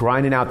going to be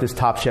grinding out this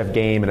Top Chef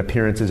game and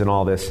appearances and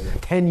all this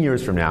 10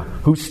 years from now?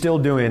 Who's still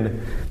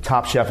doing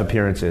Top Chef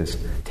appearances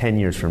 10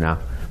 years from now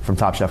from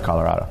Top Chef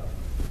Colorado?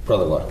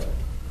 Brother Luck.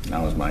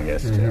 That was my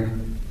guess, too.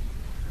 Mm-hmm.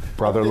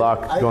 Brother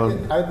Luck.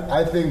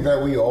 I think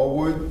that we all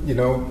would,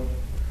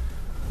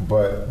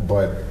 but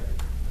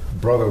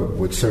Brother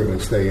would certainly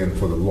stay in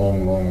for the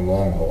long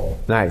haul.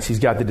 Nice. He's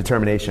got the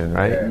determination,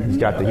 right? Yeah. He's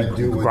got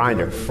the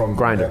grinder. From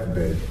grinder. the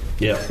deathbed.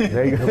 Yeah.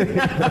 There you go. He'd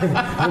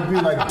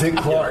be like Dick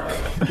Clark.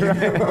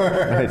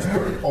 Nice.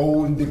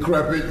 Old and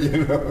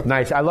decrepit,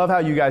 Nice. I love how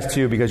you guys,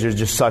 too, because you're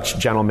just such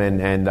gentlemen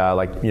and,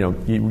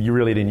 you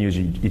really didn't use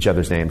each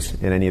other's names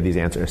in any of these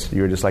answers.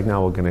 You were just like,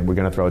 no, we're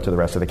gonna throw it to the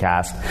rest of the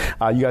cast.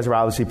 You guys are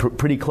obviously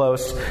pretty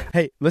close.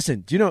 Hey,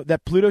 listen, do you know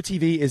that Pluto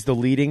TV is the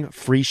leading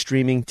free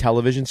streaming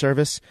television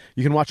service?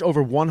 You can watch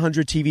over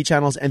 100 TV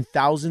channels and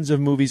thousands of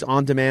movies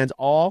on demand,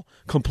 all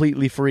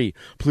completely free.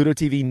 Pluto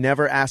TV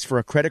never asks for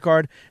a credit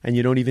card, and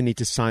you don't even need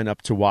to sign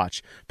up to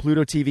watch.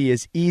 Pluto TV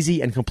is easy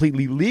and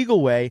completely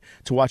legal way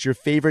to watch your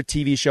favorite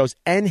TV shows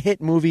and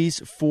hit movies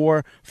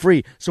for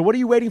free. So what are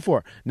you waiting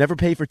for? Never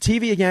pay for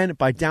TV again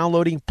by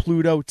downloading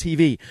Pluto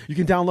TV. You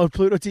can download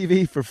Pluto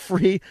TV for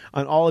free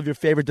on all of your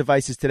favorite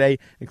devices today,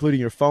 including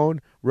your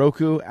phone,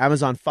 Roku,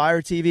 Amazon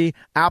Fire TV,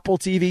 Apple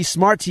TV,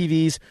 smart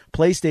TVs,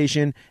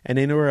 PlayStation, and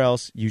anywhere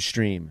else you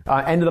stream.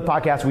 End of the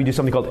podcast, we do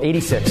something called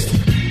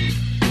 86th.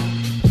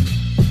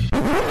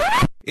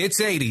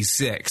 It's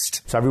 86th.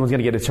 So everyone's going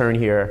to get a turn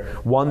here.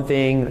 One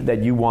thing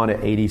that you want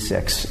at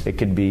 86. It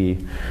could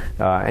be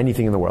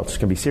anything in the world. It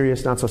can be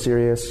serious, not so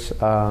serious.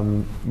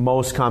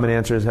 Most common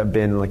answers have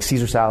been like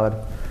Caesar salad,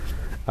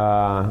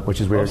 which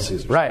is weird.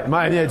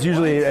 Right. It's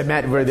usually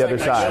met for the other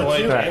side.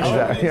 Right,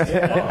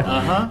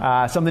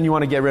 exactly. Something you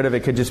want to get rid of. It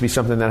could just be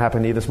something that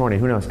happened to you this morning.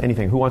 Who knows?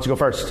 Anything. Who wants to go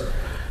first?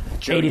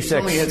 Joe, 86. You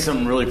told me you had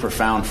something really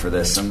profound for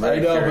this. I'm very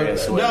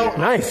curious.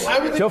 Nice.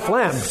 Joe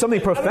Flam, something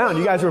profound.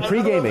 You guys were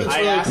pre-gaming.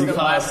 I asked him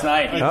last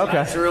night.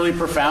 It's really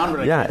profound,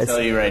 but I can't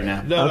tell you right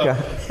now. No.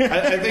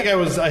 I think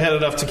I had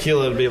enough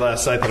tequila to be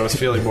last night that I was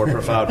feeling more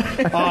profound.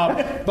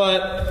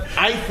 But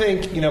I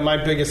think, my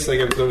biggest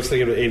thing, I was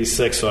thinking of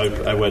 86, so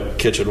I went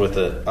kitchen with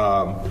it.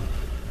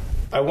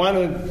 I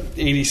wanted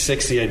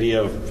 86, the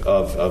idea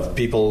of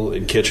people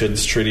in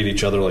kitchens treating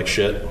each other like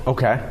shit.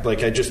 Okay.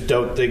 Like, I just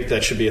don't think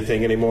that should be a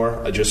thing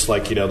anymore. I just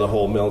like, the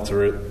whole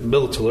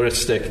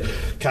militaristic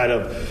kind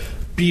of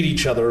beat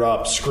each other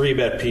up, scream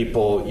at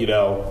people,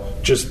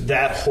 just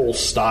that whole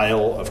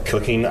style of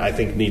cooking, I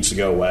think, needs to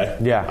go away.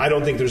 Yeah. I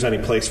don't think there's any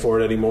place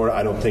for it anymore.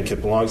 I don't think it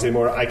belongs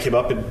anymore. I came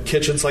up in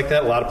kitchens like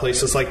that, a lot of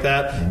places like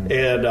that,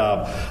 and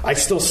I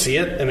still see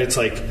it, and it's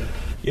like,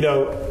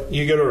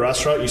 you go to a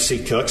restaurant, you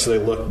see cooks, and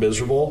they look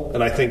miserable.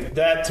 And I think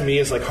that, to me,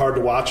 is like hard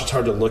to watch. It's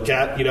hard to look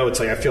at. It's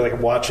like I feel like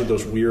I'm watching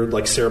those weird,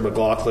 like Sarah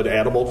McLachlan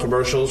animal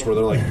commercials where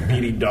they're like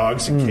beating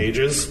dogs in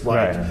cages.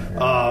 Like,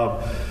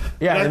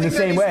 yeah, in the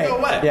same way.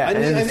 Yeah,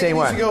 in the same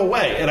way. It needs to go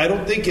away. And I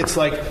don't think it's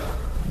like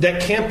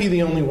that can't be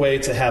the only way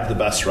to have the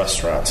best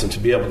restaurants and to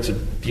be able to,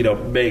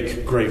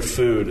 make great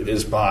food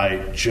is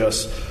by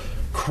just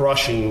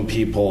crushing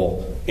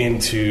people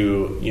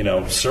into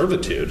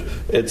servitude.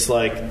 It's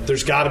like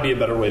there's got to be a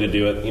better way to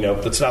do it.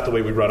 That's not the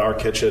way we run our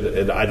kitchen,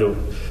 and I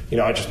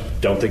just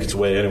don't think it's the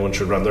way anyone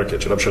should run their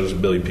kitchen. I'm sure there's a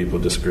billion people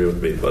who disagree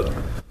with me, but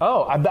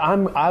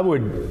I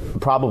would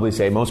probably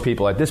say most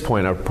people at this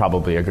point are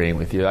probably agreeing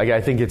with you. Like,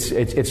 I think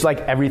it's like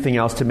everything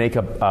else to make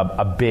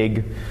a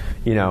big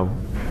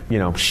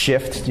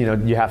shift,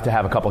 you have to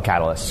have a couple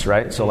catalysts,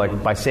 right? So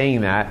like by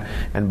saying that,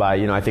 and by,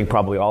 I think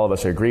probably all of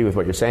us agree with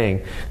what you're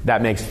saying,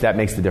 that makes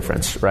the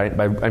difference, right?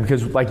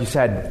 Because like you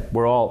said,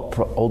 we're all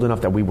old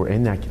enough that we were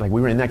in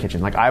that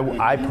kitchen. Like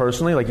I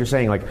personally, like you're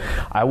saying, like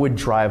I would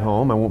drive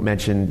home. I won't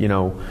mention,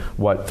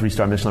 what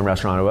 3-star Michelin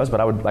restaurant it was,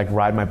 but I would like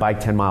ride my bike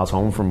 10 miles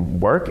home from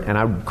work, and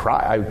I would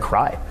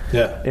cry.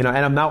 Yeah. And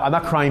I'm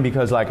not crying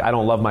because like I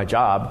don't love my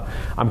job.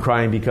 I'm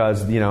crying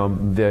because the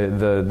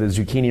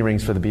zucchini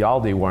rings for the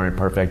Bialdi weren't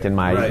perfect, and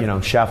my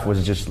chef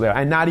was just there,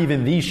 and not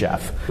even the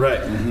chef. Right.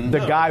 The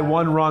guy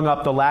one rung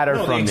up the ladder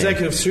from the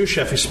executive sous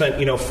chef who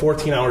spent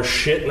 14 hours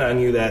shitting on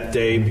you that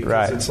day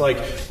because it's like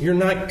you're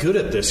not good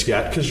at this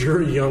yet because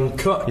you're a young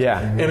cook. Yeah.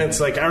 And it's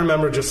like I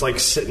remember just like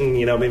sitting,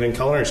 maybe in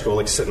culinary school,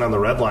 like sitting on the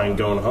red line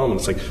going home. And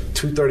it's like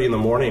 2:30 in the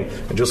morning,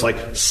 and just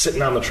like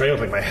sitting on the train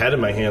with like my head in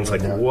my hands,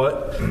 like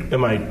what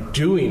am I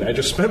doing? I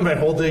just spent my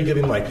whole day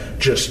getting like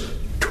just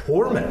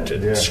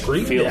tormented and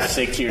screamed feel at.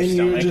 sick to your and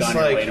stomach just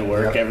on your way to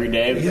work every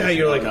day. Yeah,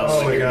 you're like,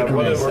 oh my god,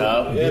 whatever.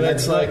 And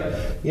it's like,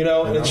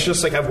 it's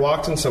just like I've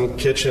walked in some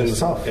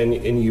kitchens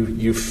and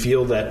you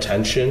feel that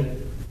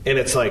tension, and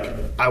it's like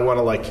I want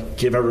to like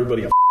give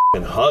everybody a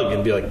hug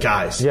and be like,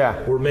 guys,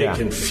 we're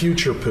making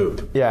future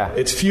poop. Yeah,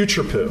 it's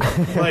future poop.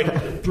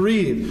 Like,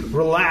 breathe,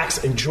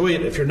 relax, enjoy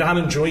it. If you're not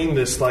enjoying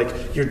this,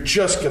 like, you're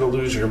just gonna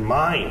lose your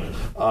mind.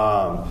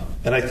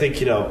 And I think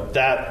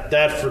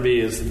that for me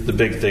is the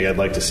big thing I'd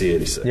like to see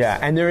 86. Yeah,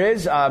 and there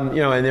is and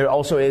there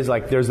also is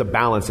like there's a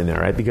balance in there,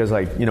 right? Because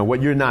like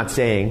what you're not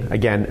saying,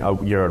 again,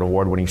 you're an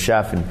award-winning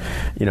chef, and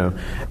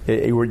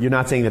you're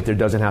not saying that there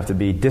doesn't have to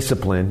be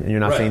discipline, and you're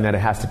not saying that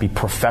it has to be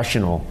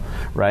professional,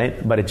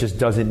 right? But it just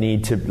doesn't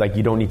need to, like,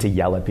 you don't need to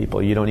yell at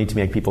people, you don't need to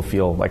make people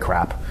feel like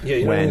crap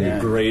when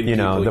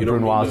the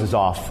brunoise is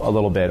off a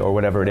little bit or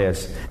whatever it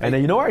is. And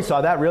then where I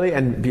saw that really,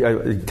 and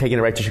taking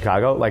it right to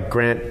Chicago, like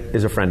Grant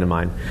is a friend of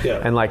mine. Yeah.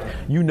 And like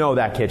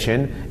that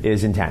kitchen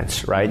is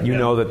intense, right? You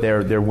know that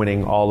they're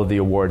winning all of the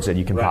awards that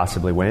you can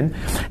possibly win.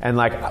 And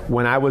like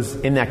when I was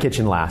in that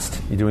kitchen last,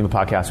 doing the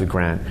podcast with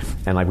Grant,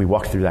 and like we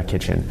walked through that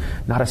kitchen,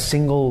 not a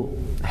single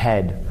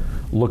head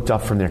looked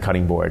up from their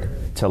cutting board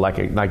to like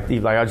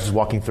I was just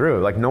walking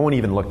through, like no one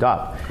even looked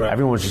up. Right.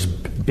 Everyone was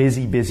just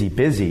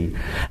busy,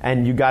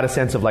 and you got a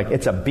sense of like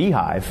it's a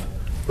beehive.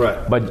 Right.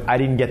 But I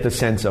didn't get the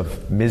sense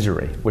of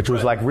misery, which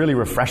was like really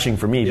refreshing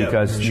for me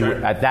because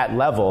at that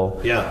level,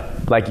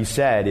 like you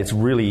said, it's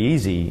really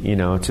easy,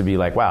 to be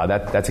like, wow,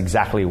 that's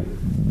exactly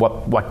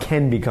what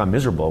can become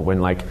miserable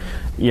when like,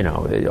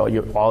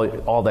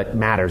 all that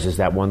matters is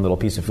that one little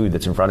piece of food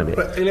that's in front of you.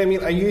 And I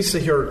mean, I used to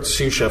hear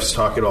sous chefs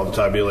talk it all the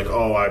time, be like,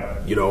 oh,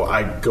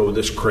 I go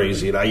this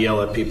crazy and I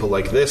yell at people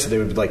like this, and they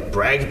would like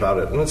brag about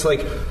it, and it's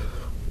like,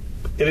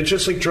 and it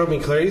just like drove me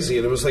crazy,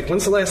 and it was like,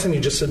 when's the last time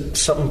you just said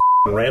something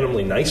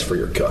randomly nice for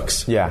your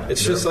cooks? Yeah.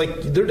 It's just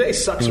like their day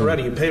sucks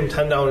already. You pay them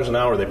 $10 an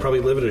hour. They probably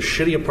live in a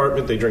shitty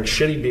apartment. They drink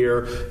shitty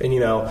beer and,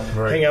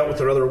 hang out with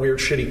their other weird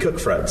shitty cook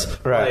friends.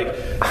 Right.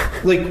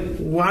 Like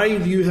why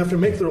do you have to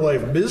make their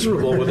life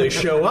miserable when they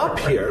show up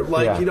here?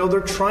 Like,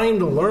 they're trying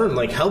to learn.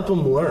 Like, help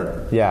them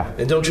learn. Yeah.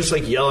 And don't just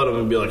like yell at them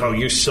and be like, oh,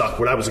 you suck.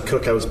 When I was a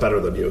cook, I was better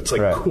than you. It's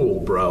like, cool,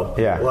 bro.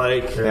 Yeah.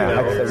 Like,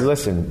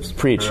 listen,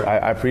 preach.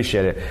 Right. I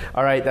appreciate it.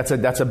 All right. That's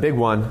a big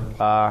one.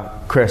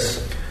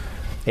 Chris.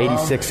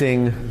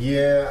 86ing.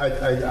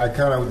 I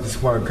kind of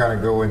just want to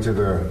go into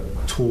the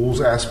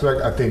tools aspect.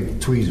 I think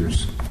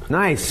tweezers.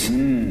 Nice.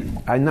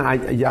 I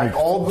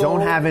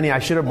don't have any. I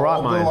should have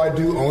brought mine. Although I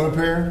do own a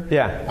pair,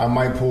 I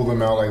might pull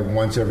them out like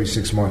once every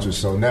 6 months or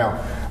so.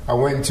 Now, I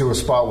went into a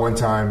spot one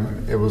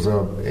time. It was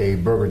a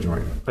burger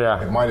joint.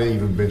 Yeah. It might have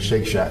even been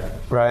Shake Shack.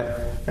 Right.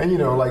 And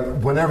like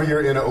whenever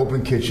you're in an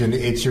open kitchen,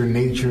 it's your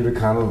nature to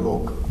kind of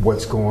look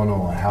what's going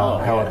on,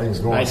 how are things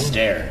going. Nice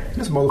stare.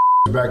 This motherfucker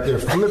back there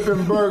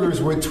flipping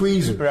burgers with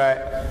tweezers. Right.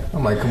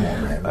 I'm like, come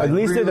on, man. At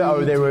least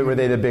were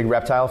they the big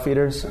reptile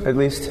feeders? At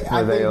least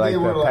I think like they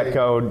were the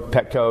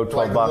Petco 12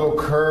 like bucks. Little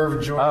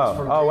curved joints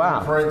from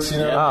wow. Prince,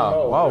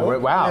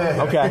 wow.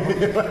 Yeah. Okay.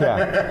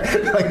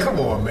 Yeah. Like, come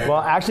on, man.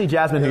 Well, actually,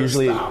 Jasmine, who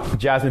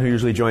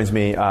usually joins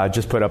me,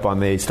 just put up on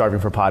the Starving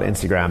for Pod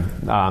Instagram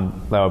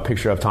a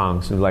picture of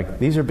tongs. And like,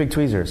 these are big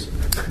tweezers.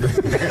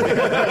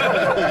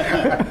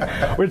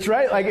 Which,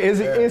 right,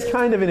 is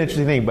kind of an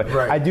interesting thing. But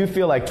I do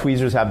feel like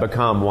tweezers have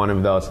become one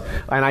of those,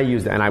 and I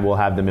use them, and I will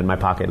have them in my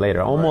pocket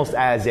later, almost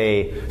as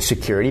a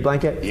security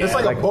blanket. Yeah. It's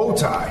like a bow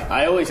tie.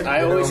 I always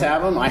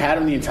have them. I had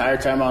them the entire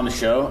time on the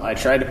show. I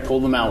tried to pull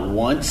them out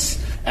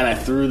once, and I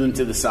threw them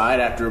to the side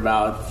after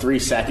about 3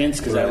 seconds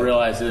because I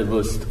realized it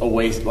was a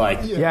waste. Like,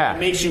 it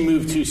makes you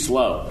move too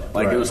slow.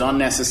 Like, it was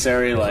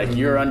unnecessary. Like,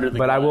 you're under the.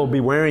 But gun. I will be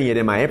wearing it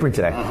in my apron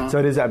today. So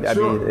it is. I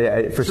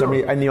mean, for some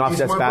reason, in the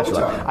offset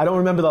spatula. I don't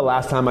remember the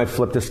last time I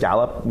flipped a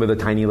scallop with a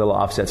tiny little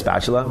offset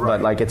spatula,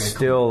 but like it's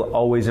still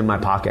always in my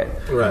pocket.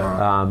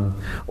 Right.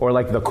 Or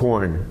like the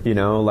corn,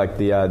 like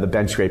the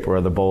bench scraper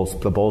or the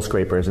bowl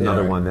scraper is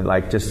another one that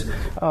like just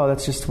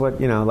that's just what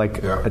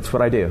that's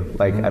what I do.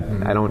 Like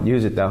I don't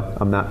use it though.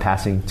 I'm not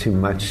passing too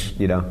much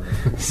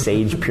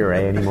sage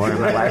puree anymore in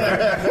my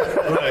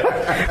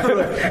life.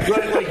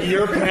 Like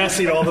you're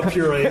passing all the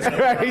purees.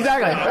 Right,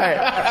 exactly.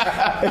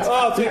 Right.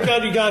 Oh, thank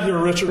God you got here,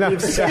 Richard. We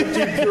have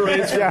 17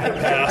 purees for you to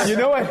pass. You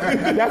know what?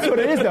 That's what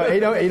it is, though.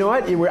 You know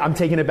what? I'm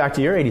taking it back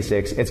to your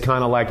 86. It's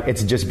kind of like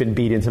it's just been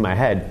beat into my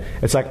head.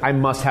 It's like I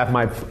must have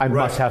my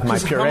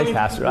puree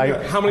pass.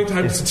 Right? How many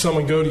times did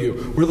someone go to you?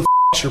 Where the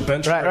is your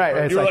bench? Right.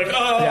 And you're like,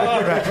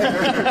 right.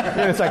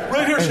 And it's like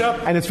right here,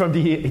 chef. And it's from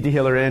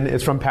D'Hillerin.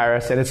 It's from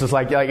Paris, and it's just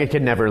like it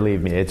can never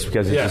leave me. It's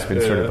because it's just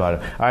been sort of about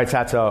it. All right,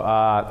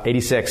 Satso,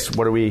 86.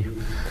 What are we?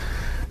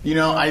 You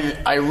know,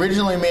 I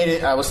originally made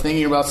it. I was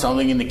thinking about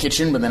something in the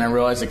kitchen, but then I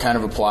realized it kind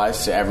of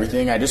applies to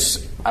everything. I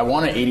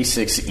want an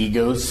 86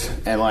 egos,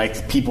 and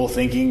like people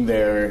thinking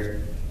they're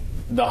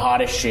the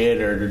hottest shit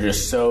or they're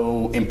just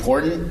so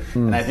important.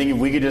 And I think if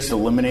we could just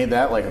eliminate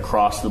that like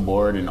across the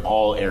board in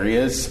all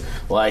areas,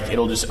 like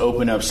it'll just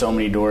open up so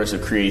many doors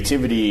of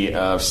creativity,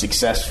 of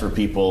success for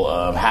people,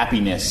 of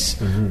happiness,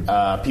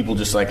 people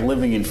just like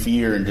living in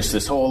fear, and just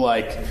this whole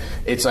like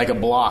it's like a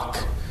block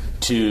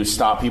to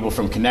stop people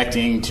from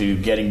connecting, to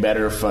getting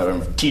better,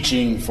 for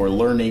teaching, for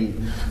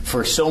learning,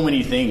 for so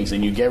many things.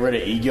 And you get rid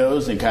of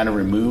egos and kind of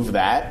remove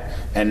that,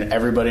 and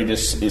everybody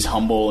just is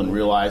humble and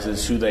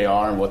realizes who they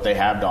are and what they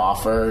have to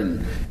offer,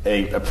 and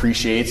they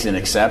appreciates and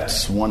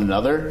accepts one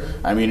another.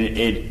 I mean,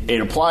 it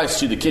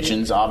applies to the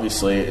kitchens,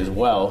 obviously, as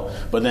well,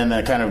 but then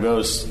that kind of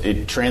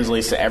it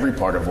translates to every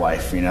part of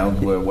life, you know,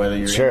 whether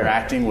you're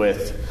interacting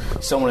with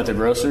someone at the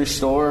grocery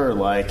store or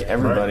like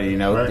everybody,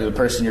 the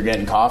person you're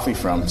getting coffee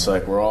from. It's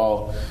like we're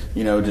all,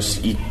 just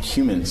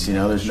humans,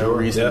 there's no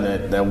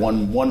reason that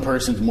one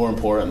person's more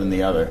important than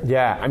the other.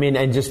 Yeah, I mean,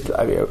 and just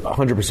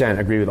 100%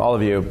 agree with all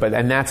of you,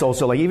 and that's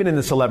also like even in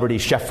the celebrity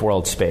chef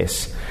world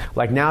space,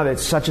 like now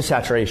that's such a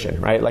saturation,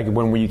 right? Like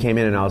when you came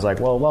in and I was like,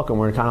 well, welcome,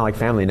 we're kind of like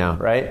family now,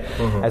 right?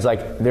 As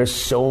like there's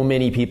so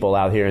many people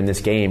out here in this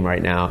game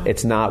right now.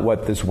 It's not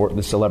what the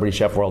celebrity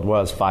chef world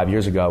was 5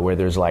 years ago, where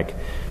there's like,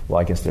 well,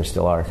 I guess there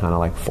still are kind of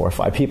like 4 or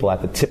 5 people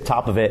at the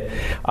top of it,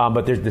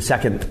 but there's the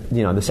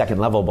second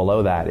level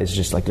below that is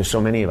just like there's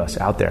so many of us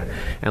out there,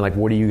 and like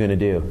what are you going to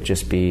do?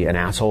 Just be an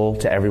asshole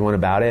to everyone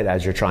about it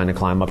as you're trying to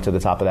climb up to the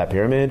top of that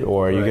pyramid,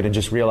 or are you going to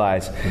just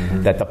realize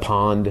that the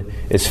pond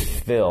is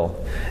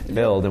filled,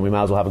 and we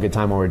might as well have a good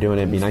time while we're doing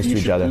it and be nice to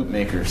each other.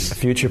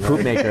 Future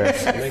poop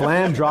makers.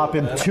 Flam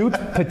dropping 2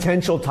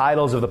 potential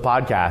titles of the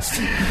podcast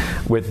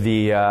with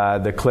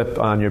the clip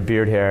on your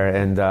beard hair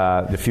and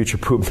the future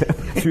poop.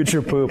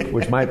 Future poop,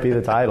 which might be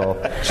the title,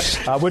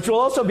 which will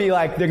also be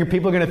like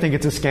people are going to think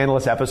it's a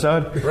scandalous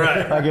episode,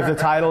 right? Like if the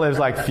title is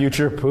like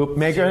future poop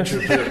makers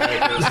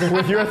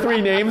with your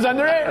 3 names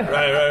under it,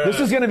 right.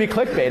 This is going to be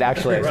clickbait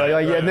actually.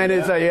 And then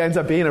it ends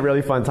up being a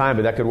really fun time,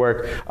 but that could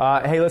work.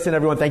 Hey, listen,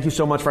 everyone, thank you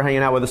so much for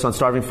hanging out with us on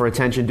Starving for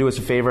Attention. Do us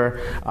a favor,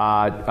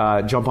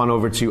 jump on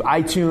over to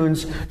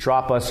iTunes,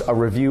 drop us a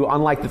review.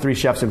 Unlike the 3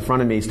 chefs in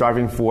front of me,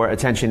 Starving for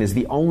Attention is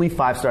the only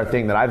 5-star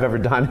thing that I've ever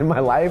done in my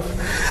life.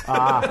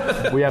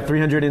 We have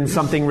 300 and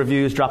something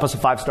reviews. Drop us a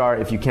 5-star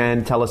if you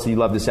can. Tell us that you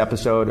love this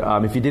episode.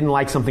 If you didn't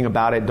like something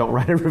about it, don't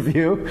write a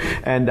review,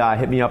 and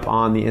hit me up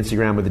on the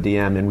Instagram with a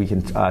DM, and we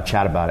can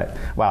chat about it.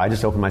 Wow, I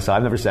just opened myself.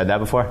 I've never said that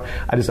before.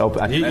 I just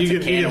opened.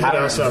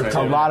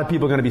 A lot of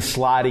people are going to be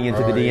sliding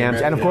into the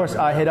DMs, and of course,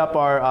 hit up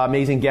our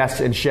amazing guests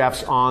and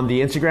chefs on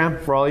the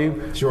Instagram for all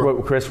you.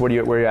 Sure. Chris, where are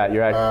you at?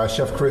 You're at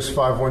Chef Chris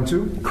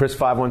 512. Chris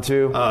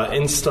 512.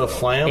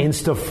 InstaFlam.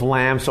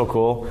 InstaFlam, so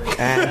cool.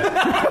 And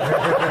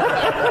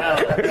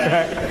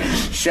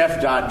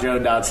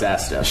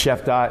Chef.joe.satso.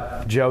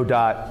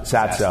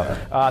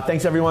 Chef.joe.satso.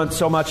 Thanks everyone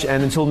so much,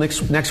 and until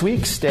next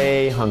week,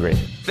 stay hungry.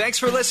 Thanks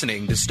for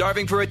listening to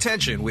Starving for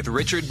Attention with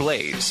Richard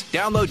Blais.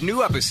 Download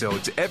new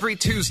episodes every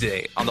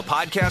Tuesday on the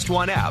Podcast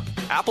One app,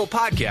 Apple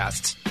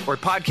Podcasts, or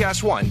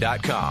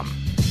PodcastOne.com.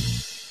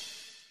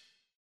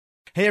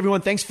 Hey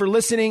everyone, thanks for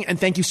listening, and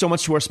thank you so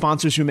much to our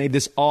sponsors who made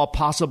this all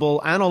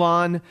possible.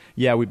 Anilon,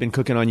 we've been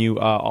cooking on you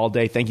all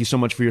day. Thank you so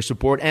much for your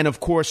support. And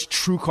of course,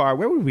 TrueCar.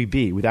 Where would we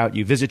be without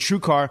you? Visit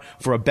TrueCar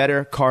for a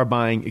better car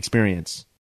buying experience.